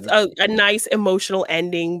 of A nice emotional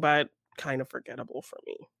ending, but kind of forgettable for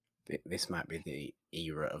me. this might be the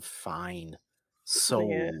era of fine Yeah.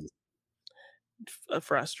 soul.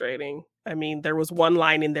 Frustrating. I mean, there was one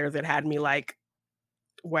line in there that had me like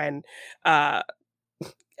when uh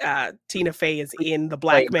Tina Fey is in the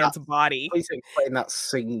black man's body. Please explain that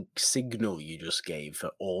signal you just gave for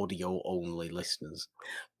audio only listeners.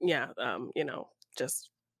 Yeah, just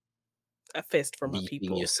a fist for my Beating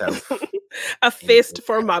people. yourself. A fist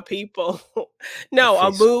for my people. No,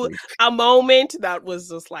 a moment that was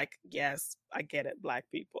just like, yes, I get it, black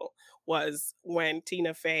people, was when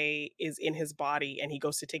Tina Fey is in his body and he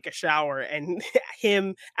goes to take a shower and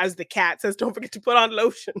him as the cat says, don't forget to put on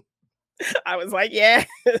lotion. I was like, yes.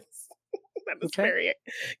 That was very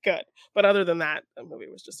good. But other than that, the movie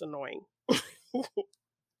was just annoying.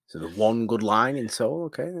 So the one good line in Soul,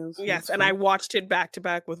 okay. Yes, and I watched it back to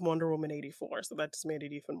back with Wonder Woman 84, so that just made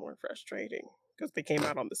it even more frustrating because they came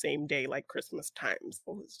out on the same day, like Christmas time.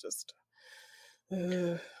 So it was just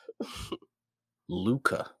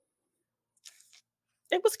Luca.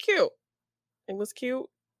 It was cute. It was cute.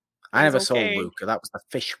 I never saw Luca. That was the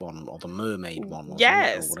fish one or the mermaid one, wasn't it?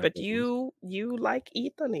 Yes, but you like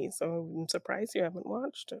Ethany, so I'm surprised you haven't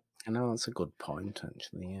watched it. I know, that's a good point,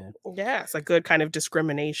 actually, yeah. Yes, a good kind of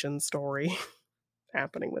discrimination story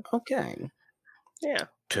happening with. Okay. Yeah.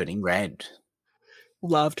 Turning Red.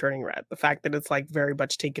 Love Turning Red. The fact that it's like very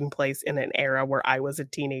much taken place in an era where I was a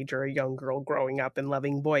teenager, a young girl growing up and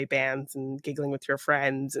loving boy bands and giggling with your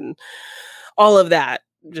friends and all of that.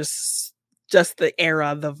 Just the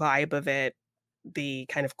era, the vibe of it, the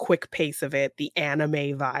kind of quick pace of it, the anime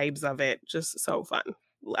vibes of it. Just so fun.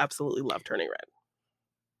 Absolutely love Turning Red.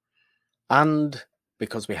 And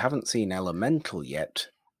because we haven't seen Elemental yet,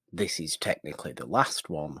 this is technically the last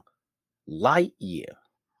one. Lightyear.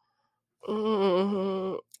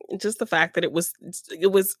 Mm-hmm. Just the fact that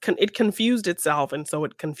it confused itself, and so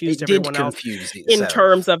it confused everyone else in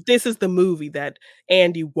terms of this is the movie that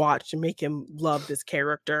Andy watched to make him love this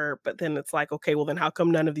character. But then it's like, okay, well then how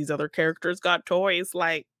come none of these other characters got toys?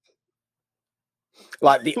 Like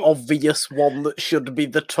the obvious one that should be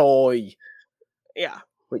the toy. Yeah.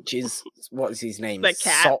 Which is, what is his name? The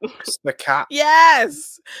cat. Socks, the cat.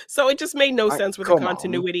 Yes! So it just made no sense with the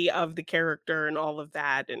continuity of the character and all of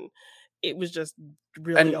that, and it was just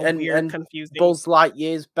really weird, confusing. Buzz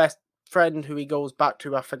Lightyear's best friend, who he goes back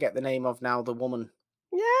to, I forget the name of now, the woman.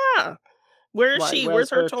 Yeah! Where is she?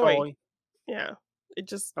 Where's her toy? Yeah. It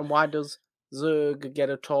just... And why does Zurg get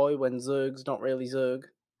a toy when Zurg's not really Zurg?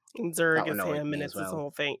 And Zurg is him, and it's this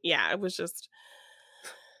whole thing. Yeah, it was just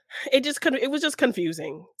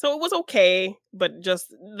confusing. So it was okay, but just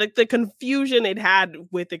the confusion it had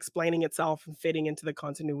with explaining itself and fitting into the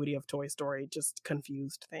continuity of Toy Story just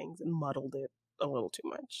confused things and muddled it a little too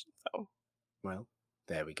much. So, well,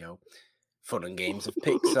 there we go. Fun and games of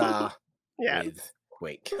Pixar with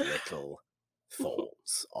quick little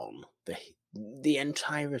thoughts on the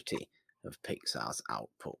entirety of Pixar's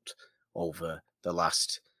output over the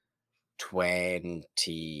last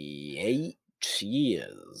 28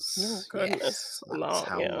 years. Oh, goodness. Yes, that's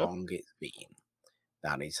how long it's been.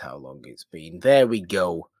 That is how long it's been. There we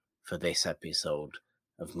go for this episode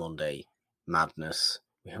of Monday Madness.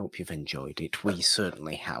 We hope you've enjoyed it. We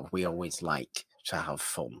certainly have. We always like to have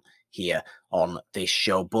fun here on this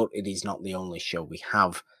show, but it is not the only show we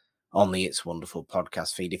have on the It's Wonderful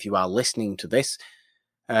podcast feed. If you are listening to this,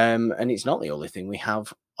 and it's not the only thing we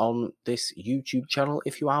have on this YouTube channel,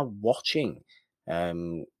 if you are watching,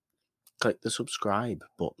 click the subscribe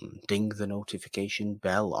button, ding the notification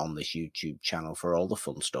bell on this YouTube channel for all the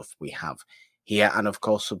fun stuff we have here. And of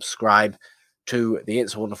course, subscribe to the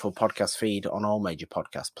It's a Wonderful podcast feed on all major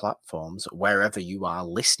podcast platforms, wherever you are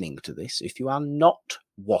listening to this. If you are not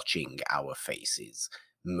watching our faces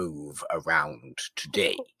move around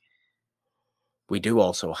today, we do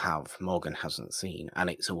also have Morgan Hasn't Seen, and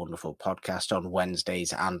It's a Wonderful podcast on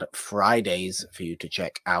Wednesdays and Fridays for you to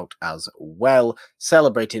check out as well.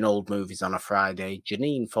 Celebrating old movies on a Friday.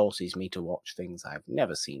 Janine forces me to watch things I've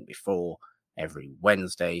never seen before every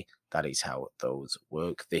Wednesday. That is how those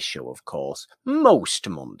work. This show, of course, most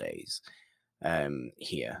Mondays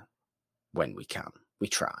here when we can. We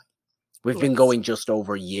try. We've been going just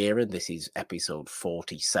over a year, and this is episode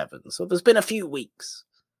 47. So there's been a few weeks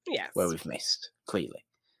where we've missed, clearly.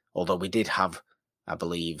 Although we did have, I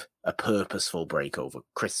believe, a purposeful break over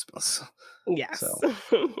Christmas. Yes. So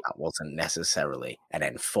that wasn't necessarily an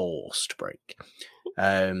enforced break.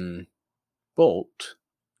 But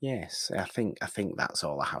yes, I think that's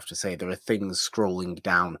all I have to say. There are things scrolling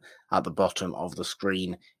down at the bottom of the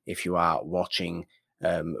screen if you are watching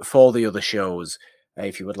for the other shows.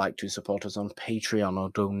 If you would like to support us on Patreon or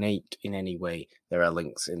donate in any way, there are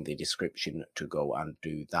links in the description to go and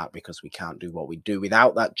do that, because we can't do what we do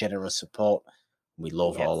without that generous support. We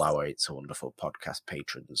love all our It's a Wonderful podcast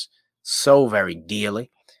patrons so very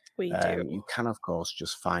dearly. We do. You can, of course,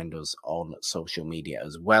 just find us on social media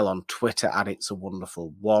as well. On Twitter at It's a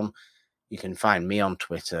Wonderful One. You can find me on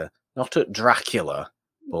Twitter, not at Dracula,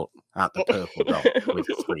 but at the Purple Dot with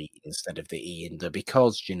 3 instead of the E in the,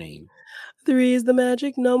 because, Janine, 3 is the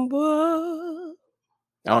magic number.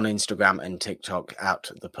 On Instagram and TikTok at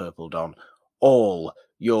the Purple Don. All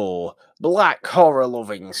your black horror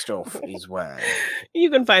loving stuff is where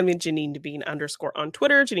you can find me Janine Devine _ on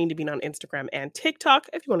Twitter, Janine Devine on Instagram and TikTok.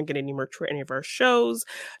 If you want to get any merch for any of our shows,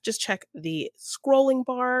 just check the scrolling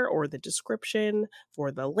bar or the description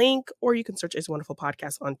for the link, or you can search It's a Wonderful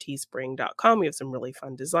Podcast on teespring.com. We have some really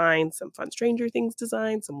fun designs, some fun Stranger Things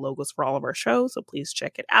designs, some logos for all of our shows, so please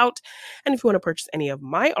check it out. And if you want to purchase any of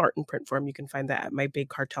my art in print form, you can find that at my Big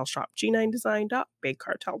Cartel shop,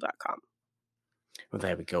 g9design.bigcartel.com. Well,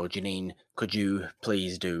 there we go. Janine, could you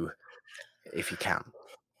please do, if you can,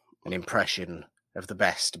 an impression of the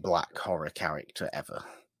best black horror character ever?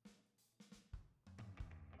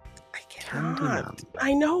 I cannot.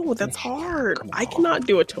 I know, that's hard. I cannot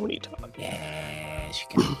do a Tony talk. Yes, you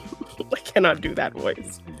can. I cannot do that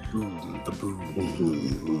voice. Boom, the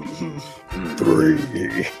boom.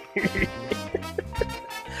 3,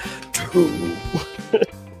 2,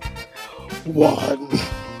 1.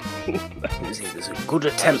 It was a good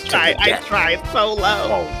attempt. I tried so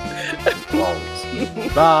low. Close.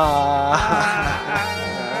 Bye.